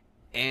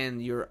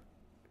 and you're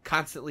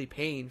constantly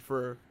paying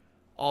for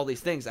all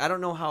these things. I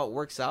don't know how it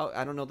works out.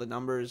 I don't know the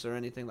numbers or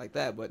anything like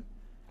that, but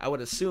I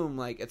would assume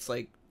like it's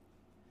like,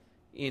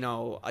 you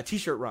know, a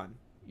t-shirt run.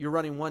 You're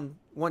running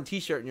one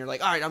t-shirt and you're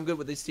like, all right, I'm good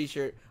with this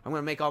t-shirt. I'm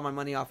going to make all my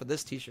money off of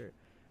this t-shirt.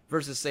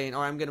 Versus saying, oh,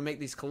 I'm going to make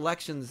these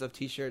collections of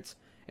t-shirts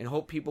and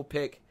hope people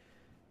pick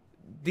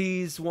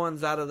these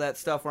ones out of that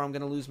stuff, or I'm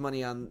going to lose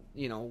money on,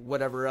 you know,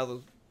 whatever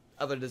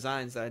other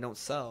designs that I don't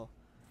sell.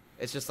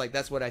 It's just like,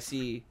 that's what I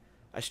see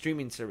a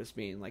streaming service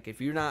being. Like, if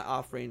you're not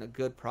offering a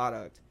good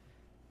product,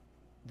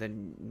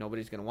 then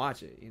nobody's going to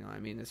watch it. You know what I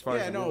mean? As far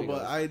as the movie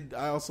goes.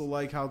 I also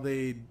like how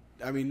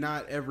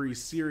not every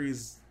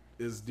series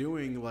is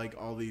doing like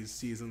all these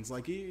seasons.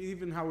 Like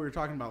even how we were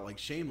talking about like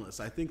Shameless.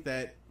 I think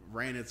that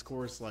ran its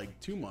course like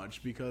too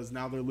much because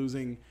now they're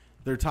losing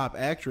their top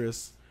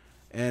actress,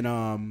 and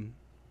I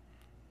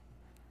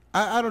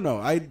don't know.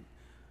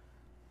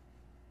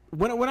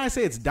 When I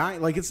say it's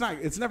dying, like it's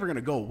never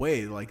gonna go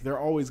away. Like they're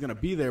always gonna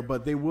be there,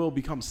 but they will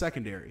become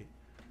secondary.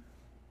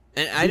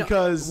 And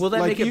Because will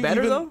that like, make it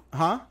better though?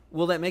 Huh?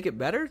 Will that make it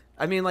better?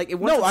 I mean, like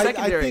once No, it's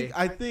secondary.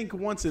 I think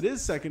once it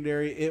is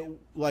secondary, it will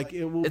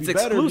It's be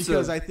better exclusive,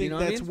 because I think you know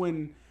what I that's mean?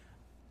 when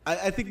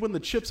I think when the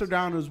chips are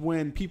down is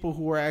when people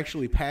who are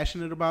actually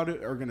passionate about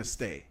it are going to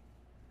stay,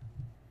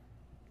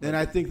 and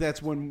I think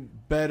that's when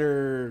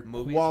better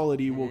Movies?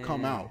 quality will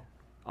come out.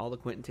 All the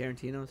Quentin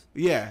Tarantinos.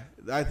 Yeah,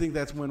 I think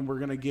that's when we're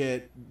going to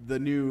get the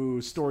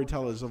new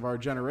storytellers of our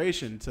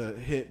generation to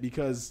hit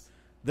because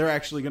they're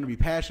actually going to be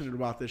passionate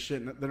about this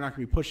shit and they're not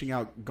going to be pushing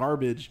out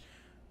garbage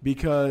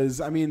because,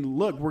 I mean,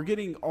 look, we're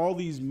getting all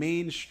these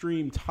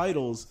mainstream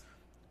titles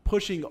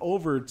pushing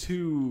over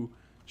to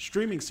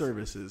streaming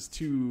services,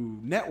 to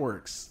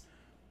networks.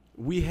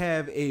 We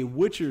have a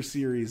Witcher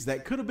series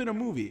that could have been a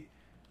movie.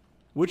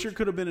 Witcher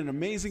could have been an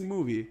amazing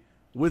movie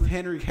with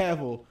Henry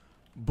Cavill,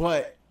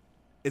 but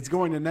it's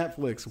going to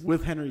Netflix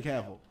with Henry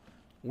Cavill.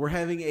 We're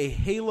having a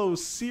Halo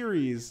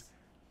series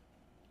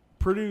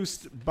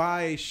produced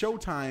by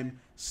Showtime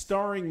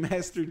starring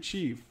Master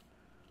Chief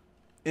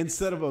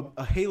instead of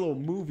a Halo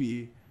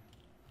movie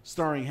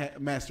starring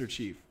Master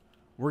Chief.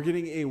 We're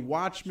getting a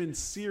Watchmen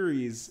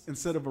series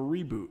instead of a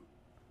reboot.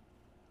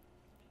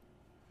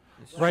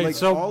 Right. Like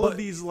so all but- of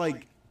these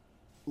like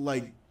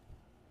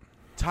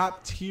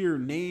top tier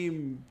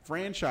name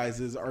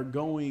franchises are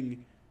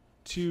going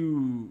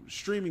to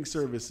streaming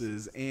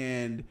services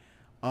and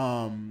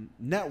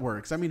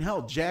networks. I mean,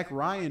 hell, Jack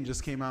Ryan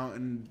just came out,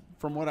 and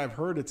from what I've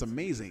heard, it's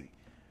amazing.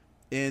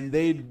 And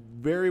they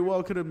very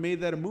well could have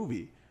made that a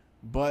movie,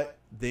 but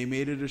they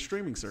made it a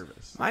streaming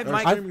service. My- Or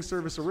my- streaming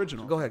service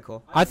original. Go ahead,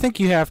 Cole. I think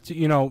you have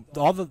to,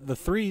 all the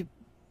three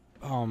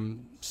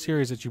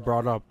series that you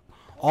brought up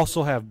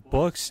also have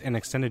books and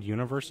extended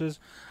universes.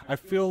 I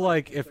feel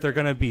like if they're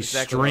going to be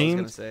Exactly what I was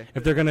gonna streamed, say.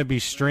 if they're going to be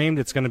streamed,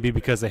 it's going to be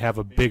because they have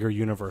a bigger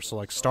universe. So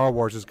like Star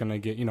Wars is going to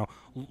get,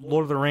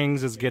 Lord of the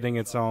Rings is getting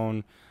its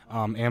own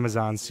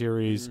Amazon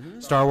series.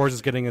 Star Wars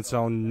is getting its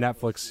own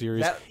Netflix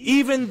series.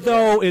 Even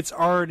though it's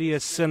already a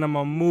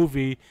cinema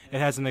movie, it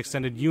has an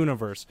extended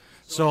universe.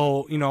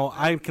 So,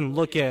 I can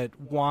look at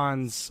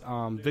Juan's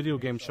video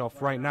game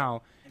shelf right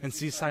now and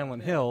see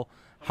Silent Hill.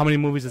 How many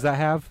movies does that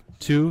have?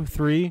 2,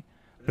 3?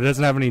 But it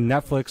doesn't have any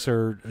Netflix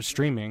or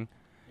streaming.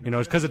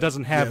 It's because it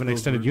doesn't have an those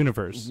extended were-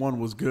 universe. One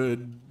was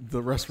good, the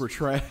rest were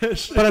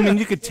trash. But I mean,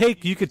 you could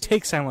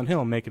take Silent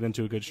Hill and make it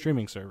into a good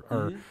streaming server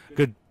or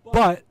good.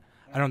 But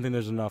I don't think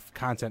there's enough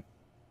content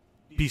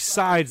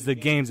besides the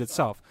games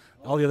itself.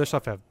 All the other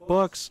stuff have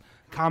books,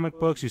 comic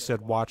books. You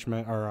said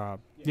Watchmen,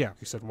 you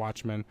said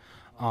Watchmen.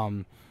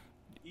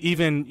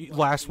 Even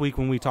last week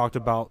when we talked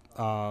about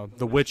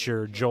The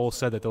Witcher, Joel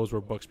said that those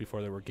were books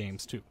before they were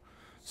games too.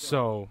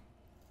 So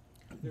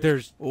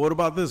there's Well, what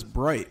about this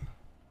Bright?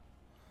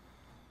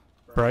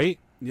 right.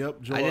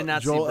 Yep, Joel, I did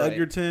not see Joel Bright.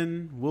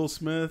 Edgerton, Will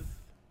Smith,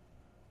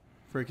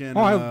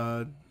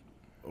 freaking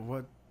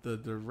what the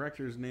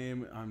director's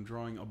name? I'm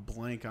drawing a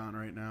blank on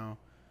right now,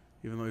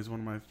 even though he's one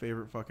of my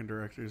favorite fucking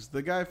directors.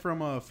 The guy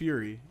from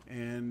Fury,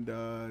 and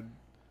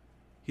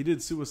he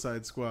did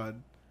Suicide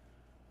Squad.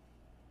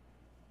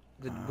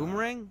 The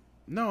Boomerang?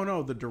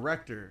 No, the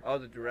director. Oh,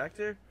 the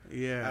director?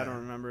 Yeah, I don't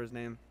remember his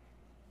name.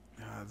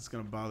 It's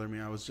gonna bother me.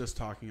 I was just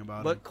talking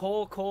about But him.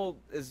 Cole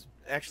is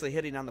actually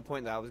hitting on the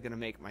point that I was going to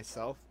make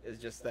myself. Is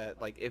just that,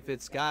 like, if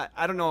it's got,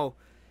 I don't know,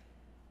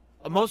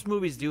 most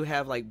movies do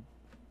have, like,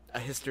 a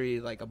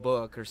history, like a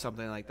book or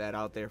something like that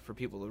out there for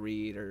people to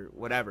read or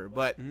whatever.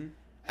 But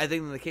I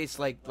think in the case,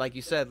 like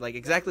you said, like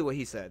exactly what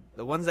he said,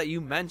 the ones that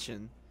you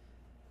mentioned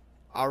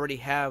already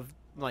have,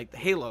 like, the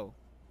Halo.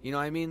 You know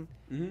what I mean?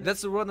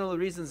 That's one of the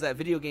reasons that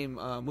video game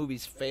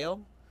movies fail.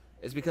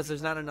 Is because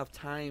there's not enough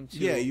time to.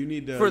 Yeah, you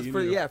need to for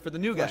the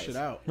new flesh guys. it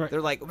out. Right.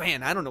 They're like,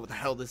 man, I don't know what the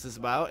hell this is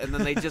about, and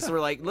then they just were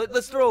like,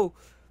 let's throw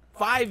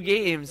 5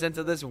 games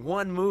into this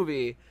one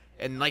movie,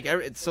 and like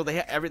so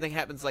everything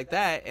happens like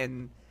that,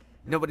 and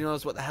nobody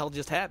knows what the hell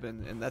just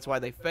happened, and that's why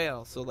they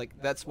fail. So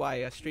like that's why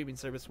a streaming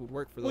service would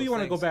work for those. Well, you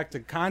want to go back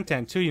to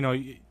content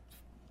too.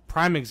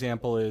 Prime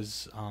example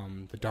is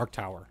The Dark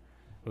Tower.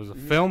 It was a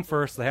film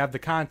first. They have the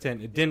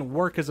content. It didn't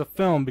work as a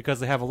film because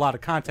they have a lot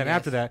of content Yes,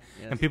 after that,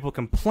 yes. and people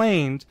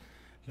complained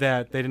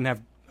that they didn't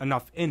have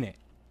enough in it.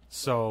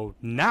 So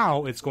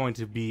now it's going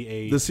to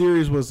be The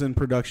series was in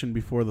production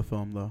before the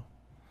film, though.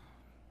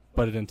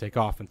 but it didn't take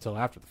off until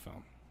after the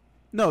film.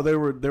 No, they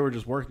were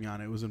just working on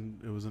it. It was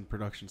in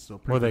production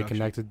still. Were they pre-production.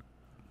 connected?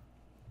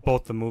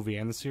 Both the movie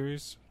and the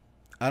series.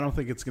 I don't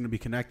think it's going to be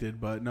connected,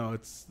 but no,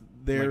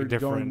 they're Like a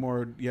different- going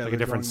more. Yeah, like a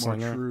they're different going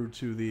more slinger? true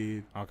to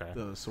the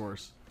Okay.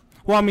 source.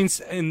 Well, I mean,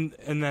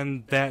 and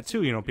then that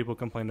too. People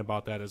complained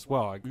about that as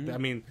well. I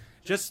mean,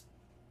 just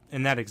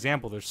in that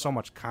example, there's so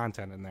much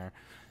content in there.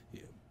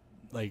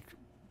 Like,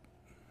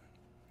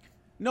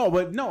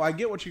 No, I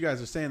get what you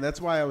guys are saying. That's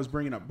why I was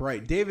bringing up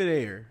Bright. David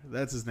Ayer,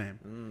 that's his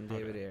name.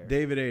 David Ayer.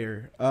 David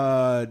Ayer.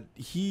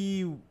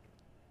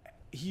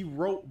 He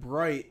wrote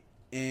Bright,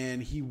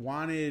 and he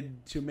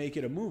wanted to make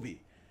it a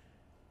movie.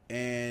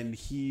 And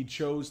he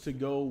chose to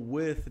go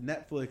with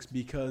Netflix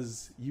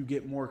because you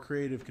get more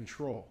creative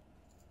control.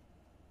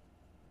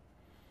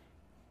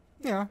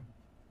 Yeah.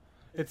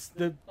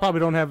 They probably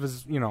don't have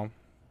as,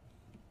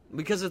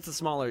 Because it's a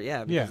smaller,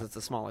 Yeah. it's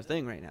a smaller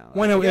thing right now.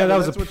 Well, no, Yeah, that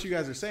was that's what you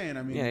guys are saying.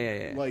 I mean,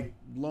 Yeah. like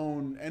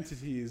lone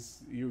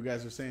entities, you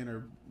guys are saying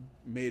are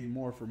made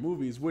more for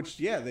movies, which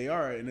they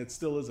are, and it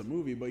still is a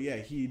movie. But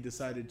he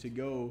decided to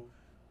go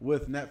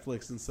with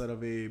Netflix instead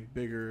of a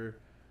bigger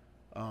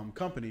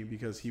company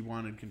because he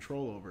wanted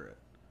control over it.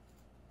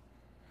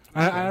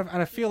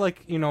 I feel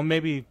like,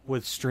 maybe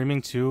with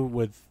streaming too,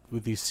 with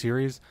these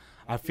series,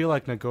 I feel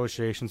like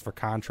negotiations for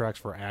contracts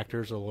for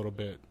actors are a little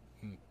bit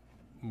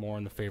more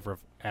in the favor of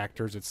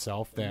actors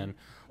itself than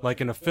like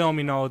in a film.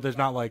 There's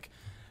not like,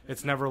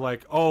 it's never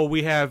like, oh,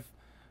 we have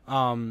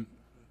Henry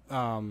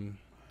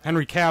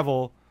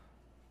Cavill,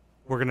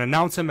 we're going to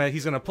announce him that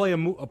he's going to play a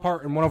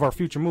part in one of our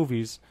future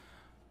movies,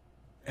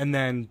 and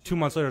then 2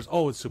 months later,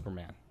 it's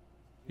Superman.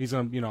 He's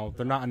going to,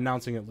 they're not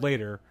announcing it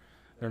later,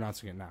 they're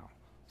announcing it now.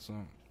 So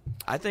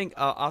I think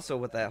also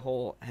with that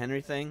whole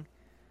Henry thing,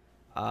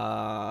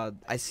 I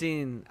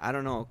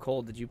don't know,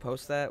 Cole, did you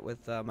post that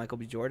with Michael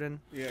B. Jordan?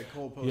 Yeah,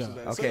 Cole posted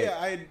that. Okay.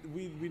 So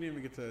we didn't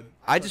even get to.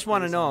 I just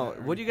want to know,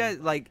 what do you guys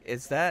like?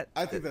 Is that?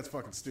 I think that's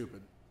fucking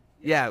stupid.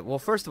 Yeah. Well,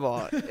 first of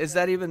all, is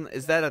that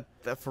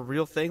a for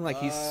real thing? Like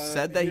he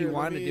said that he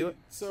wanted to do it.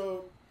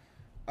 So,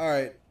 all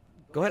right.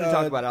 Go ahead and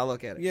talk about it. I'll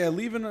look at it. Yeah,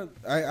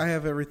 I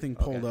have everything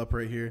pulled up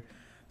right here.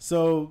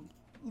 So,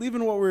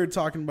 leaving what we were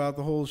talking about,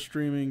 the whole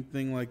streaming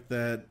thing like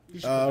that.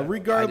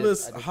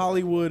 Regardless, I did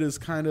Hollywood is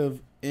kind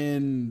of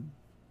in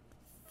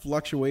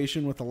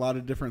fluctuation with a lot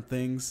of different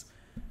things,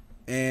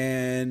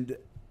 and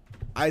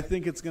I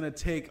think it's going to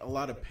take a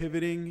lot of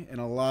pivoting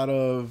and a lot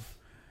of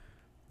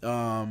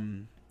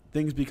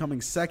things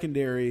becoming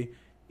secondary,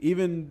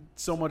 even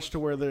so much to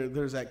where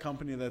there's that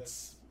company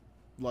that's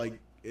like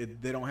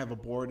they don't have a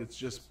board, it's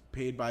just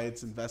paid by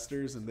its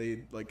investors, and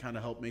they like kind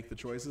of help make the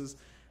choices.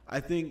 I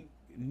think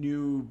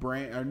new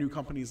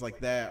companies like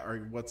that are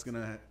what's going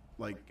to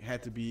like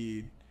have to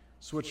be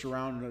switched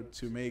around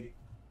to make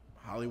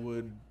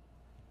Hollywood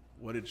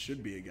what it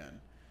should be again,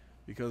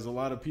 because a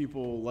lot of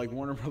people like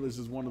Warner Brothers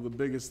is one of the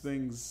biggest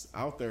things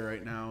out there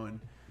right now, and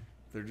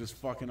they're just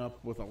fucking up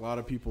with a lot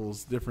of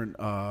people's different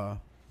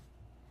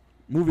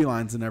movie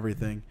lines and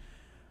everything.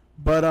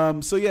 But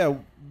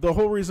the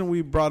whole reason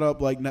we brought up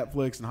like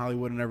Netflix and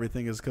Hollywood and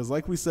everything is because,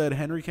 like we said,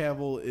 Henry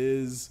Cavill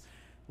is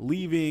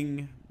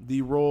leaving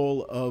the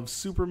role of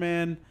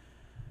Superman.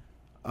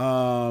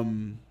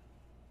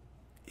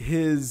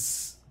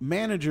 His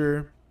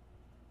manager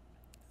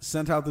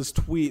sent out this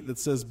tweet that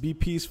says, "Be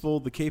peaceful.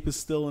 The cape is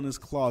still in his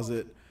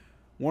closet.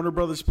 Warner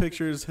Brothers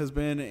Pictures has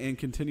been and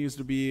continues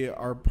to be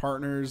our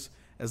partners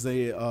as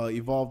they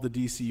evolve the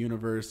DC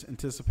universe.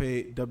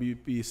 Anticipate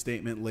WB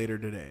statement later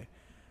today."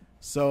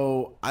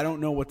 So I don't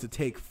know what to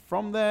take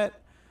from that.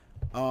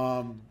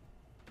 I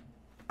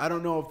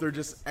don't know if they're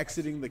just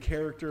exiting the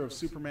character of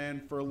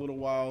Superman for a little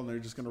while and they're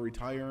just going to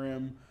retire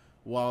him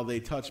while they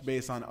touch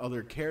base on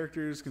other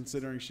characters,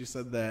 considering she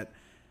said that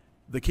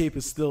the cape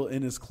is still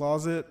in his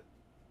closet.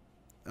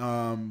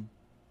 I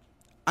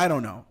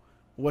don't know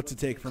what to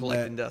take from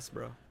Collecting that. dust,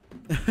 bro.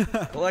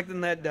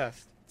 Collecting that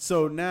dust.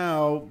 So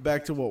now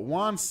back to what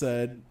Juan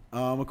said.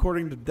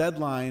 According to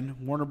Deadline,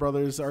 Warner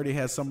Brothers already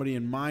has somebody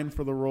in mind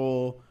for the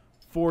role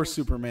for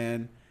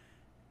Superman,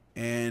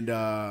 and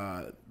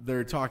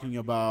they're talking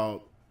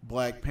about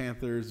Black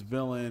Panther's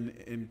villain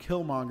in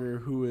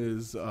Killmonger, who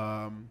is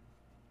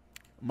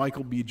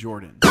Michael B.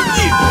 Jordan.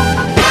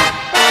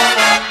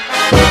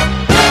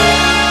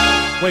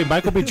 Wait,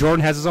 Michael B.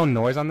 Jordan has his own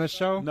noise on this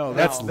show? No,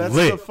 that's that's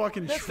lit. the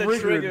fucking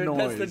triggered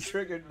noise. That's the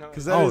triggered noise.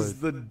 Because that is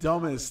the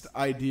dumbest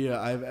idea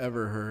I've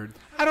ever heard.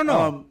 I don't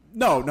know.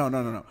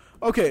 No.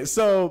 Okay,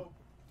 so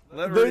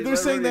they're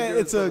saying that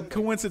it's a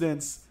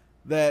coincidence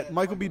that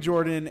Michael B.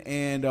 Jordan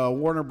and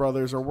Warner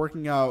Brothers are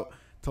working out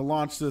to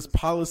launch this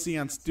policy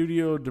on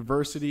studio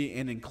diversity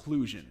and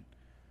inclusion.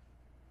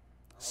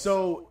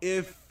 So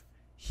if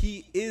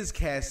he is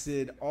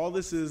casted, all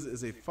this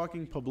is a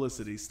fucking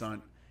publicity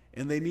stunt.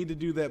 And they need to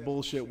do that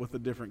bullshit with a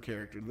different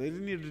character. They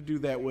need to do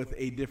that with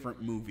a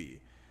different movie.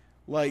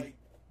 Like,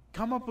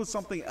 come up with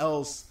something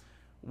else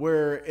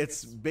where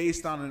it's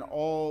based on an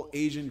all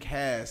Asian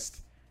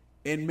cast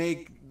and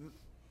make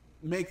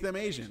them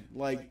Asian.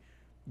 Like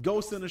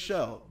Ghost in a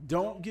Shell.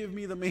 Don't give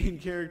me the main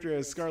character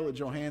as Scarlett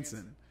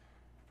Johansson.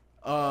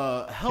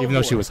 Even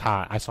though she was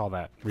hot, I saw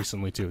that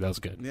recently too. That was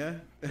good. Yeah,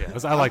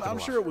 I liked it. I'm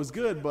sure it was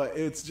good, but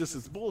it's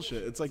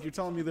bullshit. It's like you're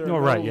telling me there No,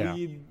 are right, no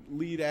yeah.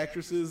 lead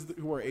actresses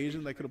who are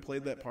Asian that could have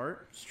played that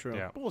part. It's true.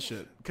 Yeah.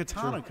 Bullshit.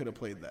 Katana could have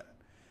played that.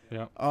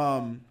 Yeah.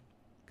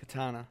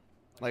 Katana.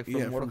 Like from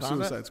Yeah, Mortal from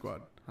Kombat? Suicide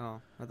Squad.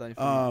 Oh, I thought you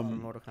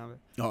from Mortal Kombat.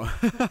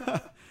 Oh.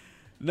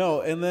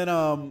 No, and then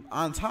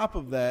on top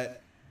of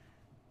that,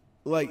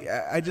 like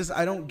I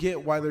don't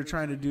get why they're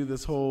trying to do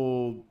this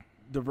whole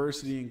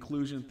diversity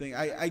inclusion thing.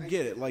 I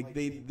get it. Like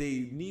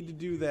they need to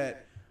do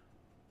that,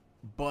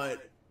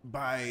 but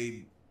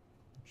by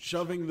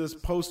shoving this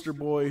poster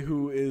boy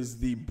who is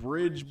the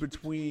bridge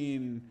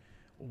between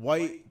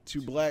white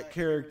to black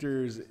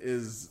characters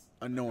is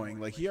annoying.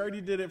 Like he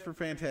already did it for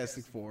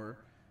Fantastic Four.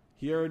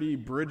 He already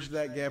bridged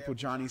that gap with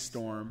Johnny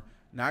Storm.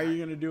 Now you're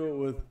going to do it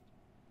with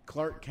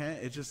Clark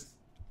Kent. It just,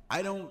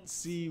 I don't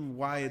see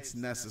why it's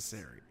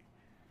necessary.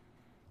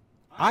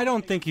 I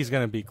don't think he's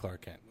going to be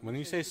Clark Kent. When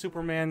you say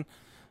Superman,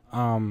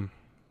 you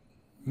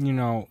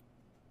know,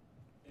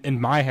 in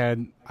my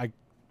head,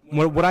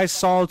 what I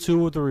saw too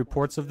with the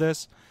reports of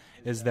this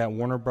is that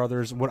Warner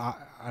Brothers, it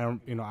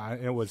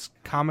was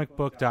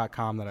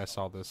comicbook.com that I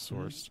saw this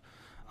sourced,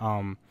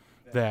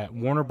 that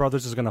Warner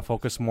Brothers is going to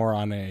focus more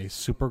on a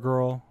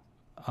Supergirl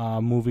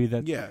movie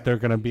that they're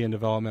going to be in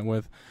development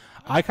with.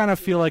 I kind of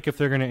feel like if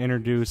they're going to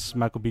introduce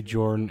Michael B.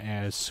 Jordan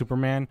as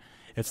Superman,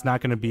 it's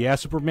not going to be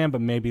as Superman, but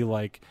maybe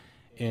like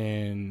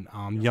in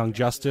Young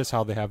Justice,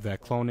 how they have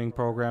that cloning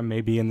program,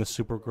 maybe in the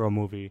Supergirl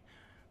movie,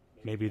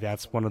 maybe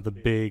that's one of the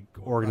big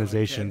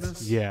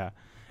organizations. Yeah.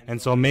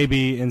 And so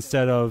maybe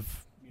instead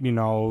of, you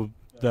know,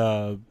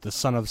 the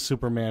son of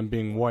Superman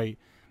being white,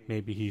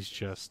 maybe he's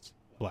just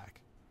black.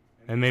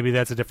 And maybe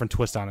that's a different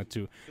twist on it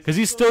too. Because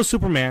he's still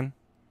Superman.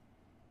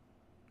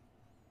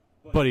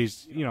 But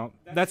he's, you know,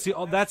 that's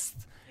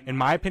in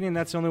my opinion,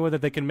 that's the only way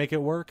that they can make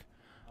it work.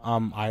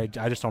 I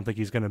just don't think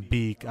he's going to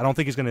be, I don't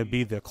think he's going to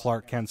be the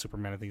Clark Kent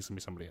Superman. I think he's going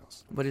to be somebody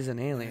else. But he's an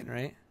alien,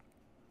 right?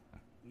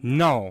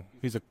 No,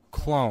 he's a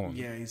clone.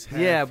 Yeah, he's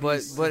half, but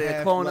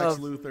a clone Lex of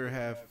Luthor,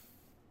 half.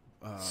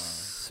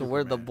 So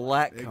where'd the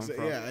black come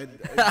from? Yeah,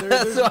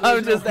 So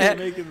I'm just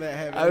making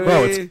that happen.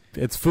 Bro,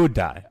 it's food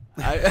dye.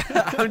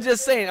 I'm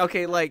just saying.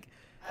 Okay, like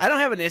I don't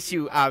have an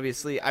issue.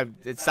 Obviously,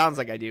 it sounds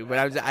like I do,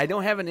 but I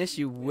don't have an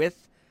issue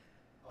with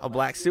a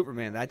black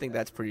Superman. I think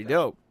that's pretty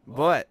dope.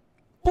 But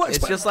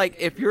it's just like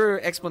if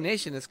your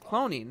explanation is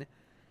cloning,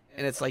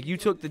 and it's like you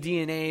took the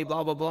DNA,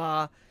 blah blah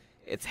blah.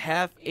 It's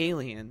half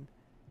alien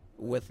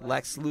with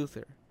Lex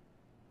Luthor.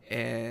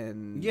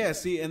 And yeah,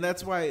 see, and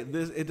that's why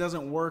it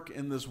doesn't work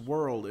in this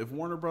world. If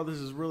Warner Brothers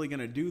is really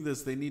going to do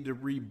this, they need to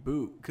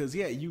reboot. Because,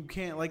 yeah, you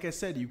can't, like I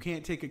said, you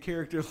can't take a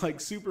character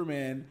like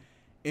Superman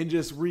and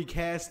just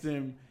recast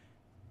him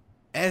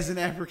as an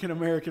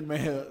African-American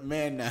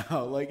man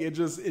now. Like,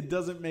 it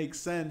doesn't make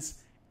sense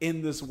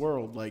in this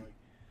world. Like,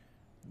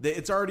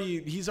 he's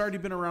already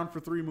been around for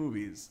 3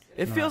 movies.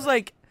 It feels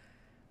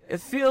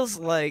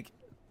like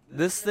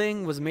this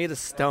thing was made of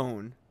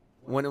stone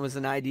when it was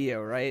an idea,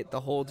 right?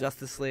 The whole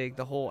Justice League,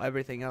 the whole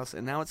everything else,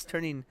 and now it's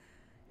turning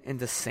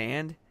into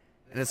sand,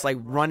 and it's like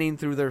running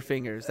through their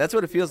fingers. That's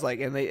what it feels like,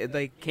 and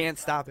they can't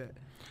stop it.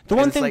 The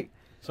one thing, like,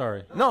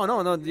 sorry,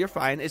 no, you're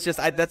fine. It's just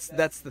that's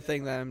the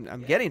thing that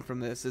I'm getting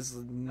from this is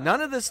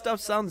none of this stuff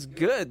sounds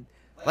good.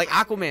 Like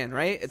Aquaman,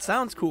 right? It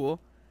sounds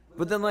cool,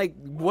 but then like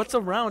what's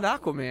around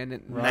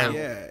Aquaman now?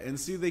 Yeah, and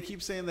see, they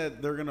keep saying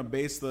that they're gonna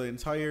base the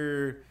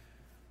entire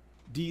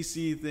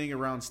DC thing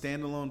around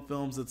standalone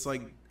films. It's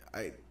like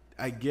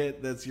I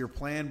get that's your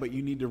plan, but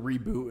you need to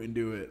reboot and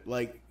do it.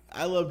 Like,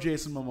 I love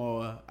Jason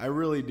Momoa. I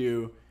really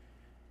do.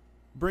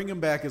 Bring him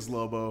back as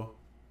Lobo.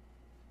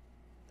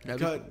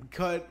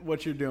 Cut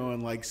what you're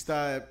doing. Like,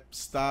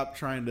 stop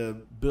trying to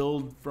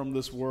build from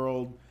this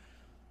world.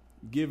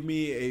 Give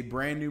me a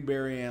brand new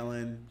Barry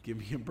Allen. Give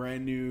me a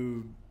brand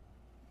new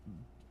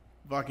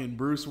fucking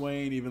Bruce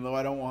Wayne, even though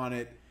I don't want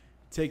it.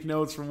 Take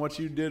notes from what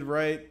you did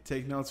right.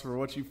 Take notes for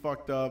what you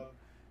fucked up.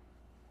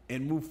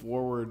 And move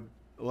forward.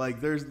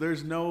 Like,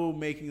 there's no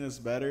making this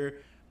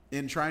better.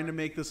 And trying to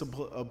make this a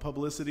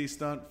publicity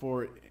stunt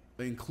for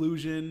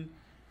inclusion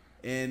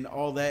and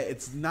all that,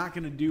 it's not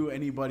going to do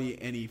anybody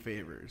any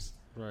favors.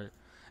 Right.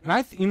 And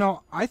I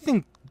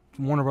think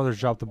Warner Brothers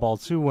dropped the ball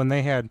too when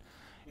they had,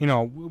 you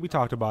know, we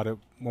talked about it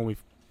when we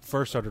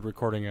first started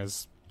recording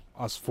as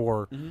us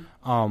 4,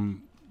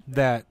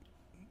 that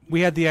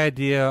we had the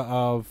idea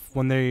of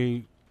when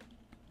they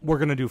were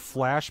going to do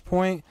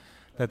Flashpoint,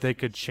 that they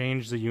could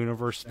change the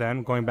universe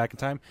then, going back in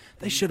time.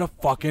 They should have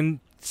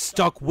fucking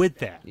stuck with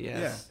that. Yes.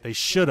 Yeah. They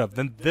should have.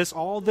 Then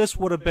all this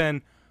would have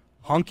been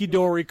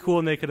hunky-dory cool,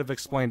 and they could have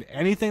explained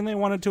anything they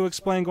wanted to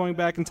explain going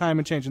back in time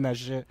and changing that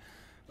shit.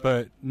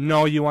 But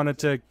no, you wanted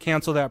to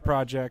cancel that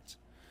project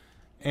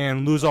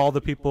and lose all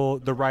the people,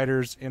 the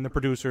writers and the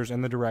producers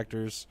and the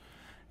directors,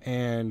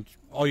 and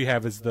all you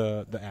have is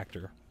the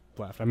actor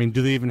left. I mean,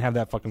 do they even have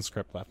that fucking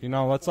script left? You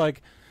know, it's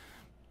like,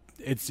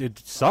 it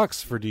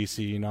sucks for DC,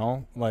 you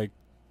know? Like,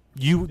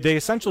 they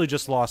essentially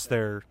just lost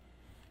their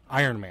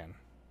Iron Man,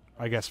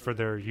 I guess, for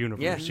their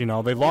universe. Yeah. You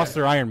know, they lost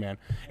their Iron Man,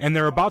 and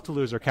they're about to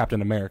lose their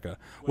Captain America,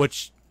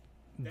 which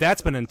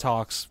that's been in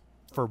talks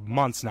for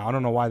months now. I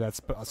don't know why that's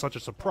such a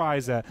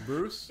surprise that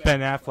Bruce? Ben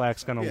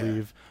Affleck's going to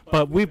leave,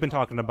 but we've been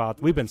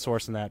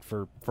sourcing that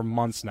for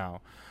months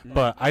now.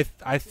 But I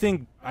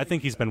think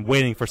he's been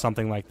waiting for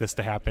something like this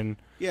to happen.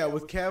 Yeah,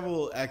 with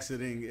Cavill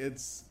exiting,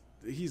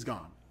 he's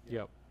gone.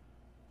 Yep.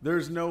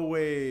 There's no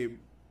way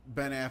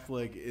Ben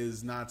Affleck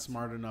is not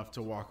smart enough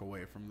to walk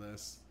away from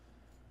this.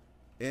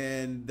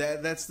 And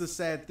that's the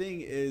sad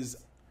thing is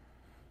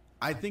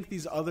I think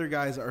these other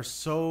guys are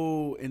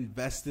so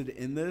invested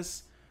in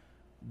this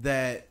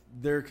that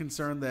they're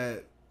concerned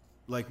that,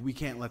 like, we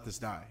can't let this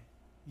die.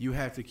 You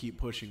have to keep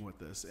pushing with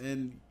this.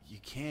 And you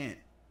can't.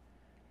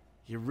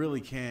 You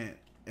really can't.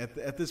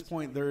 At this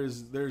point,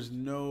 there's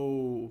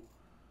no,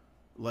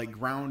 like,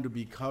 ground to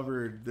be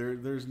covered.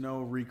 There's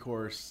no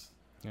recourse.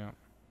 Yeah.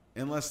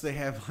 Unless they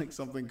have, like,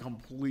 something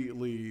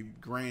completely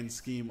grand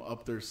scheme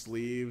up their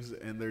sleeves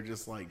and they're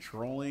just, like,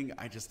 trolling.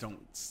 I just don't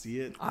see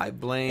it. I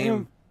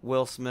blame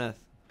Will Smith.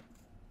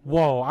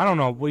 Whoa, I don't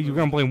know. Well, you're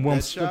going to blame Will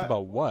That Smith shot?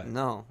 about what?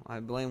 No, I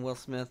blame Will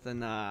Smith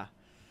and I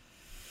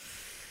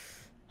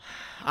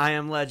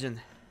Am Legend.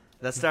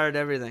 That started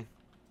everything.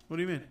 What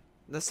do you mean?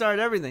 That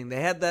started everything.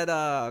 They had that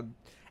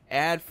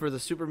ad for the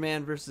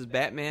Superman versus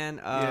Batman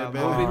Batman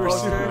movie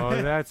versus poster. Superman.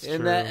 Oh, that's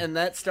true. And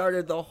that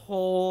started the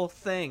whole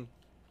thing.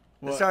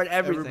 What, started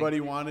everything. Everybody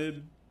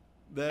wanted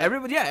that?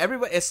 Everybody.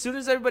 As soon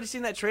as everybody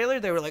seen that trailer,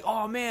 they were like,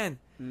 "Oh man,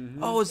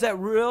 Mm-hmm. oh is that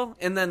real?"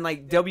 And then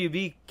like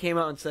WB came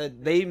out and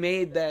said they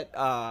made that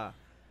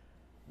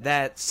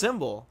that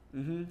symbol,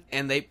 Mm-hmm.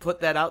 and they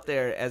put that out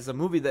there as a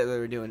movie that they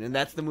were doing, and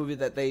that's the movie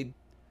that they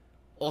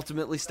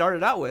ultimately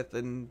started out with,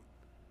 and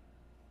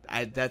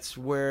that's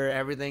where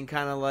everything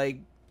kind of like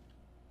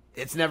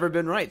it's never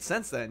been right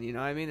since then. You know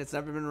what I mean? It's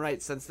never been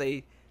right since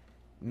they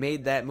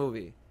made that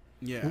movie.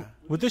 Yeah.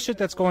 With this shit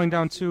that's going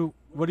down too,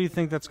 what do you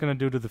think that's going to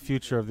do to the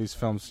future of these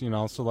films? You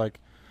know, so like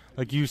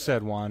you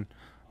said, Juan,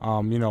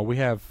 you know, we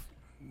have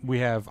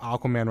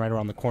Aquaman right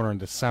around the corner in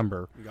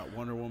December, We got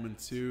Wonder Woman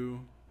 2.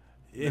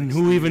 and next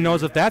who even year.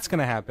 knows if that's going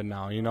to happen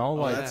now? You know, Oh,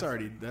 like,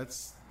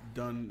 that's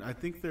done. I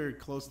think they're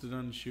close to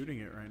done shooting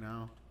it right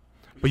now.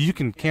 but you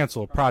can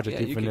cancel a project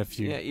Yeah, even if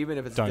you, even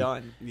if it's done.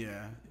 done.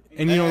 Yeah.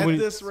 And you know, at when-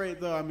 this rate,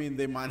 though, I mean,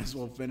 they might as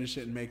well finish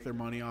it and make their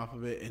money off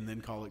of it and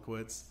then call it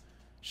quits.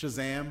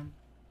 Shazam.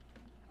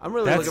 I'm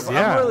really That's- looking.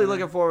 yeah. I'm really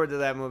looking forward to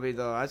that movie,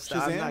 though. I'm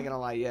Shazam? not gonna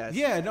lie. Yes.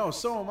 Yeah, no,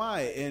 so am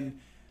I. And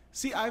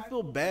see, I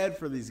feel bad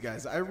for these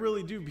guys. I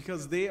really do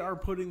because they are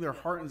putting their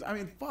heart in. I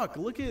mean, fuck,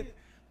 look at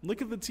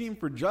the team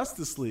for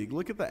Justice League.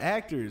 Look at the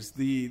actors.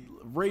 The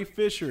Ray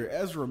Fisher,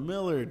 Ezra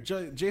Miller,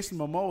 Jason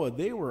Momoa.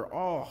 They were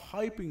all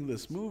hyping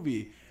this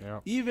movie. Yeah.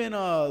 Even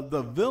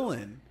the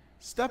villain,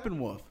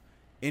 Steppenwolf.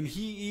 And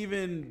he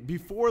even,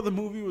 before the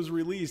movie was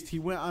released, he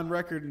went on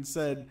record and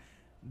said,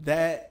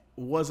 that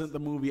wasn't the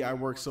movie I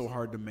worked so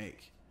hard to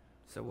make.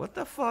 So what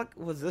the fuck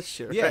was this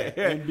shit? Yeah, right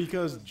here? and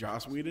because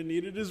Joss Whedon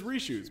needed his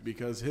reshoots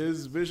because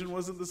his vision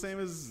wasn't the same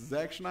as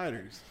Zack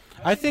Snyder's.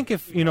 I think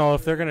if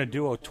they're going to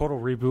do a total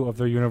reboot of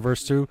their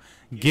universe too,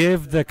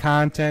 give the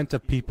content to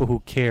people who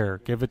care.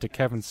 Give it to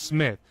Kevin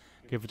Smith.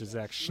 Give it to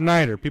Zack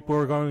Snyder. People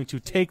who are going to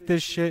take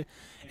this shit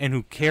and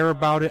who care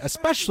about it,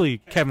 especially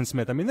Kevin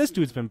Smith. I mean, this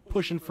dude's been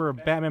pushing for a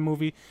Batman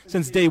movie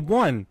since day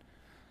one.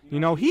 You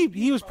know,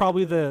 he was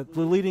probably the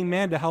leading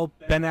man to help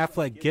Ben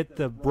Affleck get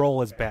the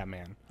role as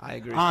Batman. I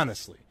agree.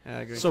 Honestly. I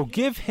agree. So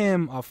give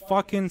him a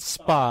fucking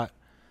spot.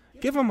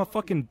 Give him a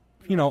fucking,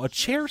 a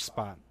chair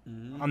spot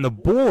on the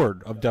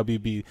board of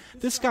WB.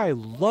 This guy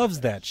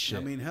loves that shit.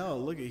 I mean, hell,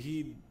 look at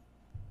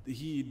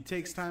he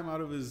takes time out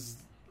of his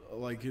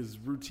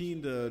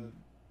routine to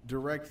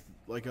direct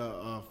like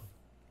a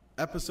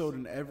episode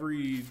in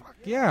every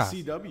yeah.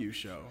 CW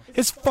show.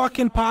 His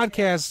fucking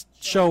podcast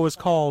show is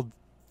called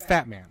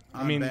Fat Man.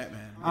 Batman.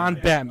 On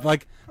Yeah. Batman.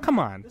 Like, come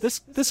on. This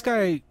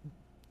guy,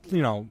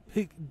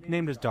 he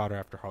named his daughter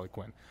after Harley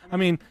Quinn. I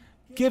mean,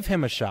 give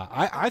him a shot.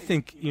 I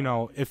think,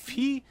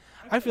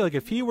 I feel like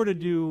if he were to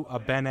do a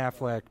Ben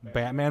Affleck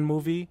Batman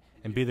movie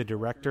and be the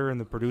director and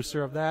the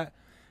producer of that,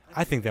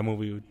 I think that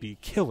movie would be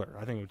killer.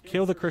 I think it would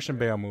kill the Christian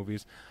Bale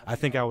movies. I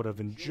think I would have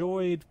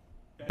enjoyed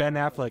Ben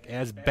Affleck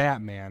as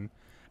Batman,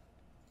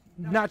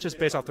 not just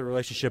based off the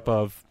relationship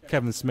of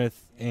Kevin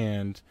Smith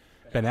and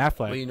Ben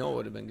Affleck. Well, it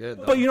would have been good,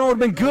 though. But it would have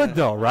been good,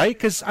 though, right?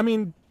 Because, I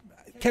mean,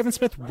 Kevin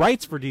Smith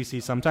writes for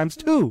DC sometimes,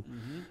 too.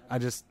 I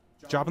just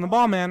dropping the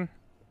ball, man.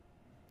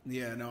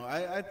 Yeah, no,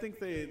 I think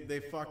they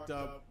fucked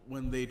up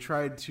when they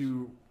tried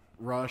to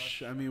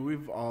rush. I mean,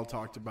 we've all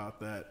talked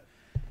about that.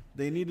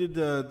 They needed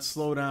to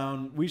slow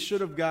down. We should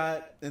have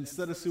got,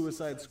 instead of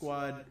Suicide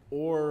Squad,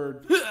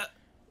 or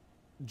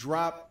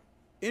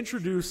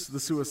introduce the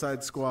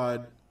Suicide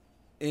Squad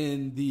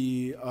in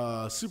the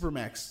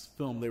Supermax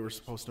film they were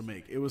supposed to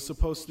make. It was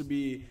supposed to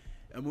be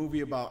a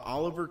movie about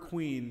Oliver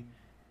Queen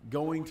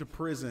going to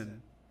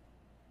prison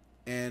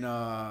and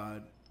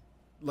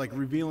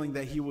revealing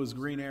that he was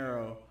Green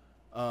Arrow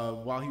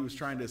while he was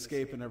trying to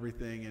escape and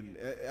everything. And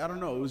I don't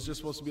know, it was just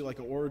supposed to be like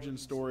an origin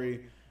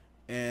story.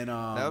 And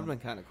that would have been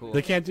kind of cool.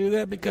 They can't do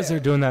that because they're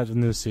doing that in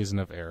the new season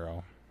of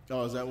Arrow.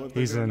 oh, is that what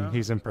He's they're in doing now?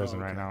 he's in prison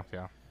Oh, right okay. now.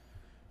 Yeah.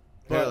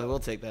 Apparently, we'll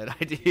take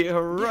that idea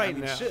right I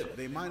mean, now. shit,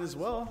 they might as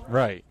well.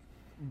 Right.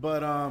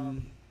 But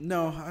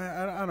no,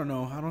 I don't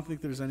know. I don't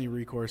think there's any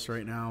recourse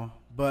right now.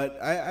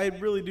 But I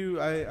really do.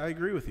 I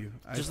agree with you.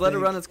 Just let it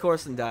run its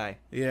course and die.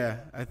 Yeah,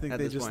 I think At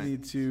they this just point.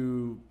 need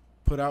to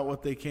put out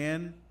what they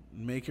can,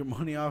 make your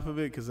money off of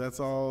it because that's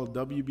all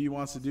WB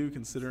wants to do,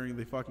 considering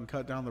they fucking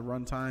cut down the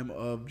runtime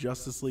of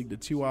Justice League to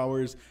 2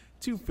 hours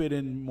to fit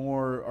in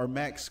more or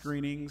max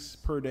screenings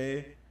per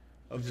day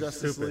of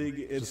Justice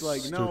League. It's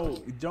like, no,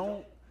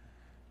 don't.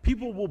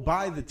 People will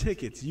buy the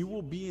tickets. You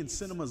will be in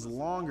cinemas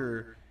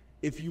longer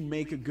if you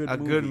make a good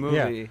movie. Good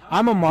movie. Yeah,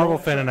 I'm a Marvel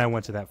fan, and I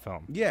went to that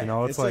film. Yeah, you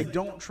know, it's like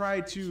don't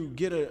try to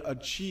get a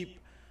cheap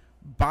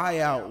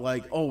buyout.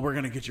 Like, oh, we're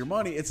gonna get your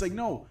money. It's like,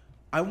 no,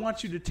 I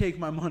want you to take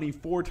my money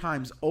 4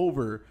 times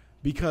over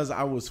because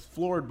I was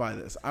floored by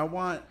this. I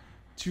want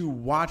to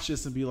watch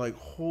this and be like,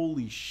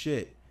 holy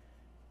shit,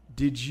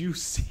 did you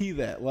see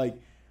that? Like,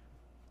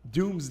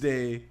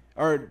 Doomsday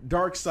or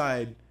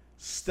Darkseid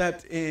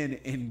stepped in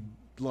and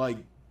like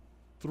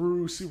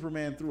threw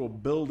Superman through a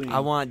building. I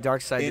want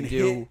Darkseid and to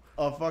do hit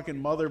a fucking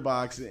mother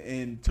box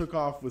and took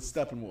off with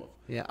Steppenwolf.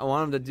 Yeah, I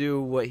want him to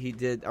do what he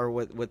did, or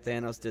what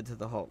Thanos did to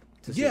the Hulk.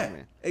 To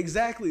Superman.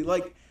 Exactly.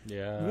 Like,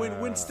 Yeah.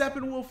 when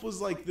Steppenwolf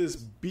was like this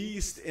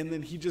beast and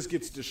then he just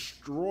gets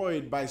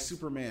destroyed by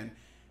Superman,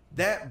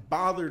 that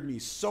bothered me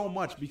so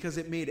much because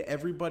it made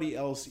everybody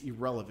else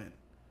irrelevant.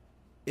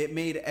 It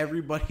made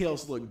everybody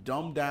else look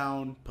dumbed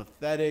down,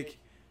 pathetic,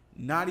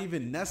 not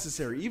even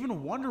necessary.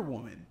 Even Wonder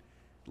Woman.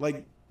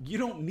 Like, you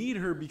don't need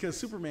her because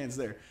Superman's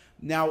there.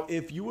 Now,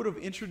 if you would have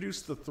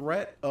introduced the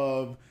threat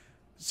of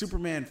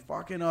Superman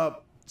fucking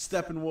up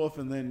Steppenwolf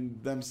and then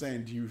them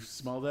saying, "Do you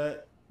smell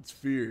that? It's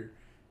fear."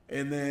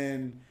 And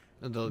then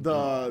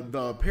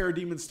the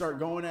parademons start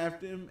going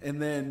after him,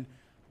 and then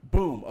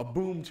boom, a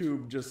boom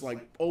tube just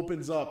like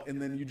opens up,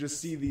 and then you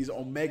just see these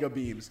Omega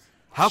beams.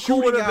 How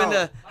cool would have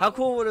out. How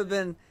cool would have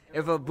been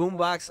if a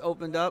boombox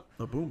opened up?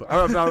 A boombox.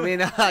 Or, I mean,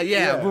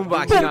 yeah, a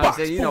boombox. You know what I'm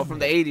saying? You know, from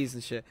the '80s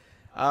and shit.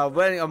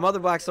 When a mother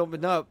box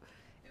opened up,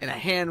 and a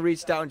hand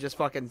reached out and just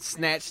fucking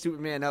snatched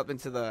Superman up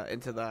into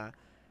the.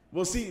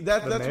 Well, see,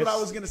 that's what I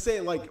was gonna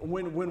say. Like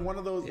when one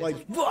of those, like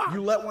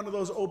you let one of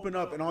those open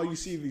up, and all you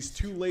see these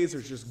 2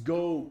 lasers just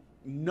go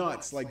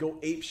nuts, like go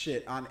ape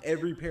shit on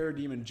every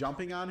parademon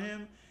jumping on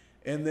him,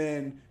 and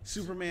then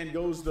Superman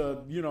goes to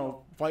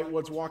fight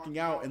what's walking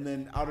out, and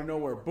then out of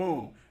nowhere,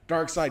 boom,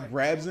 Darkseid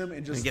grabs him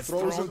and just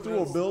throws him through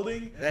a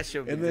building. That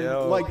should be and then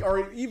dope.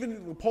 or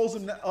even pulls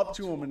him up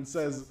to him and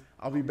says,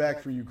 "I'll be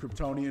back for you,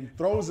 Kryptonian."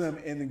 Throws him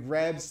and then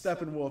grabs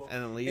Steppenwolf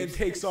And then leaves. and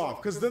takes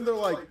off. Because then they're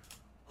like,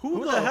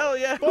 Who the hell?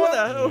 Yeah, who fuck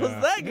the hell was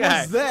that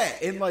guy? was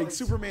that? And like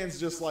Superman's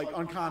just like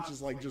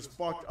unconscious, like just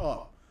fucked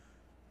up.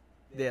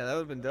 Yeah, that would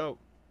have been dope.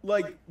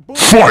 Like boom.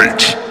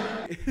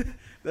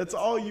 That's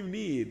all you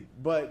need.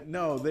 But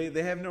no,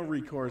 they have no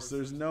recourse.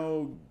 There's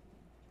no.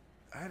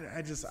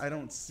 I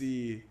don't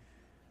see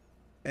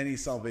any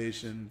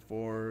salvation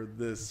for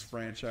this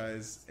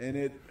franchise, and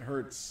it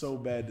hurts so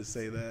bad to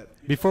say that.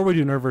 Before we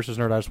do Nerd versus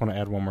Nerd, I just want to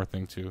add one more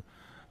thing too.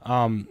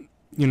 Warner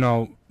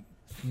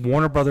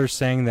Brothers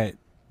saying that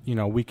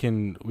we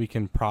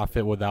can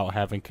profit without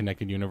having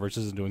connected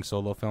universes and doing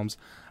solo films.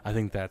 I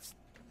think that's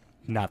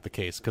not the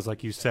case because,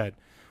 like you said,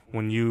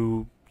 when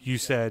you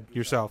said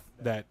yourself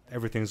that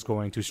everything's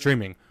going to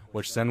streaming,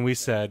 which then we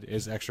said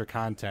is extra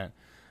content.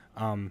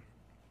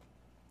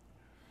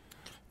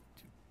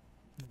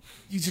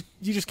 You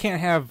just can't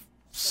have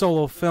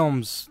solo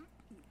films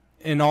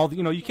in all.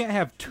 You can't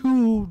have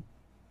 2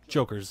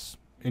 Jokers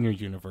in your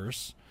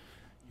universe.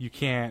 You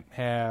can't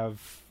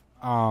have.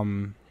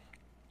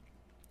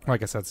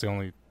 Like I said, that's the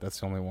only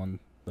one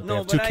that they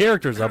have 2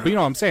 characters of. But you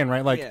know what I'm saying,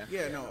 right? Like,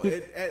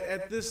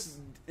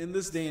 In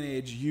this day and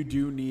age, you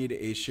do need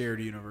a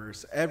shared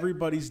universe.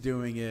 Everybody's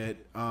doing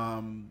it.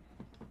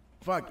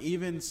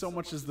 Even so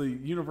much as the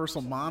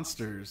Universal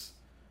Monsters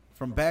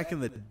from back in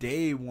the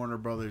day, Warner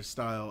Brothers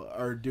style,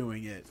 are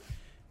doing it.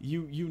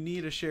 You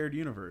need a shared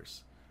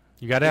universe.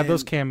 You got to have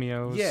those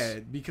cameos. Yeah,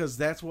 because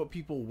that's what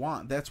people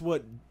want. That's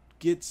what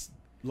gets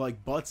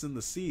like butts in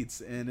the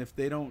seats, and if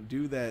they don't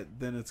do that,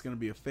 then it's going to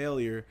be a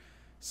failure.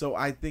 So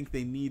I think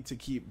they need to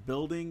keep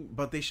building,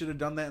 but they should have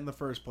done that in the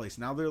first place.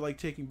 Now they're like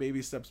taking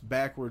baby steps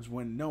backwards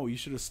when no, you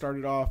should have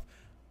started off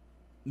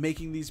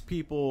making these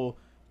people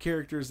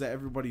characters that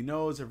everybody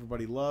knows,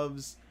 everybody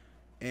loves.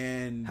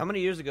 And How many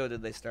years ago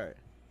did they start?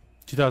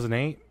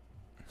 2008.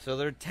 So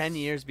they're 10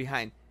 years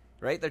behind,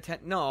 right? They're 10.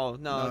 No, it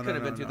couldn't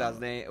have been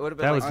 2008. It would have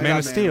been That like was Man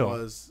of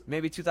Steel.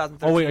 maybe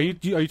 2013. Oh wait,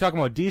 are you talking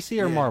about DC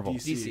or Marvel?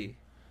 DC.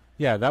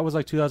 Yeah, that was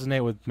like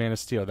 2008 with Man of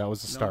Steel. That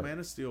was the start. No, Man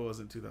of Steel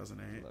wasn't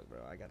 2008. Look, bro,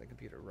 I got a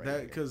computer right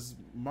here. Because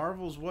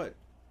Marvel's what,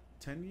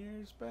 10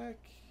 years back?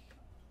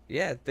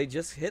 Yeah, they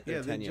just hit their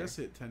Yeah, 10 they years. just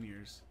hit 10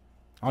 years.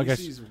 I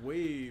guess DC's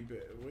way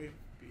behind.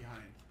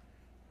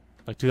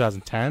 like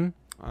 2010.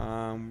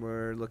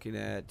 We're looking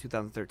at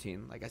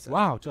 2013, like I said.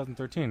 Wow,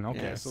 2013.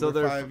 Okay, Yeah, so so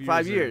they're they're 5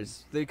 5 years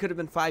years. They could have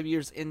been 5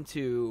 years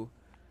into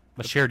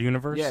a shared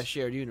universe.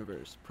 shared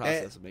universe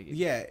process of making.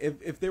 Yeah,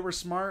 if they were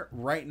smart,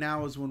 right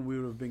now is when we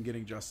would have been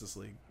getting Justice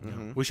League.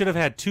 Mhm. We should have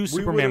had 2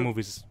 Superman would've-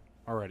 movies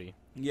already.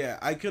 Yeah,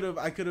 I could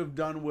have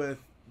done with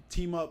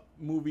team up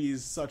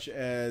movies such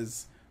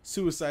as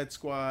Suicide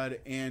Squad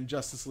and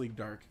Justice League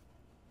Dark.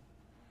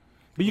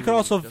 But you could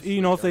also,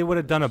 if they would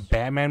have done a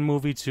Batman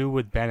movie too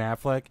with Ben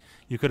Affleck,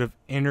 you could have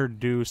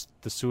introduced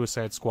the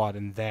Suicide Squad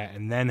in that,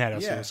 and then had a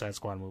Suicide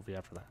Squad movie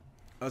after that.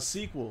 A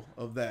sequel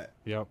of that.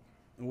 Yep.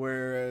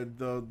 Where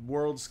the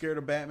world's scared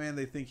of Batman,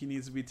 they think he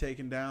needs to be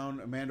taken down,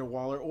 Amanda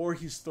Waller, or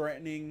he's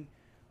threatening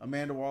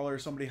Amanda Waller or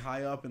somebody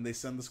high up, and they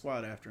send the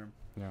squad after him.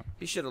 Yeah.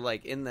 He should have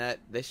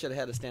they should have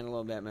had a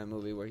standalone Batman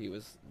movie where he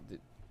was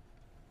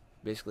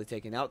basically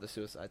taking out the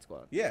Suicide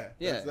Squad. Yeah,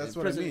 that's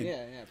what prison, I mean.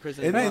 Yeah,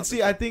 prison. And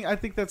see, I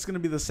think that's going to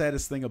be the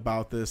saddest thing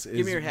about this is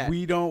Give me your hat.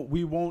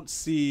 we won't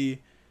see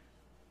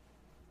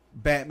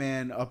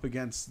Batman up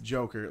against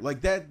Joker.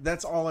 Like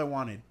that's all I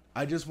wanted.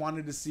 I just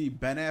wanted to see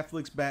Ben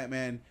Affleck's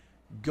Batman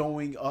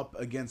going up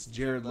against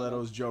Jared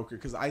Leto's Joker,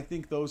 because I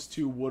think those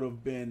two would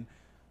have been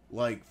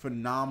like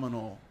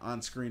phenomenal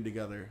on screen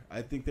together.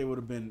 I think they would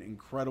have been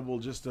incredible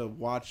just to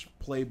watch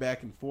play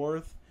back and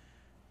forth.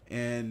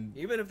 And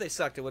even if they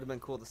sucked, it would have been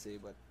cool to see.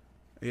 But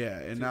yeah,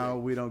 and now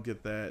we don't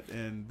get that,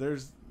 and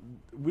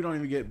we don't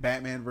even get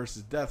Batman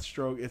versus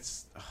Deathstroke.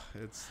 It's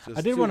just.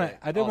 I did want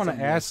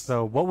to ask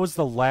though, what was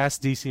the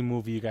last DC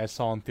movie you guys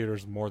saw in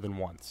theaters more than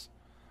once?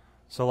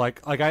 So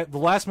the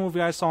last movie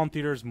I saw in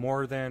theaters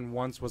more than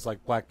once was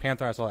like Black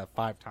Panther. I saw that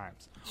 5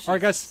 times. Or I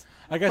guess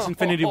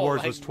Infinity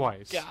Wars was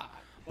twice. God.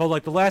 But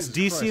like the last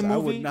DC movie, I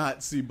would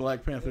not see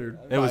Black Panther.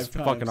 It was 5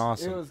 times. fucking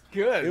awesome. It was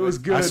good. It was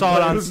good. I saw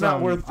it on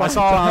not worth 5 I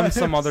saw it on times.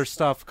 some other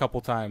stuff a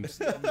couple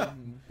times.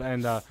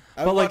 And I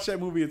but watched that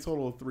movie a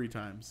total of 3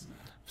 times.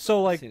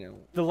 so like Seen it.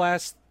 the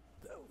last,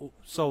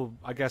 so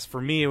I guess for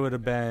me it would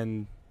have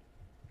been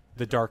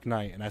The Dark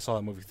Knight, and I saw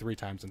that movie 3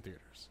 times in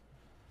theaters.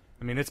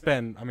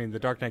 The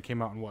Dark Knight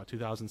came out in what,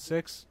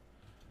 2006?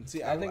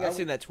 See, I think I've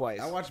seen that twice.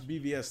 I watched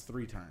BVS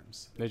 3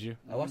 times. Did you?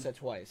 I watched that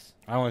twice.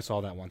 I only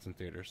saw that once in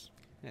theaters.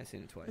 Yeah, I've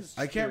seen it twice.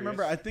 I can't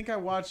remember. I think I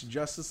watched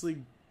Justice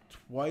League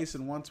twice,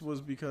 and once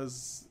was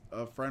because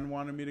a friend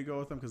wanted me to go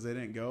with them because they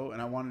didn't go,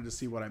 and I wanted to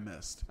see what I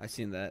missed. I've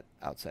seen that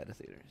outside of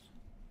theaters.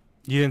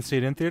 You didn't see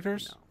it in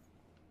theaters?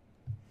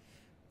 No.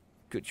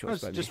 Good I choice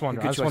was by just me.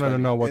 wondering. Good I just choice wanted by to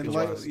me. know what And this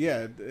like, was.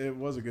 yeah, it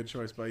was a good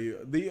choice by you.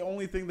 The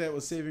only thing that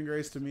was saving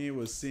grace to me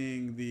was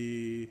seeing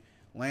the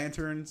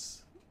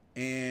lanterns,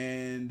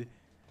 and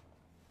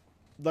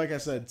like I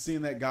said,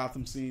 seeing that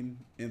Gotham scene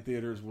in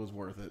theaters was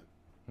worth it.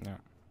 Yeah.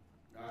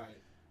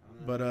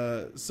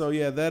 But so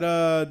yeah,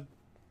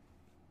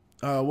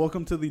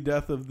 welcome to the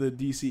death of the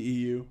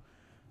DCEU.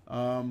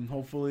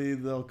 Hopefully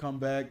they'll come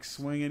back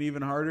swinging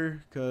even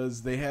harder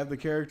because they have the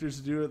characters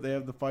to do it. They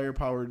have the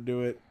firepower to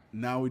do it.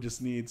 Now we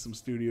just need some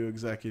studio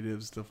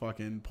executives to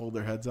fucking pull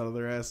their heads out of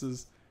their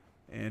asses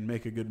and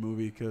make a good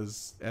movie,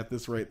 because at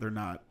this rate they're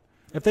not.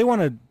 If they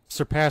want to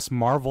surpass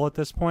Marvel at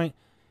this point,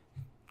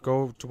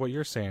 go to what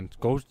you're saying.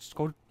 Go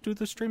do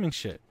the streaming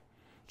shit.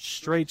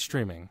 Straight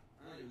streaming.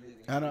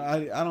 I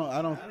don't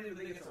even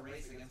think it's a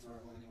race against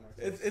Marvel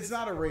anymore. It's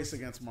not a race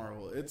against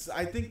Marvel.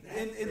 I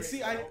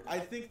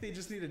think they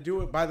just need to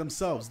do it by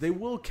themselves. They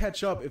will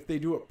catch up if they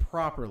do it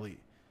properly.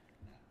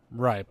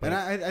 Right. But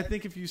And I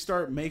think if you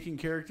start making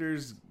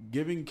characters,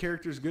 giving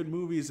characters good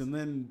movies, and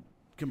then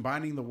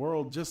combining the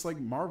world just like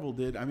Marvel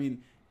did, I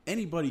mean,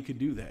 anybody could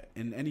do that,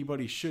 and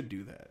anybody should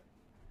do that.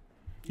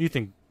 you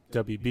think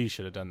WB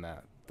should have done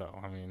that, though.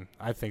 I mean,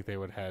 I think they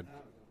would have had,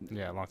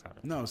 a long time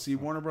ago. No, see,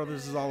 Warner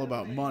Brothers is all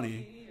about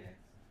money.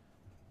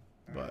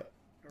 But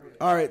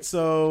all right,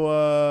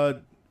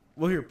 so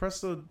here,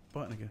 press the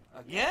button again.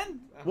 Again?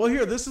 Well,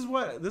 here, this is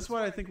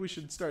what I think we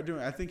should start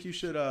doing. I think you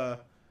should.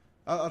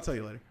 I'll tell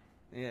you later.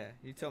 Yeah,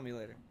 you tell me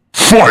later.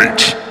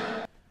 Fight!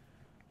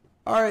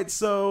 All right,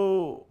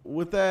 so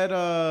with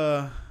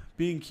that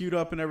being queued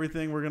up and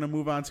everything, we're gonna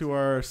move on to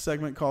our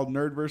segment called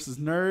Nerd versus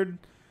Nerd.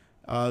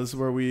 This is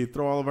where we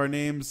throw all of our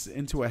names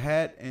into a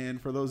hat.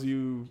 And for those of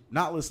you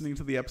not listening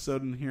to the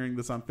episode and hearing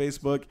this on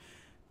Facebook,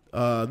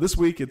 this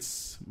week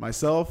it's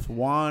myself,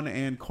 Juan,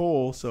 and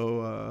Cole.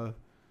 So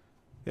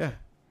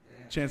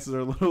chances are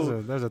a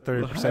little. There's a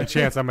 30%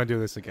 chance I'm gonna do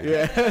this again.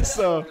 Yeah,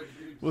 so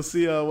we'll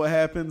see what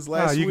happens.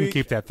 Last you week,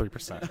 can keep that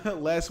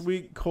 3%. last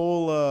week,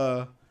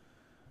 Cole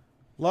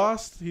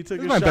lost. He took This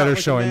is a my shot better like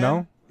a showing, man.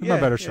 though. This is my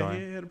better showing.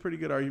 He had a pretty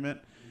good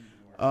argument.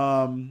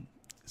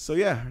 So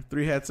yeah,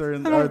 3 hats are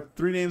in. Or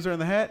 3 names are in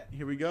the hat.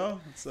 Here we go.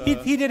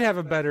 He did have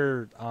a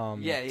better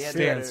he had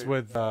stance better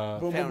with boom,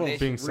 boom, boom. foundation.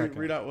 being second.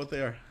 Read out what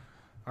they are.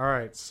 All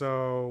right,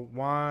 so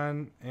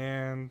Juan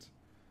and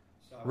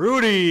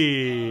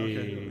Rudy.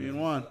 Okay, me and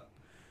Juan.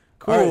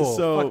 Cool. All right,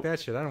 so fuck that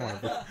shit. I don't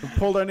want to. we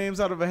pulled our names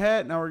out of a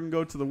hat. Now we're gonna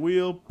go to the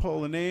wheel,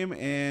 pull a name,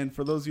 and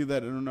for those of you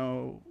that don't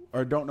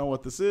know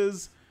what this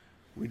is,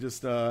 we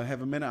just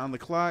have a minute on the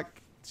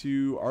clock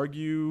to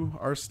argue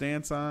our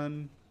stance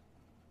on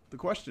the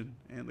question.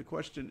 And the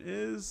question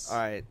is, All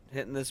right,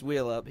 hitting this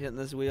wheel,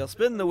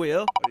 spin the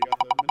wheel. Oh, you got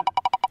the minute?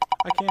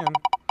 I can.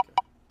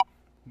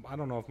 I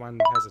don't know if mine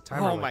has a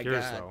timer Oh like my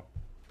yours God. though.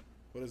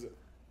 What is it?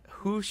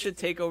 Who should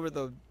take over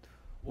the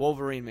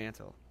Wolverine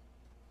mantle?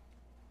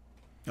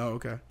 Oh,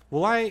 okay.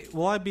 Will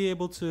I be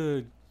able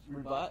to?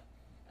 Rebut?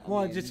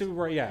 Well, just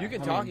right, yeah. You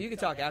can I talk. mean- You can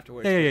talk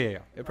afterwards. Yeah.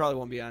 It probably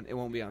won't be on. It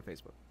won't be on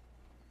Facebook.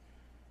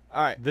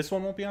 All right. This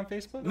one won't be on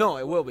Facebook? No,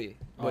 it will be,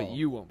 but Oh.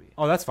 you won't be.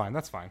 Oh, that's fine.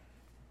 That's fine.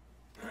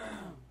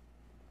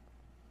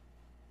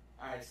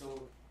 All right,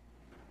 so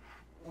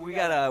we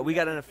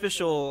got an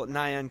official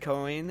Nyan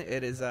coin.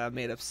 It is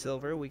made of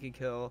silver. We could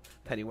kill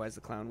Pennywise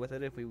the Clown with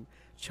it if we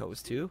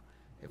chose to.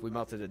 If we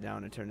melted it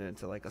down and turned it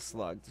into like a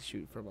slug to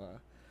shoot from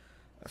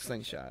a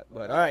slingshot.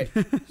 But all right,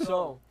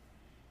 so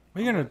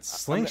What are you gonna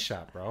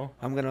slingshot, bro?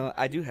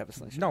 I do have a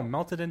slingshot. No,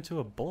 melt it into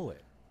a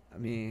bullet. I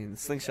mean,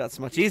 slingshot's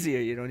much easier.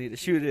 You don't need to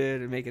shoot it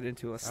and make it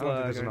into a I don't think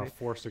slug. there's or enough anything.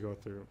 force to go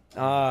through.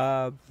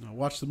 Now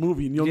watch the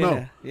movie and you'll yeah,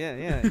 know.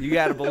 Yeah. You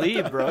gotta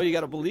believe, bro. You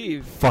gotta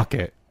believe. Fuck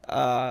it.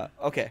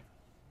 Okay.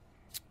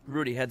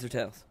 Rudy, heads or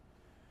tails?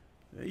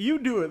 You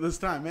do it this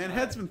time, man.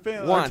 Head's been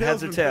failing. One, tail's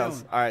heads or been tails?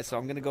 failing. All right, so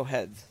I'm gonna go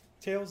heads.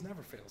 Tails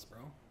never fails, bro.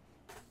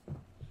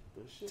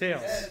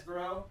 Tails.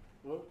 bro.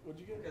 What'd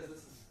you get? Because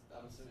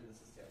I'm assuming this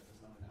is tails.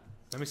 There's no not.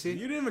 Let me see.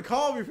 You didn't even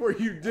call before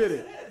you did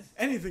it.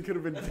 Anything could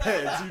have been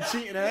heads. You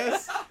cheating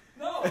ass.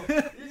 No,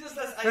 you just.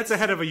 That's a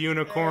head of a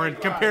unicorn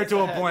compared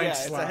to a blank Yeah,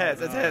 it's a slot.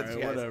 heads. It's heads,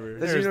 Alright, guys. whatever. There's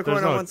There's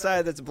unicorn no- on one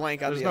side. That's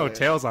blank on There's the no other.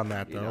 tails on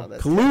that, You though. know,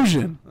 that's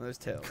Collusion. Oh, there's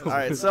tails. All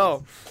right,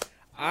 so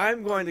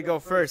I'm going to go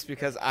first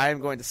because I'm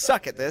going to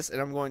suck at this,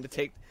 and I'm going to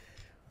take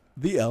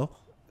The L.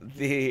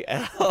 the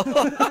L.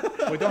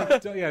 Wait,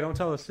 don't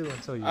tell us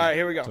until you. All right,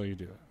 here we go. Until you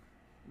do it.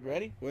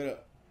 Ready? Wait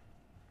up.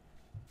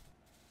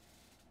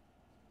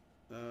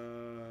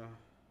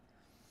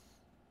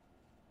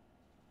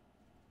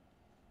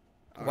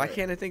 Why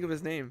can't I think of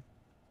his name?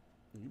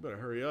 You better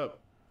hurry up.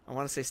 I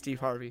want to say Steve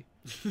Harvey.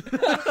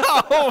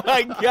 Oh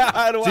my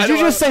God! Why Did do you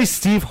just say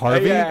Steve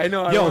Harvey? Yeah, I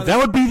know, I Yo, wanna- that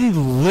would be the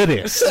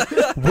littest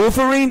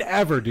Wolverine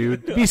ever,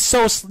 dude. It'd be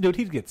so, dude.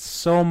 He'd get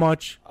so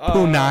much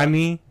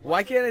punani.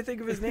 Why can't I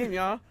think of his name,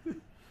 y'all?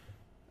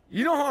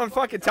 You know who I'm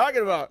fucking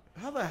talking about.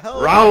 How the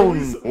hell?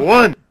 Round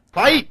one,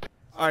 fight!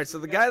 All right, so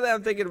the guy that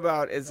I'm thinking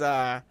about is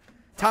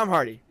Tom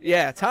Hardy.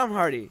 Yeah, Tom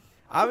Hardy.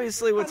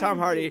 Obviously, with Tom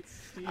Hardy,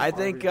 I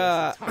think,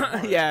 yeah,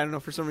 I don't know,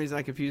 for some reason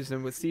I confused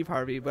him with Steve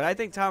Harvey, but I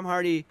think Tom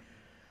Hardy,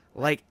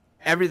 like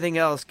everything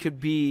else, could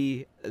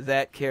be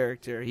that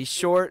character. He's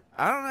short.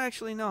 I don't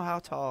actually know how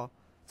tall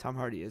Tom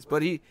Hardy is,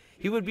 but he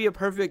would be a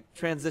perfect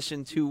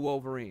transition to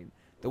Wolverine.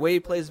 The way he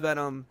plays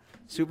Venom,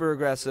 super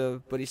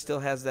aggressive, but he still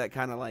has that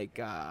kind of like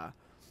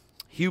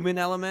human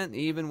element.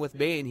 Even with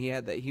Bane, he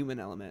had that human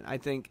element. I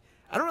think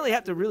I don't really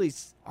have to really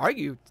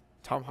argue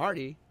Tom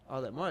Hardy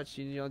all that much.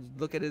 You know,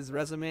 look at his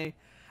resume.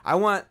 I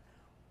want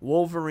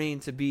Wolverine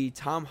to be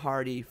Tom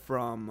Hardy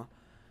from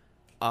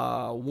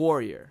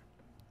Warrior,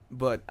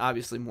 but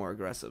obviously more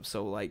aggressive.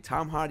 So like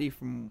Tom Hardy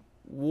from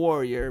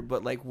Warrior,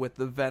 but like with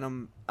the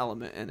Venom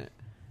element in it.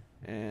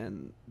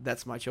 And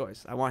that's my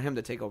choice. I want him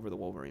to take over the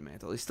Wolverine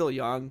mantle. He's still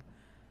young.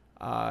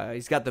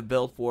 He's got the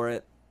build for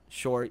it.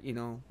 Short, you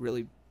know,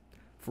 really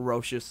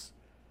ferocious.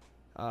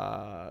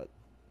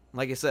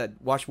 Like I said,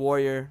 watch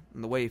Warrior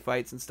and the way he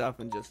fights and stuff,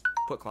 and just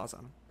put claws on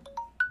him.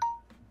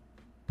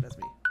 That's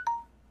me.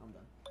 I'm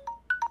done.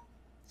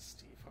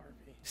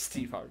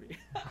 Steve Harvey.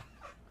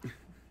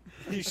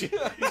 You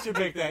should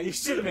make that. You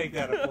should make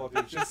that a full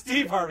dude. Should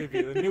Steve Harvey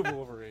be the new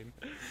Wolverine?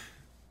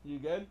 You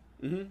good?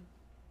 Mm-hmm.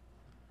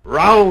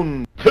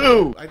 Round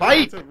two, I fight!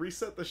 need to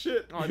reset the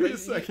shit. Oh, Give me a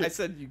second. I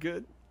said you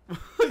good.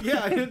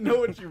 Yeah, I didn't know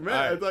what you meant.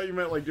 All right. I thought you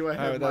meant like, do I All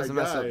have right, that my was a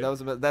mess guy?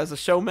 up. That was a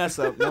show mess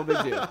up. No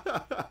big deal.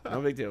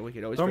 No big deal. We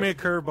could always Throw me a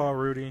curveball,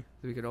 Rudy.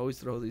 we could always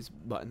throw these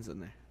buttons in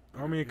there.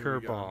 Throw me a Here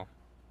we go. curveball.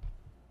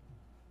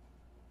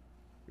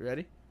 You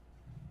ready?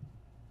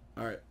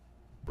 All right.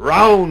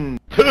 Round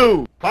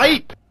two,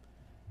 fight!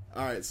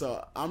 All right,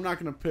 so I'm not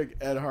gonna pick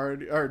Ed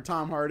Hardy or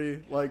Tom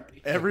Hardy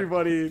like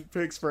everybody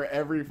picks for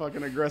every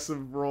fucking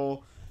aggressive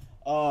role.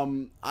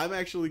 I'm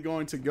actually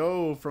going to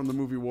go from the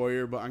movie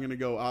Warrior, but I'm gonna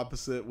go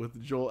opposite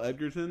with Joel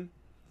Edgerton.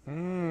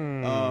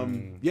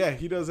 Yeah,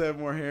 he does have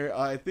more hair.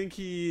 I think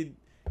he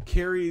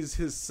carries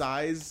his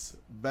size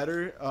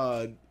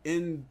better.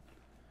 In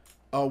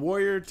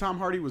Warrior, Tom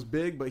Hardy was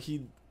big, but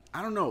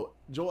I don't know.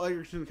 Joel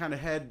Edgerton kind of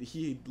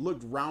he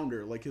looked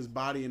rounder, like his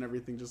body and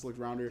everything just looked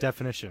rounder.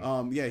 Definition.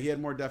 Yeah, he had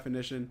more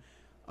definition.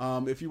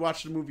 If you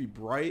watch the movie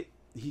Bright,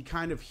 he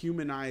kind of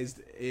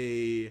humanized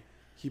he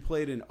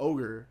played an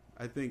ogre,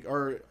 I think,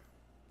 or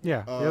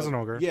Yeah, he is an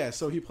ogre. yeah,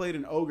 so he played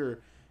an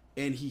ogre,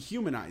 and he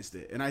humanized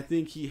it, and I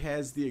think he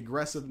has the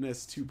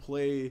aggressiveness to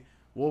play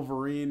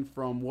Wolverine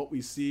from what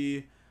we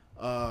see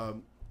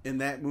in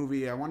that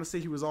movie. I want to say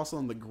he was also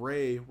in The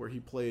Gray, where he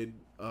played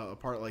a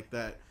part like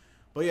that.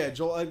 But yeah,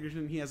 Joel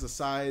Edgerton, he has a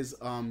size.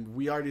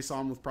 We already saw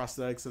him with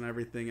prosthetics and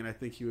everything, and I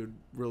think he would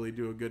really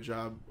do a good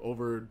job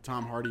over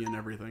Tom Hardy and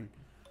everything.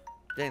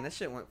 Dang, that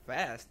shit went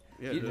fast.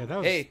 Yeah, You- dude. that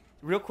was- Hey,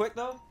 real quick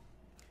though.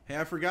 Hey,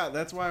 I forgot.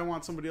 That's why I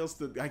want somebody else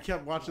to. I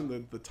kept watching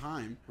the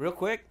time. Real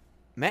quick.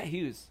 Matt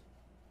Hughes.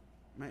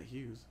 Matt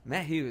Hughes,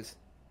 Matt Hughes.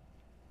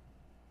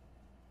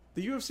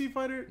 the UFC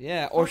fighter.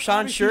 Yeah, or Fuck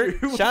Sean outta here.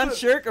 Shirk. Sean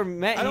Shirk or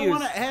Matt I don't Hughes.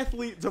 want an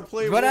athlete to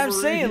play. But I'm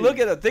Wolverine. saying, look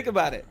at him. Think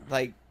about it.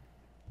 Like,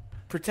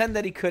 pretend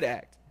that he could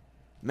act.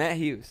 Matt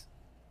Hughes.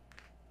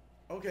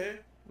 Okay.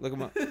 Look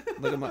him up.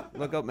 Look him up.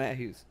 Look up Matt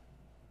Hughes.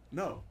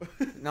 No.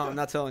 No, I'm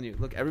not telling you.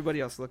 Look, everybody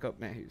else, look up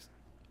Matt Hughes.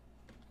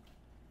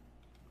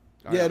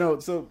 All Yeah, right. no.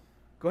 So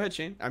Go ahead,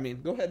 Shane. I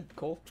mean, go ahead,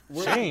 Cole.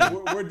 Shane.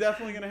 we're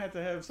definitely gonna have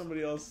to have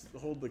somebody else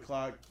hold the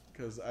clock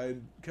because I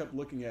kept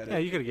looking at it. Yeah,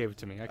 you could have gave it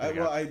to me.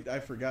 I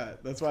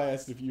forgot. That's why I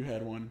asked if you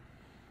had one.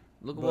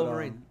 Look at But,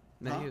 Wolverine.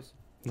 Matt huh? Hughes.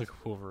 Look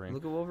at Wolverine.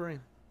 Look at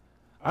Wolverine.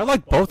 I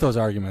like both those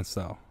arguments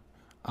though.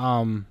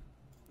 When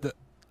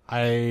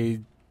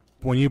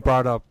you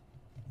brought up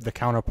the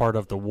counterpart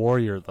of the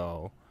Warrior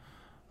though,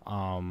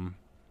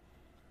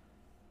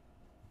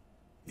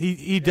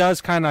 he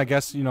does kind of, I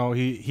guess, you know,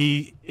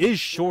 he is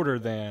shorter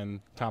than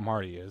Tom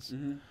Hardy is.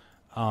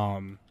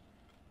 Mm-hmm.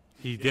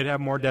 He did have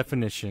more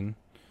definition.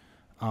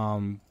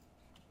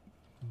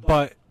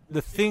 But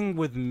the thing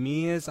with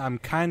me is I'm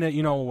kind of,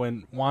 you know,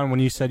 when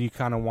you said you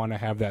kind of want to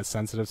have that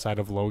sensitive side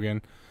of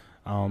Logan,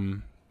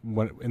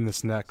 when in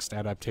this next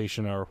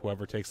adaptation or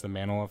whoever takes the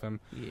mantle of him,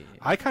 Yeah.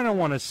 I kind of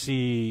want to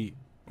see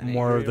An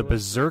more of angry the one?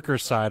 berserker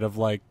side of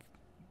like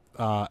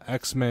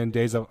X-Men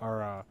Days of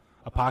or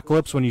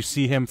Apocalypse, when you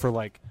see him for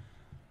like,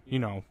 you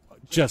know,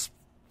 just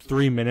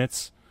 3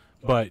 minutes,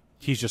 but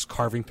he's just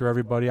carving through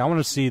everybody. I want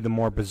to see the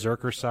more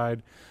berserker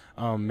side.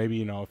 Maybe,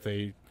 you know,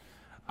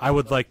 I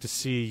would like to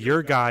see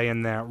your guy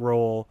in that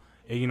role,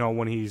 you know,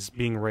 when he's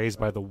being raised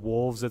by the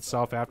wolves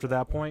itself after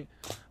that point.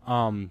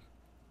 But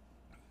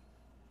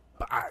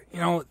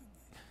you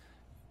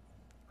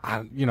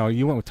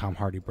went with Tom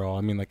Hardy, bro.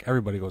 I mean, like,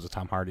 everybody goes with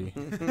Tom Hardy.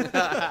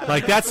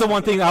 Like, that's the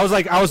one thing I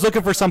was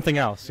looking for something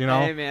else, you know.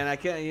 Hey man, I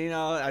can't. You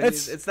know,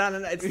 it's not.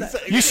 It's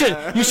not. You should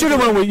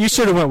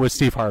have went with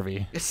Steve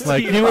Harvey. Steve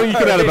Like, you could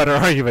have had a better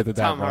argument than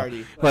that, Tom bro.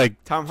 Hardy.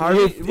 Like, Tom Hardy.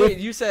 if- Wait,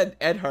 you said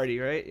Ed Hardy,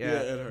 right? Yeah,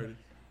 Ed Hardy.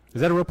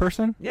 is that a real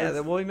person? Yeah,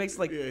 well, he makes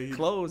like Yeah,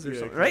 clothes or yeah,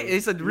 something, right?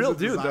 clothes. It's a real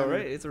dude, though, designer.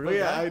 right? It's a real But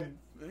guy.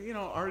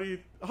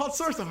 Hardy, all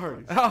sorts of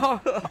Hardys. All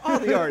the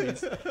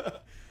Hardys.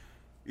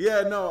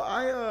 Yeah, no,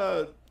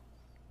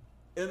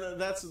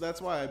 and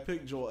that's why I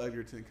picked Joel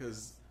Edgerton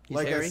because, He's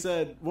like hairy? I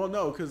said, well,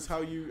 no, because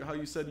how you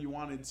said you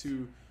wanted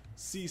to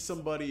see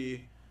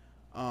somebody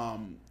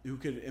who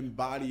could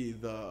embody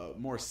the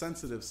more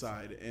sensitive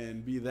side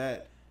and be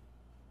that,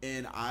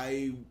 and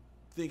I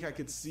think I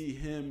could see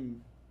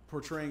him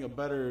portraying a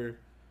better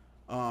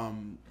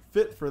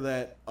fit for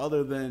that,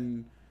 other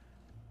than,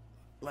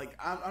 like,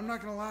 I'm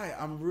not gonna lie,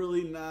 I'm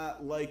really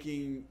not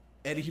liking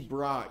Eddie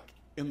Brock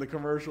in the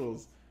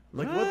commercials.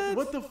 Like,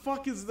 what the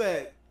fuck is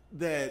that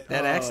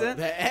accent?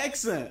 That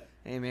accent.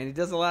 Hey man, he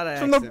does a lot of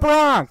From the accents.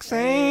 Bronx,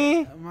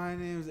 eh? My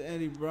name's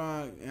Eddie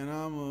Brock, and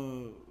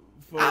I'm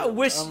I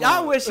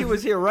wish he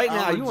was here right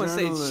now. I'm a You wouldn't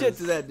say journalist. shit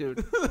to that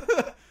dude.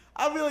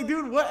 I'll be like,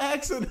 dude, what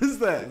accent is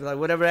that? Like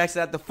whatever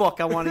accent the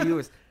fuck I want to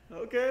use.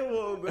 Okay,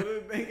 well, then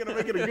it ain't gonna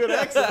make it a good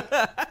accent.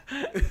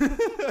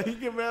 He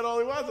can mad all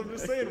he wants. I'm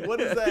just saying,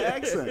 what is that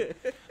accent?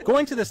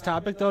 Going to this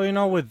topic though, you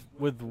know, with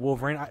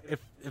Wolverine, if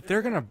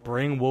they're gonna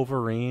bring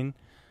Wolverine,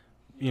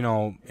 you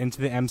know,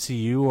 into the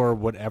MCU or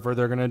whatever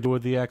they're gonna do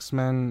with the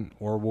X-Men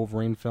or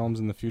Wolverine films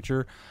in the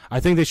future, I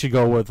think they should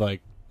go with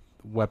like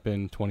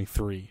Weapon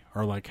 23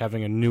 or like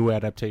having a new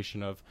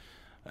adaptation of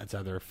it's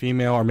either a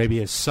female or maybe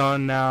his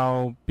son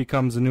now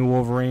becomes a new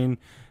Wolverine,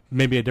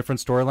 maybe a different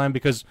storyline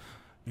because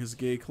His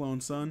gay clone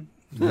son,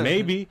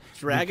 maybe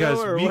Drago because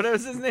or what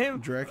was his name?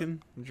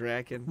 Draken.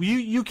 Draken.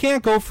 you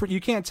can't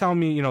tell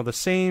me, you know, the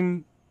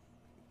same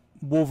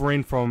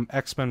Wolverine from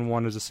X-Men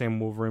 1 is the same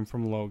Wolverine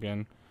from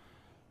Logan.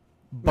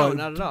 But,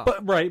 not at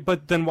all.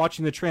 But then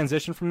watching the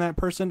transition from that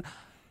person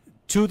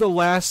to the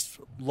last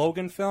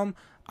Logan film,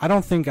 I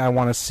don't think I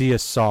want to see a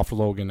soft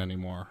Logan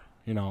anymore.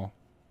 You know,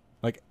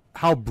 like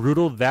how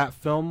brutal that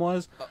film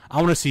was. I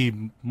want to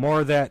see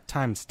more of that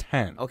times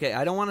 10. Okay,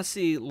 I don't want to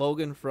see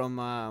Logan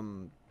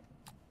from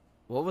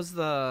what was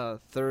the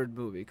third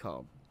movie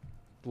called?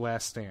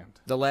 Last Stand.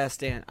 The Last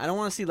Stand. I don't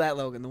want to see that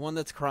Logan, the one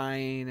that's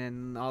crying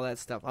and all that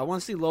stuff. I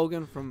want to see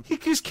Logan from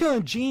He's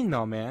killing Jean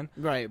though, man.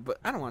 right, but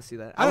I don't want to see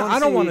that. I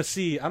don't want to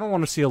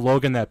see a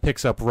Logan that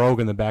picks up Rogue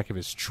in the back of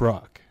his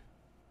truck.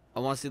 I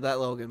want to see that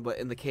Logan, but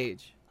in the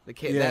cage.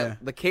 Yeah.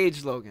 The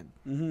cage Logan.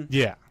 Mm-hmm.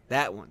 Yeah,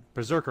 That one.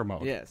 Berserker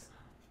mode. Yes.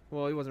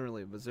 Well, he wasn't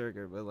really a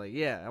berserker, but like,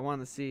 yeah, I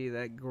want to see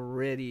that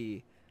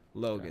gritty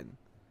Logan.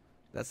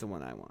 That's the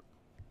one I want.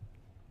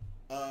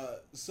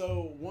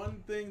 So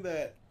one thing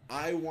that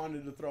I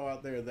wanted to throw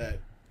out there that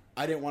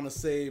I didn't want to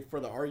say for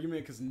the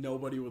argument because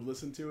nobody would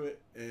listen to it,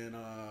 and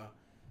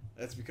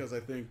that's because I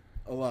think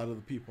a lot of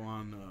the people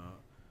on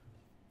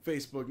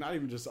Facebook, not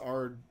even just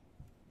our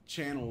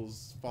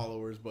channel's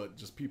followers, but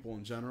just people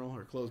in general,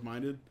 are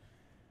closed-minded.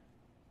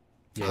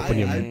 Yeah, I- when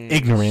you're I-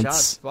 ignorance.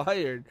 Shots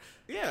fired.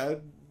 Yeah,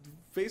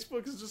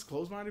 Facebook is just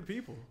closed-minded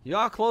people.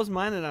 Y'all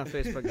close-minded on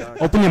Facebook, dog.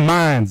 Open your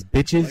minds,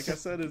 bitches. Like I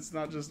said, it's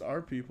not just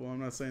our people. I'm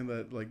not saying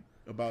that like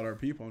about our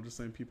people. I'm just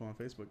saying people on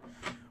Facebook.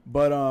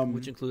 But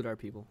Which include our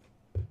people.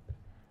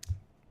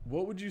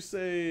 what would you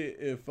say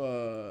if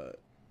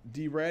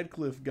D.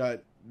 Radcliffe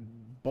got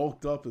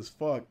bulked up as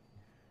fuck?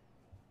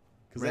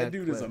 Because that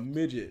dude is a Radcliffe.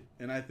 midget,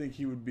 and I think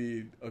he would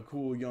be a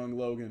cool young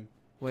Logan.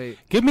 Wait.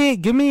 Give me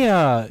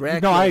no,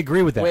 I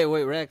agree with that. Wait,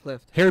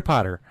 Radcliffe. Harry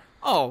Potter.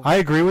 Oh, I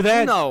agree with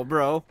that. no,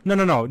 bro.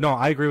 No.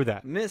 I agree with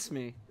that. Miss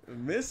me.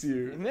 Miss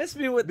you. Miss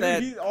me with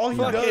Dude, that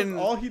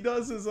all he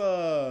does is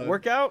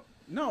workout.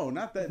 No,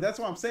 not that. That's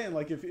what I'm saying.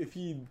 Like if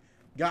he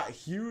got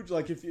huge,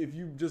 like if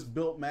you just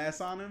built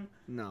mass on him,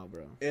 No,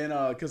 bro. and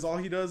because all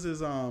he does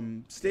is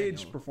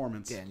stage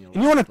performance. Daniel.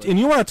 And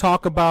you want to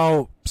talk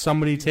about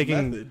somebody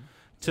taking Method.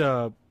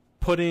 to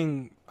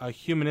putting a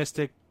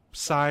humanistic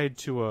side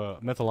to a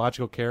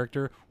mythological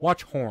character?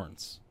 Watch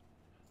Horns.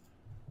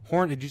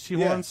 Did you see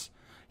Yeah. Horns?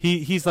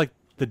 He's like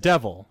the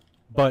devil,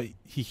 but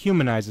he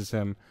humanizes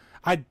him.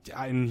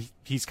 And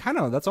he's kind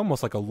of, that's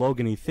almost like a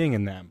Logan-y thing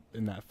in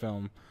that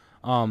film.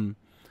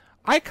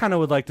 I kind of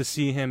would like to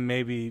see him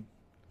maybe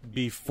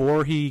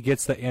before he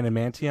gets the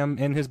adamantium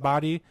in his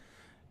body,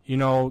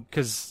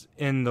 because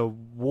in the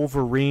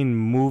Wolverine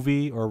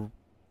movie, or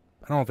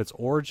I don't know if it's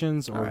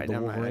Origins or All right, the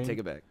never Wolverine. mind. I take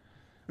it back.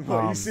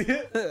 What, you see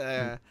it? I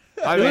It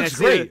mean, I looks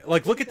see great. it.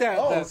 Like, look at that.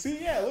 Oh, that-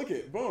 see, yeah, look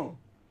it, boom.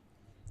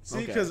 See,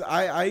 Okay. because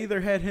I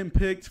either had him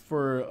picked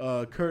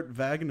for Kurt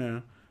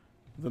Wagner,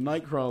 the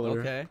Nightcrawler,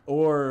 Okay.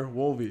 or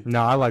Wolvie.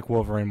 No, I like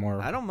Wolverine more.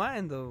 I don't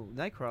mind the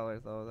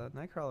Nightcrawler though. That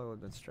Nightcrawler would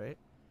have been straight.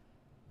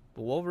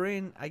 But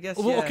Wolverine, I guess.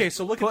 Well, yeah, okay,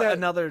 so look at put that-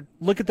 Another.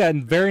 Look at that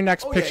very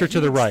next Oh, picture yeah, to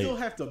the he would right. Still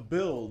have to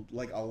build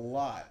like a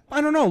lot. I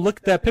don't know. Look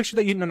at that picture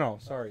that you. No,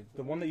 sorry.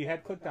 The one that you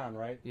had clicked on,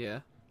 right? Yeah.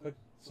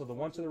 So the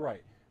one to the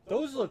right.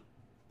 Those look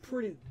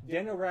pretty.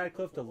 Daniel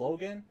Radcliffe to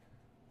Logan,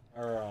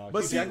 or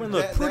But Hugh see, Jackman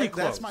look pretty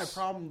close. that's my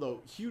problem though.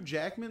 Hugh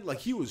Jackman, like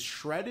he was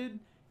shredded.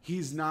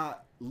 He's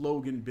not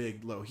Logan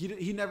big low.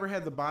 He never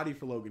had the body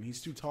for Logan.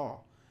 He's too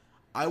tall.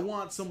 I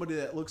want somebody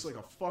that looks like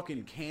a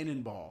fucking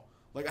cannonball.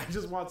 Like I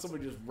just want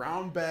somebody just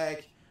round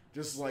back,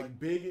 just like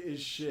big as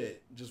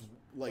shit. Just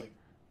like,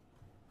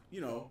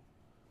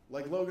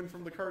 like Logan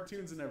from the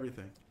cartoons and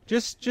everything.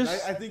 Just. And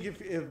I think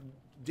if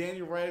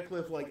Daniel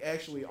Radcliffe like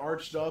actually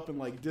arched up and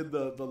like did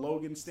the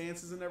Logan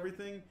stances and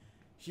everything,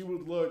 he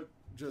would look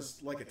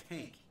just like a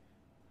tank.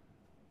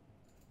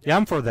 Yeah,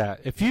 I'm for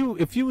that. If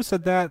you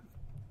said that,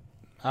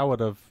 I would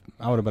have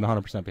been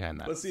 100% behind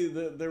that. But see,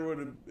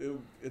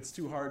 it's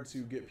too hard to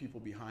get people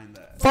behind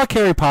that. Fuck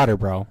Harry Potter,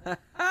 bro.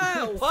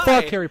 Why?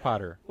 Fuck Harry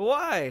Potter.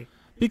 Why?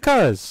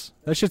 Because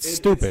that shit's It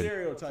stupid.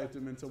 stereotyped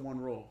him into one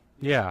role.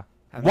 Yeah.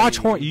 I Watch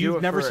mean, Horns. you do You've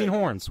it never for seen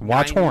Horns.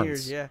 Watch 9 Horns.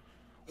 years, yeah.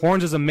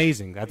 Horns is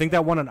amazing. I think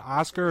that won an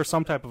Oscar or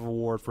some type of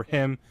award for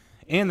him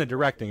and the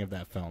directing of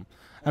that film.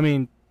 I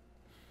mean,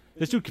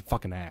 this dude can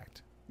fucking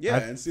act. Yeah, I-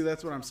 and see,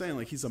 that's what I'm saying.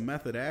 Like he's a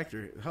method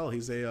actor. Hell,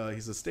 he's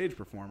a stage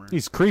performer.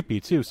 He's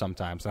creepy too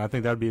sometimes, and I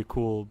think that would be a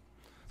cool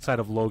side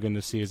of Logan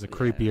to see as a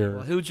creepier.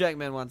 Well, Hugh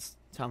Jackman wants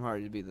Tom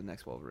Hardy to be the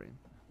next Wolverine.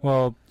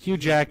 Well, Hugh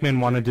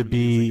Jackman wanted to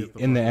be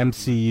in the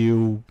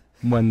MCU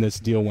when this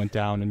deal went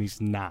down, and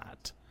he's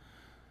not.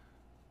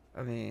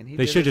 I mean,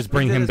 They should just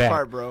bring him back.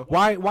 Part, bro.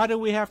 Why do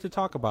we have to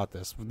talk about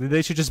this?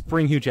 They should just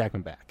bring Hugh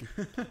Jackman back.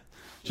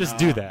 Just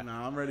do that. No,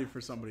 I'm ready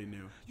for somebody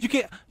new.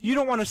 You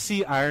don't want to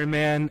see Iron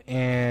Man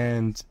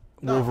and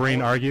No,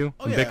 Wolverine argue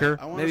Oh and yeah, bicker.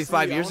 I wanna Maybe see-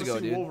 5 I years wanna ago,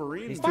 see dude.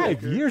 Wolverine He's bicker.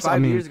 5 years. 5 I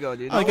mean, years ago,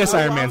 dude. I guess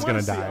Iron Man's wanna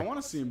gonna see- die. I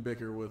want to see him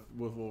bicker with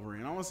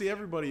Wolverine. I want to see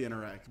everybody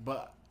interact,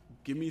 but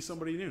give me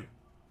somebody new.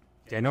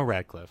 Daniel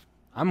Radcliffe.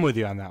 I'm with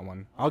you on that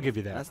one. I'll give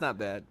you that. That's not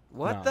bad.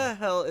 What No. the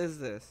hell is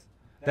this?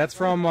 That's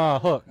from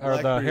Hook, or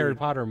the Blackbeard. Harry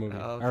Potter movie.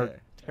 Oh, Or okay.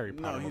 Harry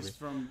Potter No, movie. he's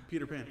from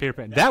Peter Pan. Peter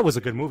Pan. That was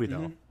a good movie, though.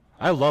 Mhm.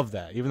 I love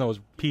that. Even though it was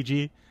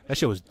PG, that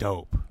shit was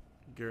dope.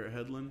 Garrett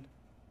Hedlund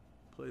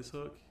plays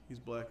Hook. He's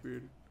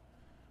Blackbeard.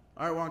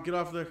 All right, Juan, get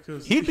off there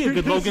because He'd be a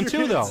good Logan,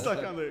 too, though.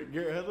 Stuck on there,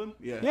 Garrett Hedlund.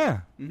 Yeah. Yeah,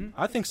 Mhm.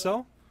 I think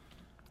so.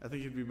 I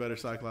think he'd be better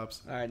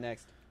Cyclops. All right,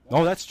 next.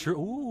 Oh, that's true.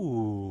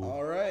 Ooh.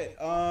 All right.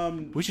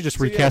 We should just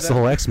so yeah, recast the that-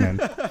 whole X-Men.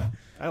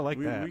 I like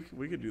we, that.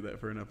 we could do that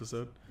for an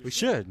episode. We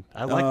should.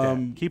 I like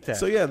that. Keep that.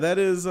 So yeah, that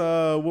is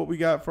what we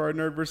got for our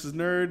Nerd versus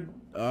Nerd.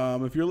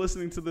 If you're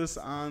listening to this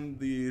on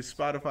the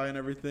Spotify and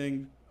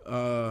everything,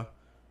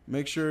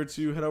 make sure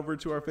to head over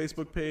to our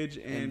Facebook page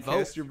and vote.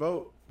 cast your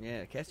vote.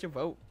 Yeah, cast your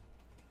vote.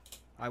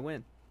 I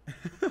win.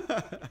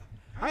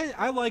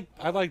 I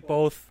like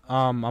both.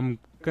 I'm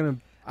gonna.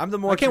 I'm the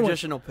more I can't wait-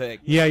 traditional pick.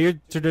 Yeah, your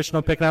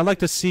traditional pick, and I'd like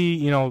to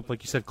see,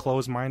 like you said,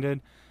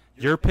 closed-minded.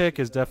 Your pick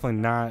is definitely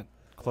not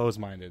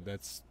closed-minded.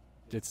 It's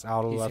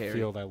out of He's left hairy.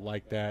 field. I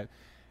like that.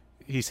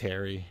 He's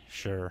hairy,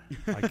 sure.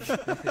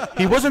 Like,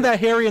 he wasn't that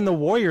hairy in The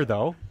Warrior,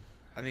 though.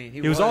 I mean,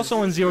 He was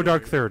also in Zero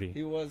Dark 30.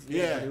 He was.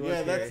 Yeah, he was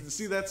yeah.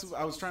 scary. That's.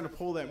 I was trying to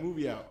pull that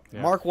movie out.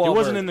 Yeah. Mark He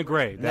wasn't Wahlberg. in The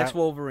Gray. Next That,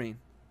 Wolverine.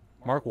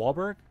 Mark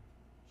Wahlberg?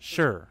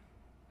 Sure.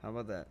 How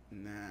about that?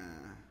 Nah.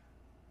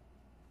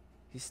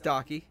 He's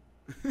stocky.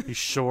 He's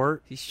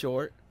short. He's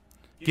short.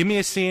 Give me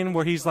a scene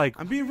where he's like.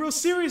 I'm being real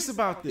serious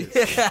about this.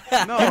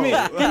 No. Give me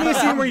a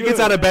scene where he gets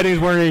out of bed and he's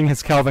wearing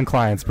his Calvin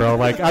Kleins, bro.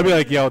 Like, I'd be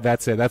like, yo,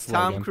 that's it. That's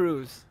Tom Logan.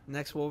 Cruise.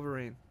 Next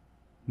Wolverine.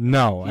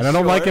 No, and He's I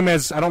don't like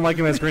short.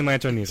 him as Green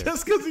Lantern either.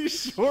 Just because he's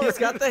short. He's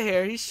got the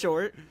hair. He's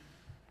short.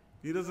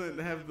 He doesn't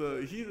have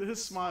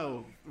his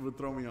smile would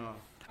throw me off.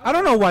 I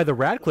don't know why the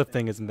Radcliffe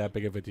thing isn't that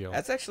big of a deal.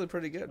 That's actually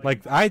pretty good.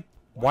 Like,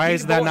 why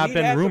has that not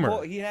been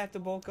rumored? He'd have to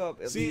bulk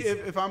up at See, least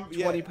if I'm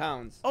 20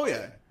 pounds. Oh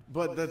yeah,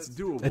 but that's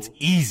doable. That's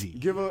easy.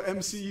 Give a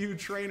MCU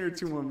trainer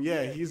to him.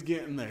 Yeah, he's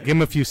getting there. Give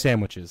him a few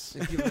sandwiches.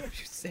 Give him a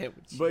few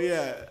sandwiches. But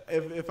yeah,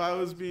 if I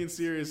was being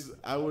serious,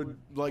 I would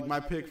like my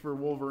pick for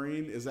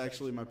Wolverine is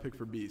actually my pick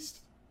for Beast.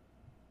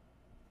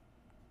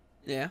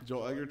 Yeah.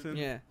 Joel Egerton.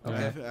 Yeah. I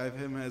Okay. have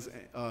him as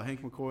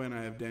Hank McCoy, and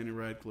I have Danny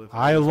Radcliffe.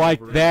 I as like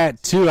Wolverine.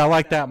 that too. I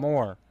like that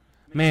more.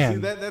 See,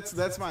 Man,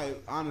 that's my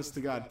honest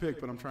to God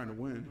pick, but I'm trying to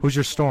win. who's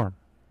your Storm?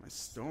 My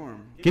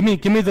Storm. Give me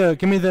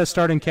the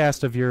starting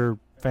cast of your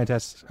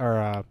Fantastic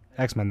or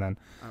X-Men then.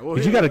 All right, well,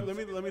 'Cause here, you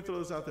gotta- let me throw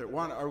this out there.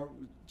 Juan,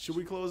 should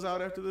we close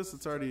out after this?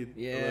 It's already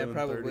Yeah, 11:30.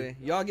 probably.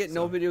 Y'all get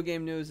no video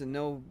game news and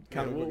no Yeah,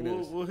 comic book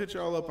news. we'll hit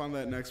y'all up on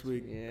that next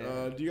week.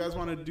 Yeah. Do you guys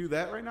want to do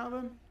that right now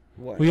then?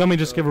 What? Will you want me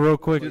to just give a real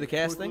quick? Do the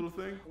cast Quick thing? little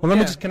thing? Well, let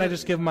me Yeah. just. Can I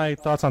just give my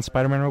thoughts on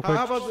Spider-Man real quick?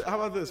 How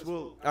about this?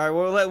 We'll All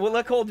right, we'll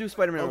let Cole do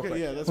Spider-Man real okay,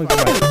 quick. yeah, that's Wait, fine.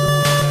 go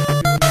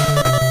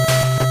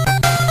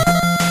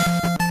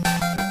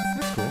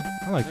That's cool.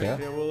 I like that.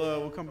 Yeah,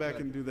 we'll come back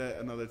and do that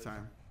another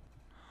time.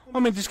 I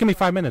mean, just give me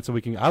 5 minutes so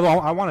we can. I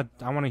want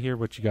to hear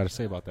what you got to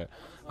say about that.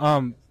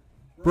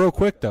 Real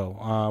quick though,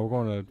 we're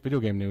going to video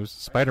game news.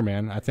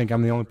 Spider-Man. I think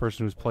I'm the only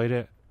person who's played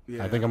it.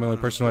 Yeah, I think I'm the only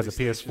on person who has a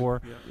PlayStation.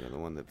 PS4. Yeah. You're the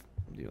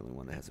only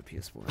one that has a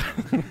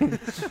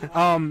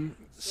PS4.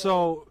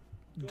 So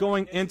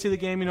going into the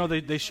game,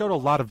 they showed a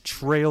lot of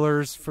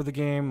trailers for the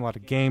game, a lot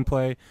of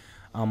gameplay.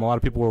 A lot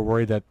of people were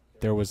worried that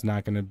there was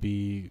not going to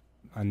be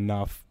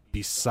enough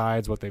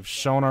besides what they've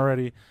shown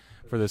already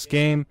for this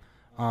game.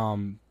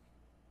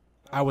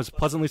 I was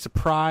pleasantly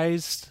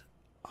surprised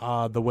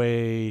the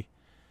way,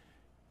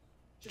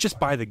 just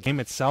by the game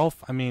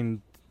itself. I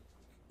mean,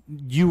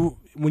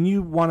 when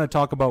you want to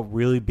talk about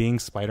really being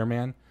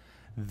Spider-Man,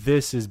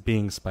 this is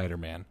being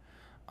Spider-Man.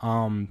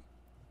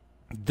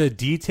 The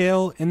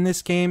detail in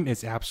this game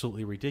is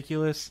absolutely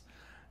ridiculous.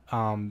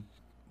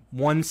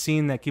 One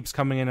scene that keeps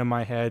coming into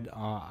my head,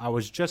 I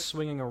was just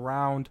swinging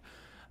around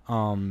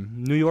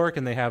New York,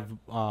 and they have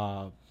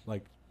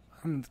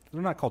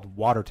they're not called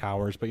water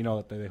towers, but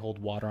that they hold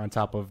water on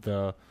top of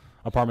the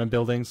apartment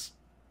buildings.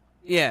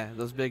 Yeah,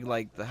 those big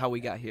how we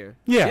got here.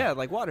 Yeah. Yeah,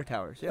 like water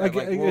towers. Yeah, Like,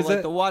 is like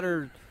that- the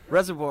water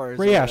reservoirs.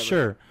 Right, or yeah, whatever.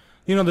 sure.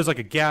 There's like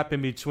a gap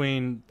in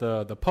between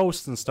the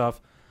posts and stuff.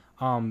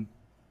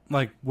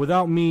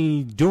 Without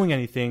me doing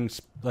anything,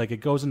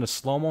 it goes into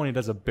slow-mo and he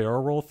does a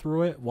barrel roll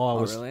through it while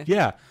I was. Really?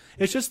 Yeah,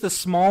 it's just the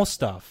small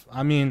stuff.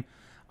 I mean,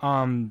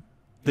 You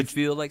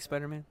feel like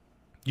Spider-Man?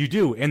 you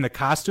do, and the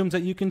costumes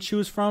that you can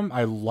choose from.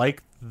 I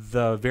like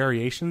the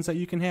variations that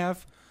you can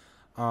have,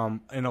 and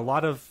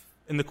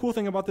the cool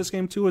thing about this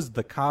game too is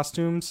the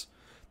costumes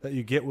that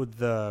you get with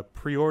the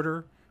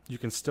pre-order. You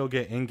can still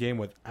get in-game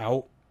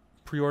without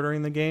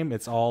pre-ordering the game.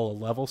 It's all a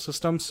level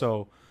system,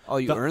 so. Oh,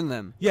 you earn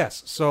them.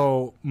 Yes,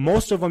 so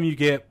most of them you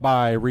get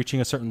by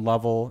reaching a certain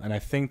level, and I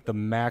think the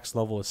max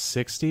level is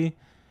 60,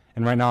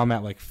 and right now I'm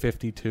at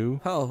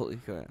 52. Holy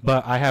crap.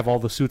 But I have all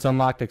the suits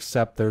unlocked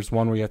except there's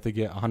one where you have to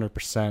get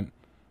 100%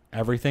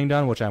 everything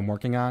done, which I'm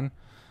working on.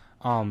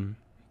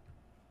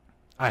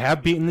 I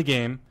have beaten the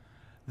game.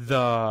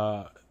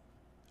 The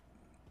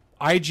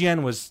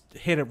IGN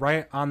hit it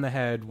right on the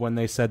head when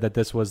they said that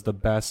this was the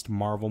best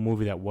Marvel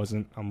movie that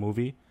wasn't a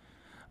movie.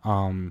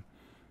 The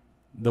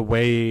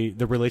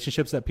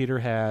relationships that Peter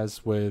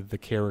has with the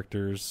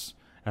characters.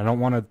 I don't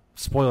want to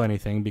spoil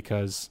anything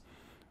because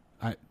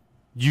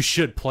you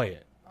should play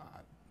it.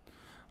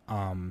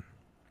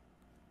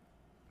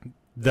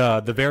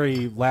 The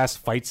very last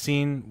fight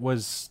scene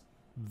was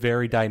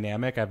very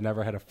dynamic. I've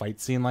never had a fight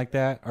scene like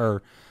that,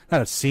 or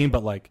not a scene,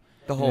 but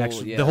The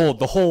whole,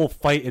 the whole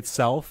fight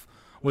itself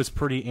was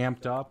pretty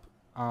amped up.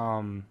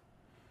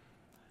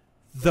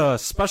 The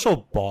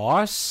special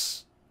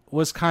boss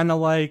was kind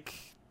of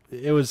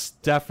it was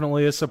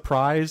definitely a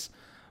surprise,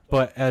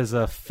 but as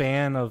a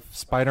fan of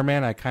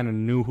Spider-Man, I kind of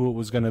knew who it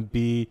was going to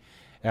be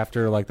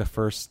after the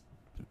first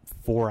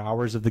 4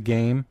 hours of the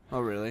game. Oh,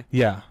 really?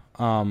 Yeah.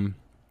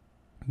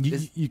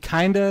 You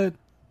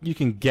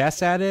can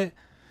guess at it.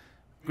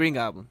 Green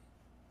Goblin.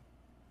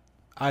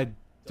 I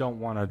don't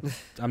want to.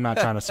 I'm not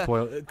trying to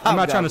spoil. I'm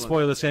not trying to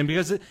spoil this game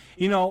because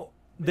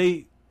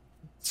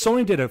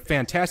Sony did a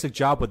fantastic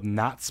job with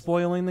not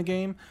spoiling the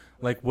game.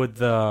 With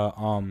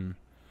the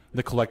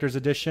collector's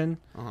edition,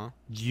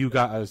 you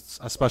got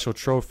a special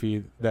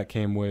trophy that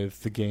came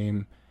with the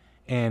game,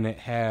 and it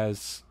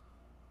has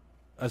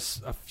a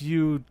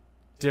few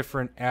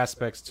different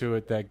aspects to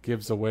it that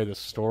gives away the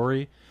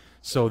story.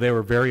 So they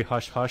were very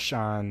hush hush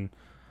on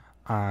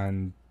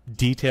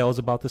details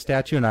about the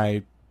statue,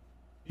 and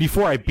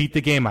before I beat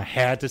the game, I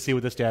had to see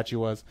what the statue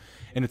was,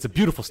 and it's a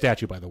beautiful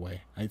statue, by the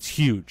way. It's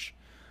huge.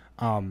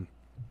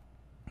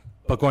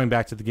 But going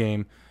back to the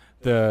game,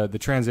 the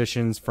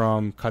transitions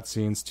from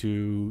cutscenes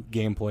to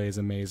gameplay is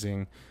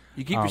amazing.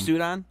 You keep your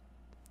suit on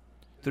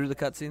through the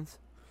cutscenes?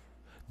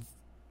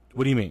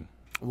 What do you mean?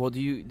 Well,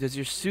 does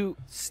your suit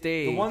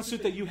stay? The one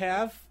suit that you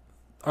have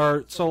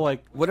are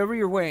whatever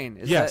you're wearing.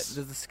 Yes.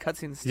 Does the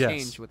cutscenes Yes.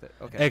 change with it?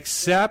 Okay.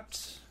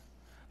 Except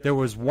there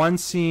was one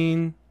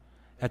scene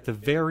at the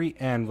very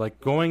end,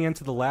 going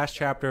into the last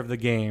chapter of the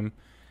game,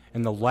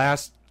 and the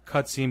last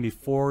cutscene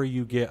before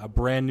you get a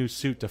brand new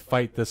suit to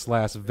fight this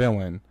last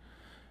villain,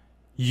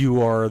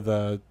 you are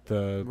the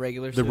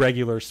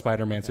regular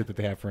Spider-Man suit that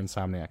they have for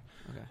Insomniac.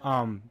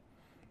 Okay.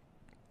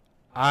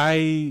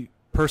 I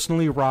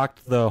personally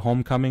rocked the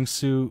Homecoming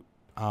suit.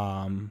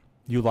 You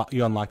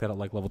unlock that at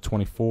like level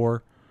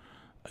 24.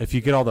 If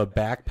you get all the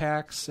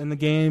backpacks in the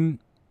game,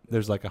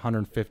 there's like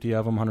 150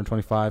 of them,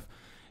 125.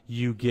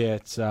 You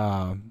get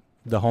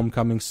the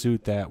Homecoming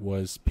suit that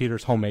was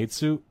Peter's homemade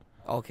suit.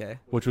 Okay.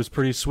 Which was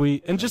pretty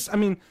sweet. And just, I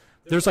mean,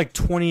 there's like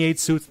 28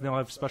 suits and they all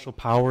have special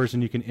powers,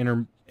 and you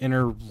can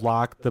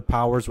interlock the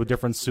powers with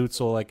different suits.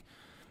 So like,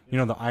 you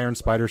know, the Iron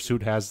Spider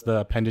suit has the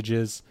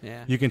appendages.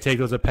 Yeah. You can take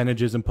those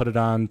appendages and put it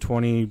on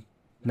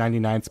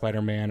 2099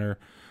 Spider-Man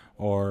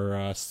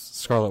or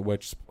Scarlet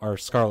Witch or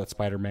Scarlet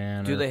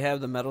Spider-Man. Do they have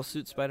the metal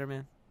suit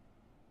Spider-Man?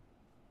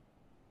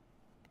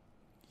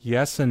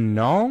 Yes and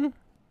no.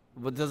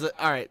 But does it?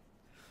 All right.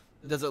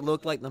 Does it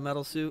look like the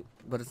metal suit,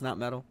 but it's not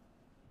metal?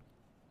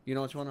 You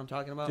know which one I'm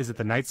talking about? Is it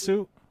the night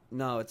suit?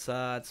 No,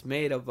 it's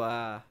made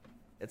of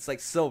it's like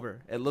silver.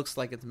 It looks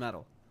like it's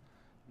metal.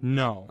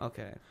 No.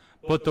 Okay.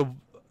 But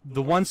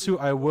the one suit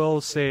I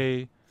will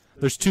say,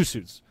 there's two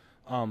suits.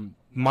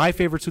 My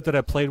favorite suit that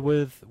I played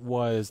with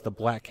was the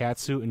Black Cat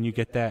suit, and you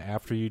get that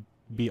after you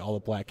beat all the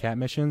Black Cat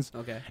missions.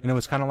 Okay. And it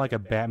was kind of like a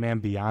Batman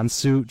Beyond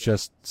suit,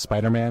 just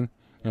Spider-Man.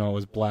 You know, it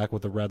was black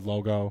with the red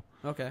logo.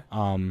 Okay.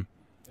 And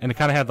it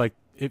kind of had like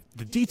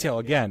the detail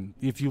again.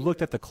 If you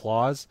looked at the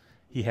claws,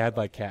 he had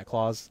like cat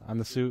claws on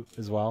the suit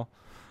as well.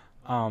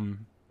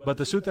 But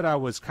the suit that I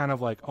was kind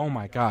of like, oh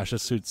my gosh,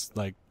 this suit's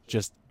like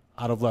just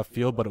out of left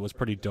field, but it was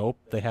pretty dope.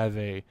 They have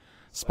a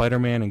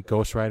Spider-Man and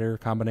Ghost Rider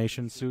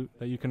combination suit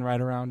that you can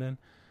ride around in.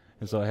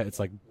 And so it's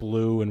like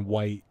blue and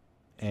white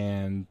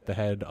and the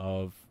head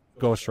of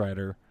Ghost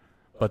Rider,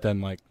 but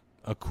then like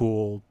a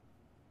cool,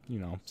 you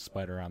know,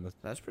 spider on the.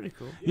 That's pretty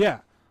cool. Yeah.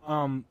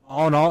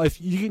 All in all,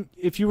 if you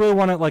really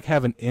want to like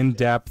have an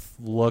in-depth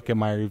look at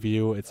my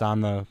review, it's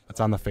on the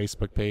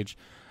Facebook page.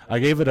 I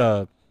gave it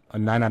a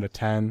 9 out of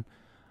 10.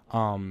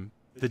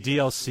 The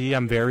DLC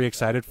I'm very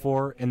excited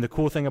for, and the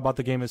cool thing about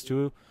the game is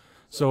too,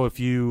 so if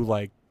you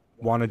like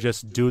want to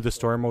just do the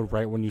story mode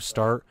right when you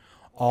start,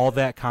 all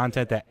that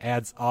content that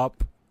adds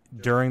up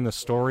during the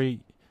story,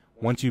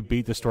 once you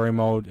beat the story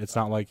mode, it's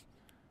not like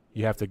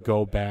you have to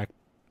go back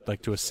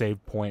like to a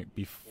save point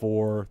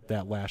before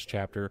that last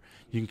chapter.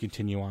 You can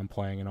continue on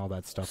playing and all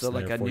that stuff. So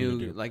like a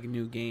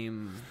new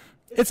game.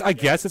 I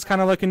guess it's kind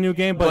of like a new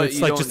game, but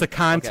it's like just the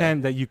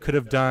content okay. that you could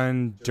have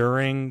done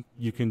during,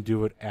 you can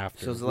do it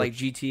after. So it's like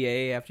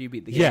GTA after you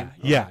beat the game?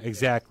 Yeah,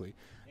 exactly.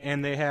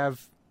 And they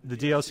have the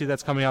DLC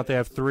that's coming out. They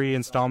have 3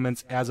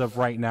 installments as of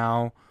right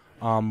now.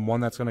 One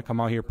that's going to come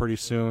out here pretty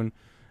soon,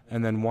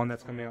 and then one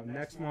that's coming out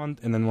next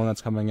month, and then one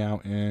that's coming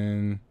out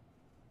in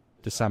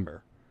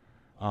December.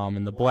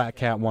 And the Black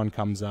Cat one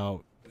comes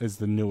out, is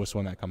the newest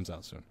one that comes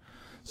out soon.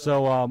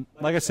 So,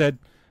 like I said,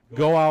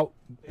 go out,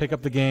 pick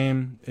up the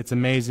game. It's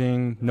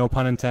amazing. No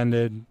pun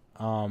intended.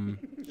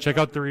 Check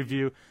out the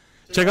review.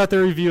 Check out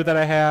the review that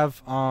I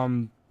have.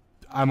 I'm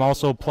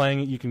also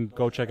playing it. You can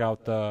go check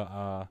out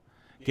the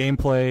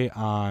gameplay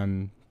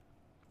on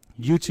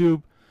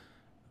YouTube.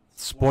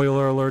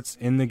 Spoiler alerts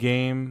in the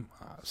game.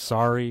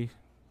 Sorry.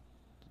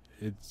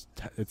 It's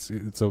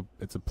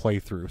a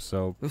playthrough,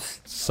 so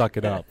suck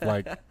it up.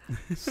 Like,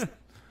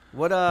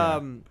 what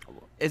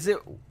is it?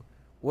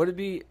 Would it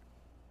be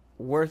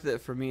worth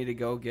it for me to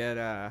go get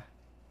a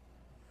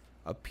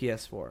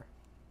PS4?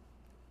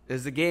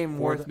 Is the game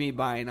worth me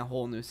buying a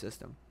whole new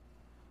system?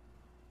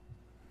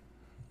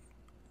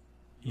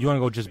 You want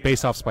to go just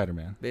based off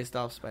Spider-Man? Based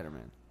off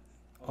Spider-Man.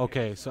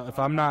 Okay, so if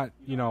I'm not,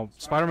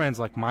 Spider-Man's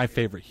like my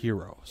favorite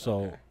hero,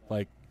 so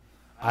like,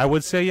 I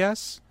would say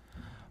yes,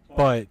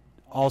 but.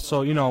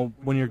 Also,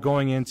 when you're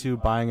going into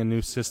buying a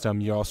new system,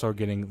 you're also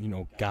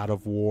getting, God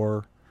of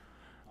War,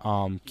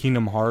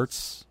 Kingdom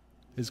Hearts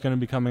is going to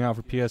be coming out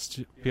for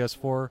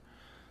PS4.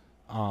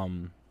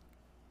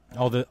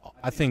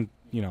 I think,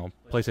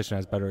 PlayStation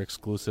has better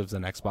exclusives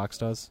than Xbox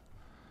does.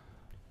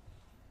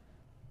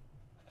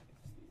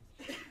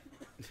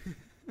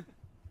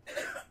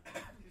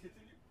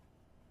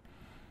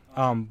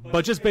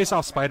 But just based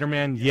off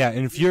Spider-Man, yeah.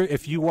 And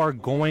if you are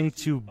going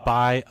to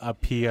buy a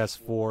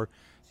PS4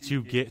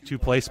 to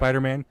play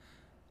Spider-Man,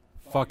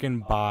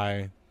 fucking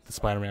buy the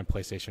Spider-Man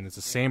PlayStation. It's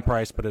the same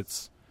price, but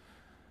it's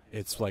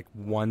like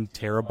 1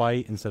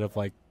 terabyte instead of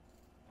like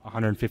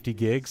 150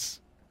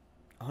 gigs.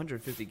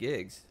 150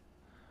 gigs.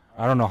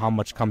 I don't know how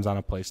much comes on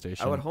a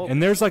PlayStation. I would hope.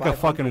 And there's like a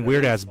fucking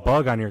weird ass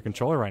bug on your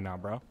controller right now,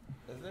 bro.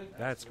 Is there?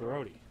 That's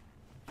grody.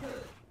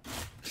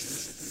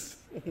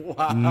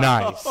 Wow.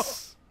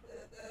 Nice.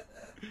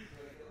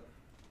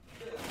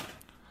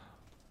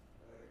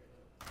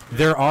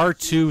 There are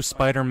 2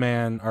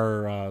 Spider-Man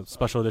or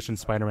special edition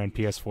Spider-Man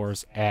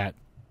PS4s at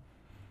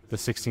the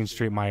 16th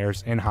Street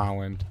Myers in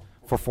Holland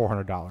for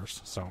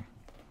 $400. So,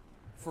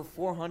 for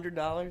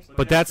 $400?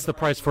 but that's the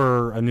price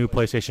for a new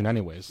PlayStation,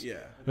 anyways. Yeah.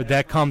 But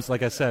that comes,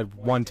 like I said,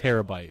 1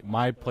 terabyte.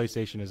 My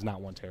PlayStation is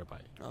not 1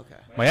 terabyte. Okay.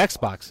 My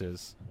Xbox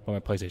is, but my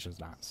PlayStation is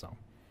not. So,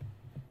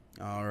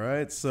 All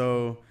right,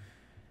 so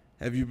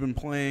have you been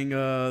playing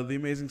The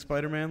Amazing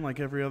Spider-Man like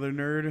every other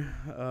nerd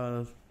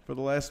for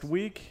the last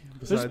week?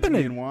 Besides been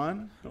me a- and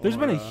Juan? There's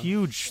been a Or,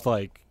 huge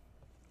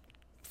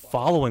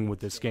following with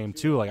this game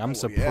too. Like I'm Oh,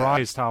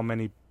 surprised how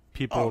many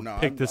people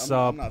pick this I'm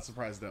up. not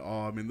surprised at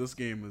all. I mean, this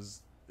game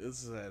is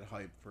at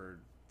hype for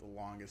the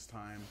longest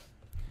time.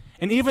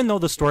 And even though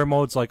the story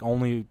mode's like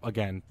only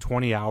again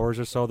 20 hours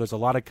or so, there's a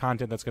lot of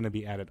content that's going to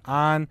be added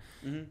on.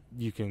 Mm-hmm.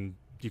 You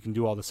can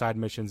do all the side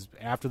missions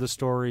after the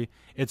story.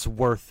 It's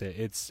worth it.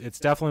 It's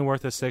definitely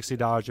worth the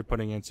 $60 you're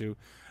putting into.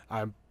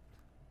 I'm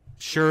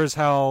sure as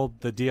hell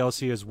the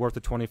DLC is worth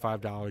the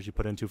 $25 you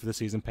put into for the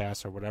season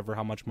pass or whatever.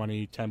 How much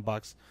money?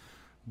 $10.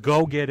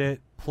 Go get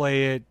it,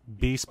 play it,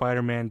 be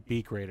Spider-Man,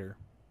 be greater.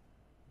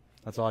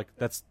 That's all.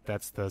 That's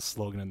the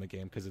slogan in the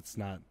game because it's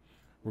not.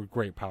 With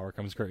great power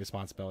comes great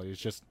responsibility. It's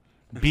just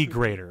be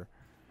greater.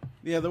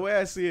 Yeah, the way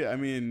I see it, I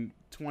mean,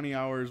 20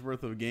 hours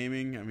worth of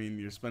gaming. I mean,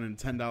 you're spending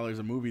 $10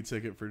 a movie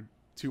ticket for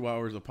 2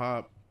 hours a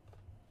pop.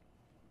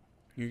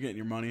 You're getting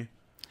your money.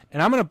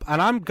 And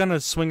I'm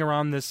gonna swing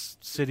around this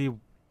city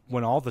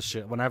when I have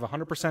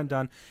 100%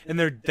 done. And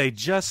they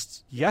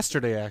just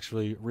yesterday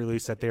actually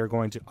released that they are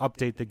going to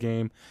update the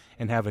game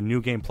and have a new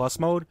game plus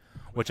mode,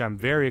 which I'm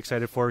very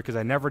excited for because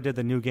I never did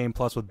the new game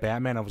plus with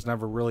Batman. I was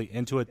never really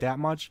into it that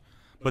much.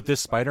 But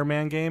this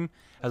Spider-Man game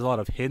has a lot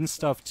of hidden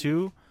stuff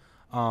too.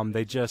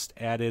 They just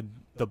added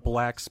the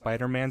black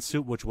Spider-Man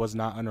suit, which was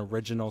not an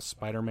original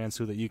Spider-Man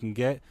suit that you can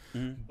get,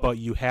 but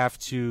you have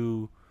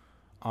to.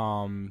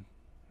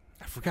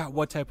 I forgot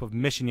what type of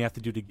mission you have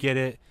to do to get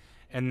it,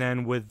 and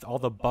then with all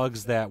the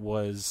bugs that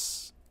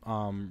was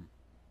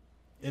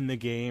in the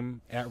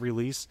game at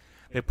release,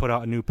 they put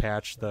out a new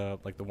patch, the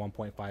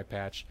 1.5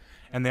 patch,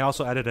 and they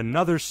also added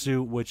another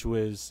suit, which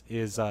is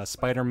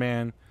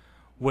Spider-Man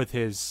with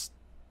his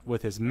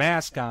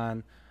mask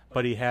on,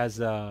 but he has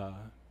a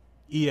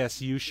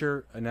ESU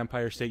shirt, an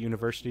Empire State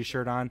University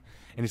shirt on,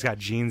 and he's got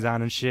jeans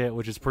on and shit,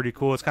 which is pretty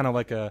cool. It's kind of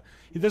like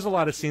there's a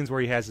lot of scenes where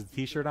he has his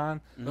t-shirt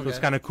on, so it's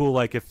kind of cool.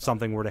 Like if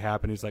something were to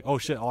happen, he's like, oh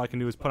shit, all I can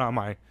do is put on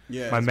my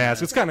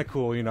mask. It's kind of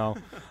cool, you know.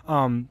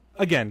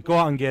 Again, go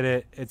out and get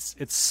it. It's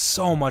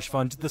so much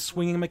fun. The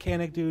swinging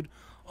mechanic, dude.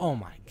 Oh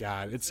my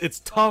god, it's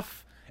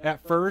tough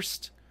at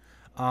first,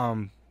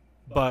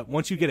 but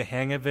once you get a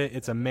hang of it,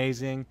 it's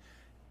amazing.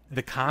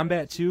 The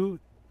combat too,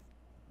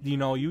 you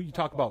know, you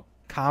talk about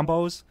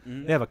combos.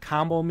 They have a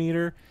combo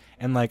meter,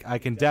 and like I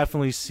can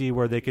definitely see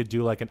where they could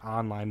do like an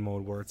online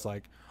mode where it's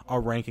like a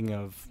ranking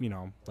of, you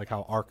know, like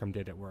how Arkham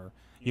did it, where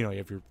you know you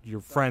have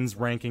your friends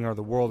ranking or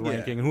the world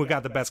ranking and who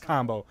got the best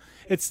combo.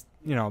 It's,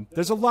 you know,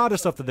 there's a lot of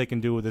stuff that they can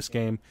do with this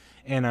game,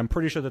 and I'm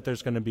pretty sure that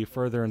there's going to be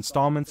further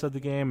installments of the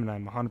game, and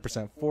I'm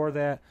 100% for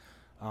that.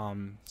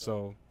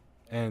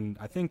 And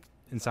I think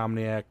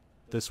Insomniac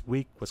this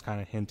week was kind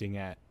of hinting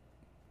at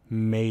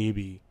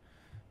maybe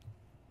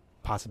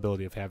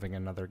possibility of having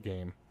another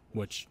game,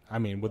 which, I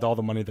mean, with all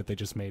the money that they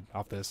just made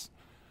off this,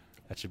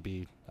 that should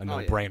be a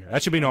no-brainer.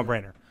 That should be a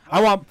no-brainer.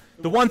 I want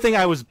the one thing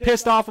I was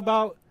pissed off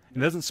about,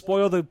 and it doesn't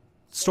spoil the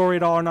story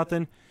at all or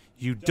nothing,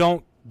 you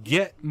don't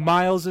get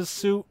Miles'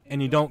 suit,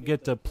 and you don't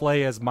get to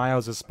play as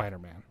Miles as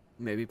Spider-Man.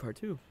 Maybe part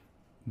 2.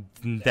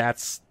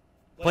 That's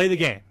play the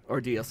game.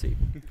 Or DLC.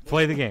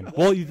 Play the game.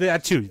 Well,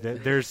 that too.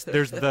 There's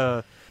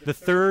the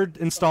third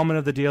installment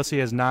of the DLC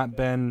has not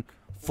been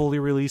fully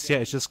released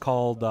yet. It's just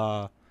called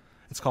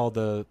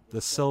the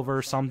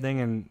Silver something,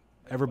 and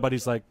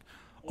everybody's like,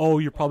 oh,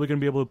 you're probably going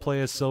to be able to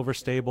play as Silver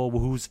Stable,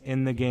 who's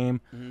in the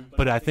game.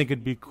 But I think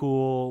it'd be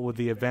cool with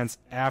the events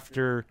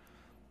after.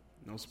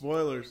 No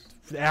spoilers.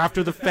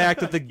 After the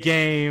fact of the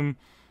game,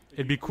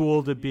 it'd be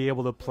cool to be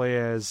able to play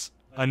as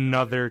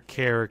another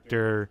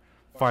character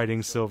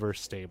fighting Silver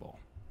Stable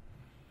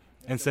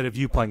instead of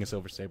you playing as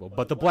Silver Stable.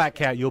 But the Black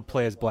Cat, you'll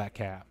play as Black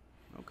Cat.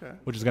 Okay.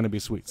 Which is going to be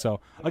sweet. So,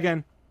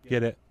 again,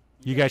 get it.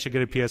 You guys should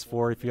get a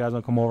PS4 if you guys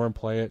want to come over and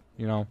play it,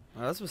 you know.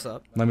 Oh, that's what's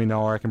up. Let me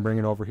know, or I can bring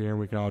it over here and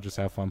we can all just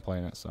have fun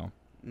playing it. So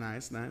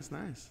Nice.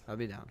 I'll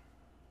be down.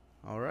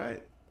 All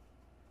right.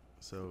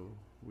 So,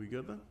 we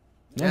good then?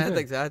 Yeah,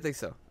 Okay. I think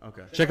so.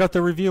 Okay. Check out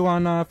the review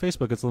on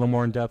Facebook. It's a little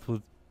more in depth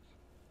with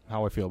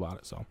how I feel about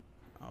it. So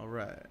All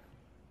right.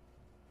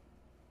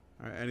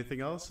 Anything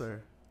else,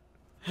 or?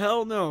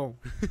 Hell no.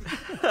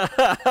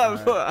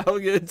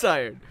 I'm getting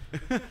tired.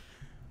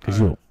 because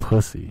you're a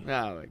pussy.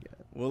 Oh my god.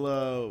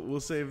 We'll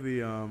save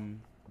the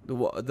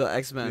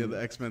X-Men.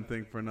 the X-Men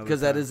thing for another. Because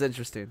that time. is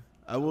interesting.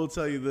 I will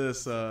tell you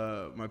this: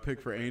 my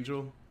pick for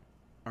Angel,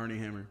 Arnie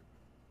Hammer.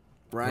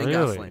 Ryan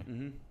Really? Gosling.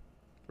 Mm-hmm.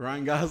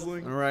 Ryan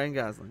Gosling? Ryan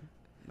Gosling.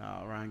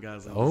 No, Ryan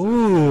Gosling.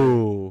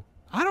 Oh,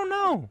 I don't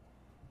know.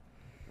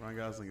 Ryan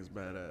Gosling is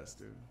badass,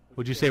 dude.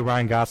 Would you say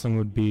Ryan Gosling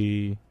would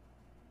be?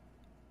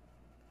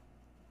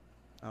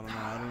 I don't know.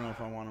 I don't know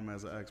if I want him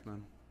as an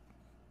X-Men.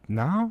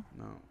 No,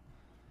 No,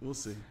 we'll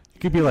see. he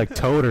could be like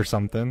Toad or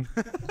something.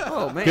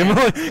 Oh man. Give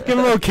him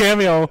a little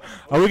cameo.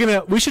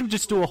 We should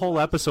just do a whole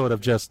episode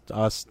of just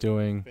us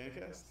doing.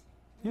 Fancast.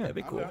 Yeah, That'd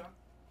be cool. Okay.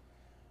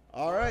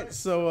 All right,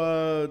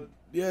 so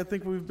yeah, I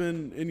think we've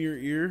been in your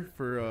ear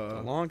for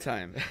A long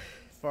time.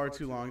 far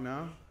too long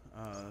now.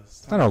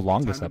 It's not our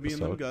longest time to be in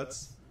them episode.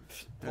 guts.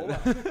 Hold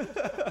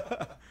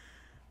on.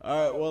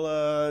 All right.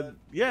 Well,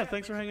 yeah.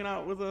 Thanks for hanging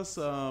out with us.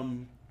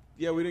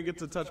 Yeah, we didn't get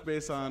to touch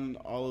base on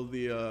all of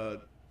the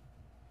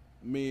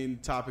main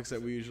topics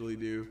that we usually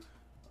do,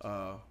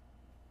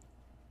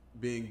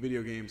 being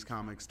video games,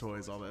 comics,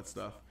 toys, all that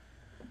stuff.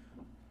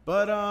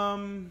 But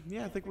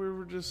yeah, I think we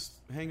were just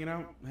hanging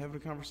out, having a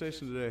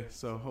conversation today.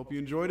 So hope you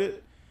enjoyed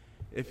it.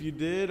 If you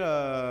did,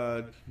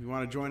 you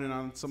want to join in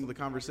on some of the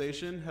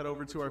conversation, head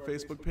over to our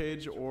Facebook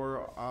page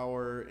or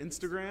our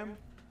Instagram,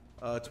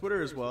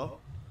 Twitter as well.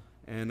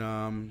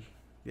 And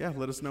yeah,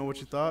 let us know what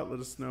you thought. Let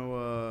us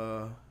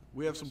know.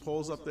 We have some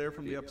polls up there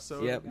from the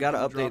episode. Yep, gotta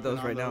We'll update drop in those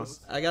on right now. those.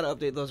 I gotta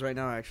update those right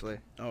now, actually.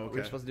 Oh, okay.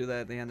 We're supposed to do that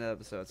at the end of the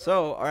episode.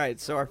 So, all right.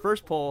 So our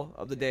first poll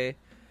of the day,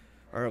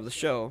 or of the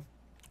show,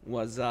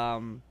 was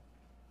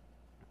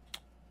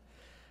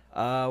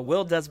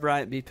will Des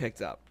Bryant be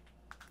picked up?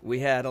 We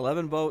had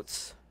 11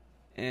 votes,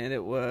 and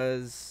it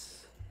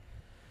was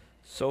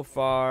so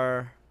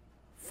far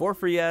 4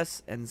 for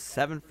yes and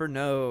 7 for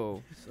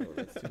no. So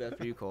that's too bad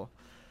for you, Cole.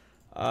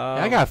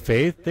 I got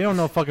faith. They don't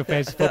know fucking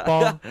fantasy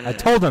football. I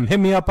told them, hit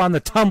me up on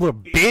the Tumblr,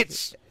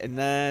 bitch. And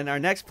then our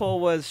next poll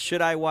was,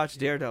 should I watch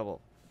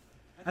Daredevil?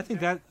 I think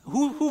that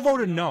who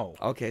voted no?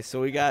 Okay, so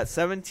we got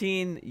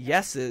 17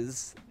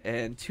 yeses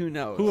and 2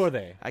 no's. Who are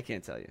they? I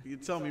can't tell you. You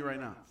can tell me right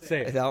now.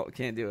 Say it. No,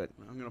 can't do it.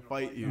 I'm gonna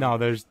fight you. No,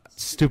 there's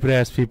stupid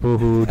ass people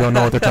who don't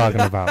know what they're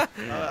talking about.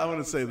 I want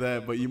to say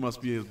that, but you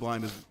must be as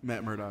blind as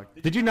Matt Murdock.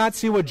 Did you not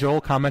see what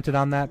Joel commented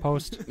on that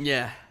post?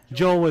 Yeah.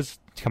 Joel was,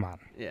 come on.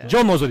 Yeah.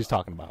 Joel knows what he's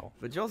talking about.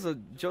 But Joe's a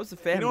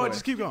fanboy. You know what?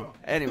 Just keep going.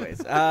 Anyways,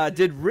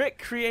 did Rick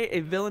create a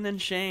villain in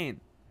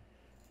Shane?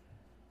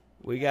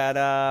 We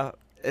got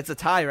it's a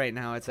tie right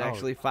now. It's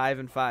actually 5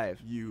 and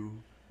 5.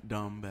 You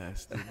dumb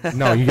bastard.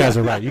 No, you guys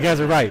are right. You guys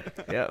are right.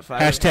 Yeah,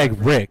 5 Hashtag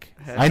Rick.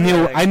 I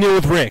knew Hashtag- it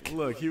was Rick.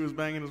 Look, he was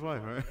banging his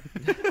wife, right?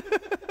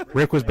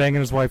 Rick was banging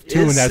his wife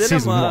too in Is that season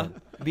cinema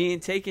 1. being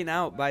taken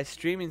out by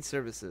streaming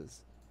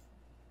services?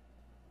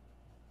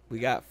 We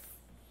got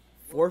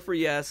 4 for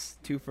yes,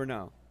 2 for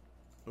no.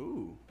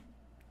 Ooh,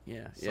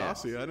 Yeah,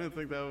 saucy. I didn't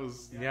think that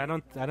was. Yeah, I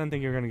don't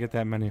think you're gonna get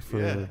that many for.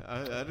 Yeah,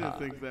 I didn't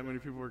think that many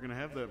people were gonna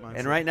have that mindset.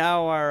 And right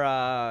now,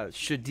 our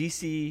should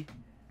DC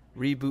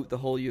reboot the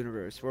whole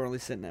universe? We're only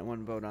sitting at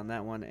 1 vote on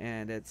that one,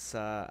 and it's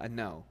a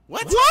no.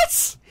 What?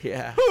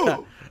 Yeah,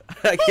 Who?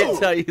 I can't Who?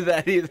 tell you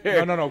that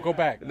either. No, go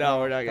back. No,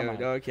 we're not Come gonna.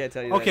 on. No, I can't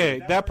tell you.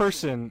 Okay, that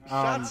person.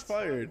 Shots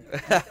fired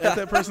at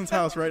that person's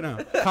house right now.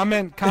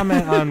 Comment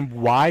on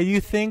why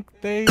you think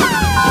they.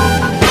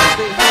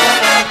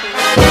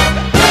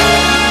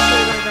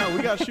 Right now,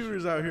 we got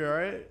shooters out here. All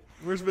right,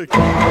 where's Vicky?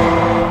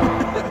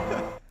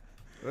 That.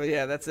 Well,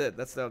 yeah, that's it.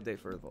 That's the update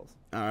for the polls.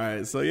 All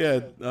right, so yeah,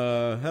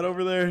 head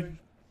over there,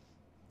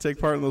 take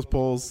part in those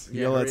polls,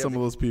 Yeah, yell hurry at some up.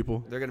 of those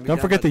people. They're gonna be. Don't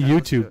down forget by the time.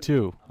 Let's do YouTube it.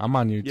 too. I'm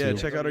on YouTube. Yeah,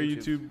 check out our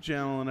YouTube. YouTube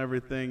channel and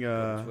everything.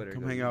 Twitter,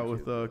 Come go hang to out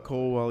with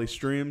Cole while he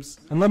streams.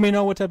 And let me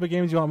know what type of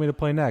games you want me to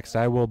play next.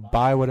 I will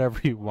buy whatever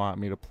you want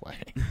me to play.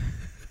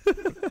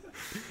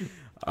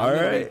 All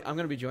right. I'm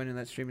gonna be joining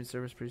that streaming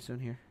service pretty soon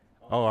here.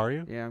 Oh, are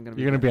you? Yeah, I'm gonna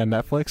be. You're gonna be on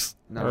Netflix?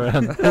 No. Or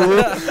on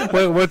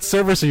Hulu? what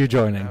service are you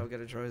joining? I'm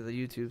gonna join the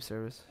YouTube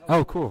service.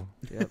 Oh, cool.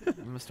 Yep. I'm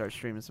gonna start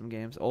streaming some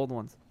games, old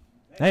ones.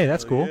 Hey,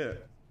 that's cool. Yeah.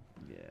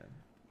 Yeah.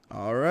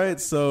 All right,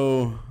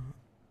 so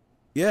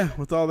yeah,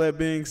 with all that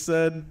being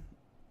said,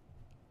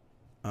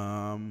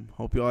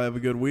 hope you all have a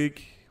good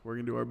week. We're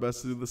gonna do our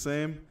best to do the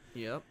same,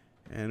 Yep.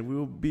 and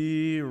we'll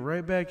be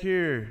right back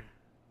here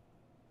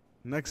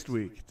next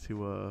week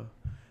to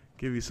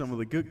give you some of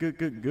the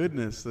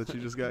goodness that you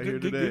just got here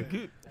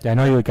today. Yeah, I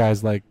know you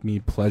guys like me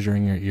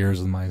pleasuring your ears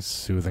with my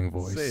soothing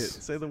voice. Say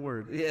it. Say the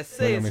word. Yeah.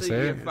 Say Want it me so to say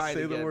you it? can find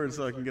Say again. the word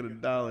so I can get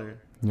 $1.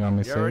 You want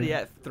me to You're say already it?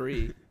 at 3.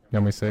 You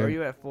want me to say Or are it?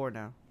 you at 4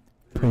 now?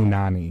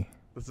 Punani.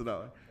 That's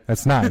 $1.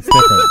 That's not. It's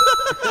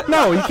different.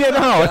 No, you can't.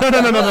 No.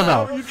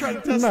 You trying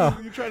to test? No.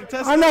 You trying to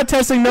test? I'm not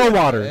testing no Yeah,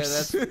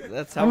 waters.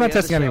 that's how I'm we not end the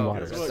testing any show.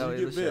 waters. That's What, how we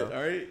you end get the bit, show.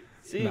 all right?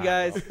 See you Nah.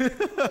 guys.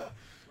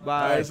 All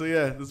Bye. right, so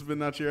yeah, this has been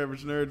Not Your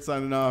Average Nerd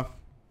signing off.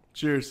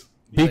 Cheers.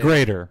 Be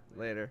greater.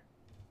 Later.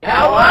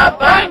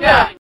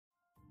 Cowabunga!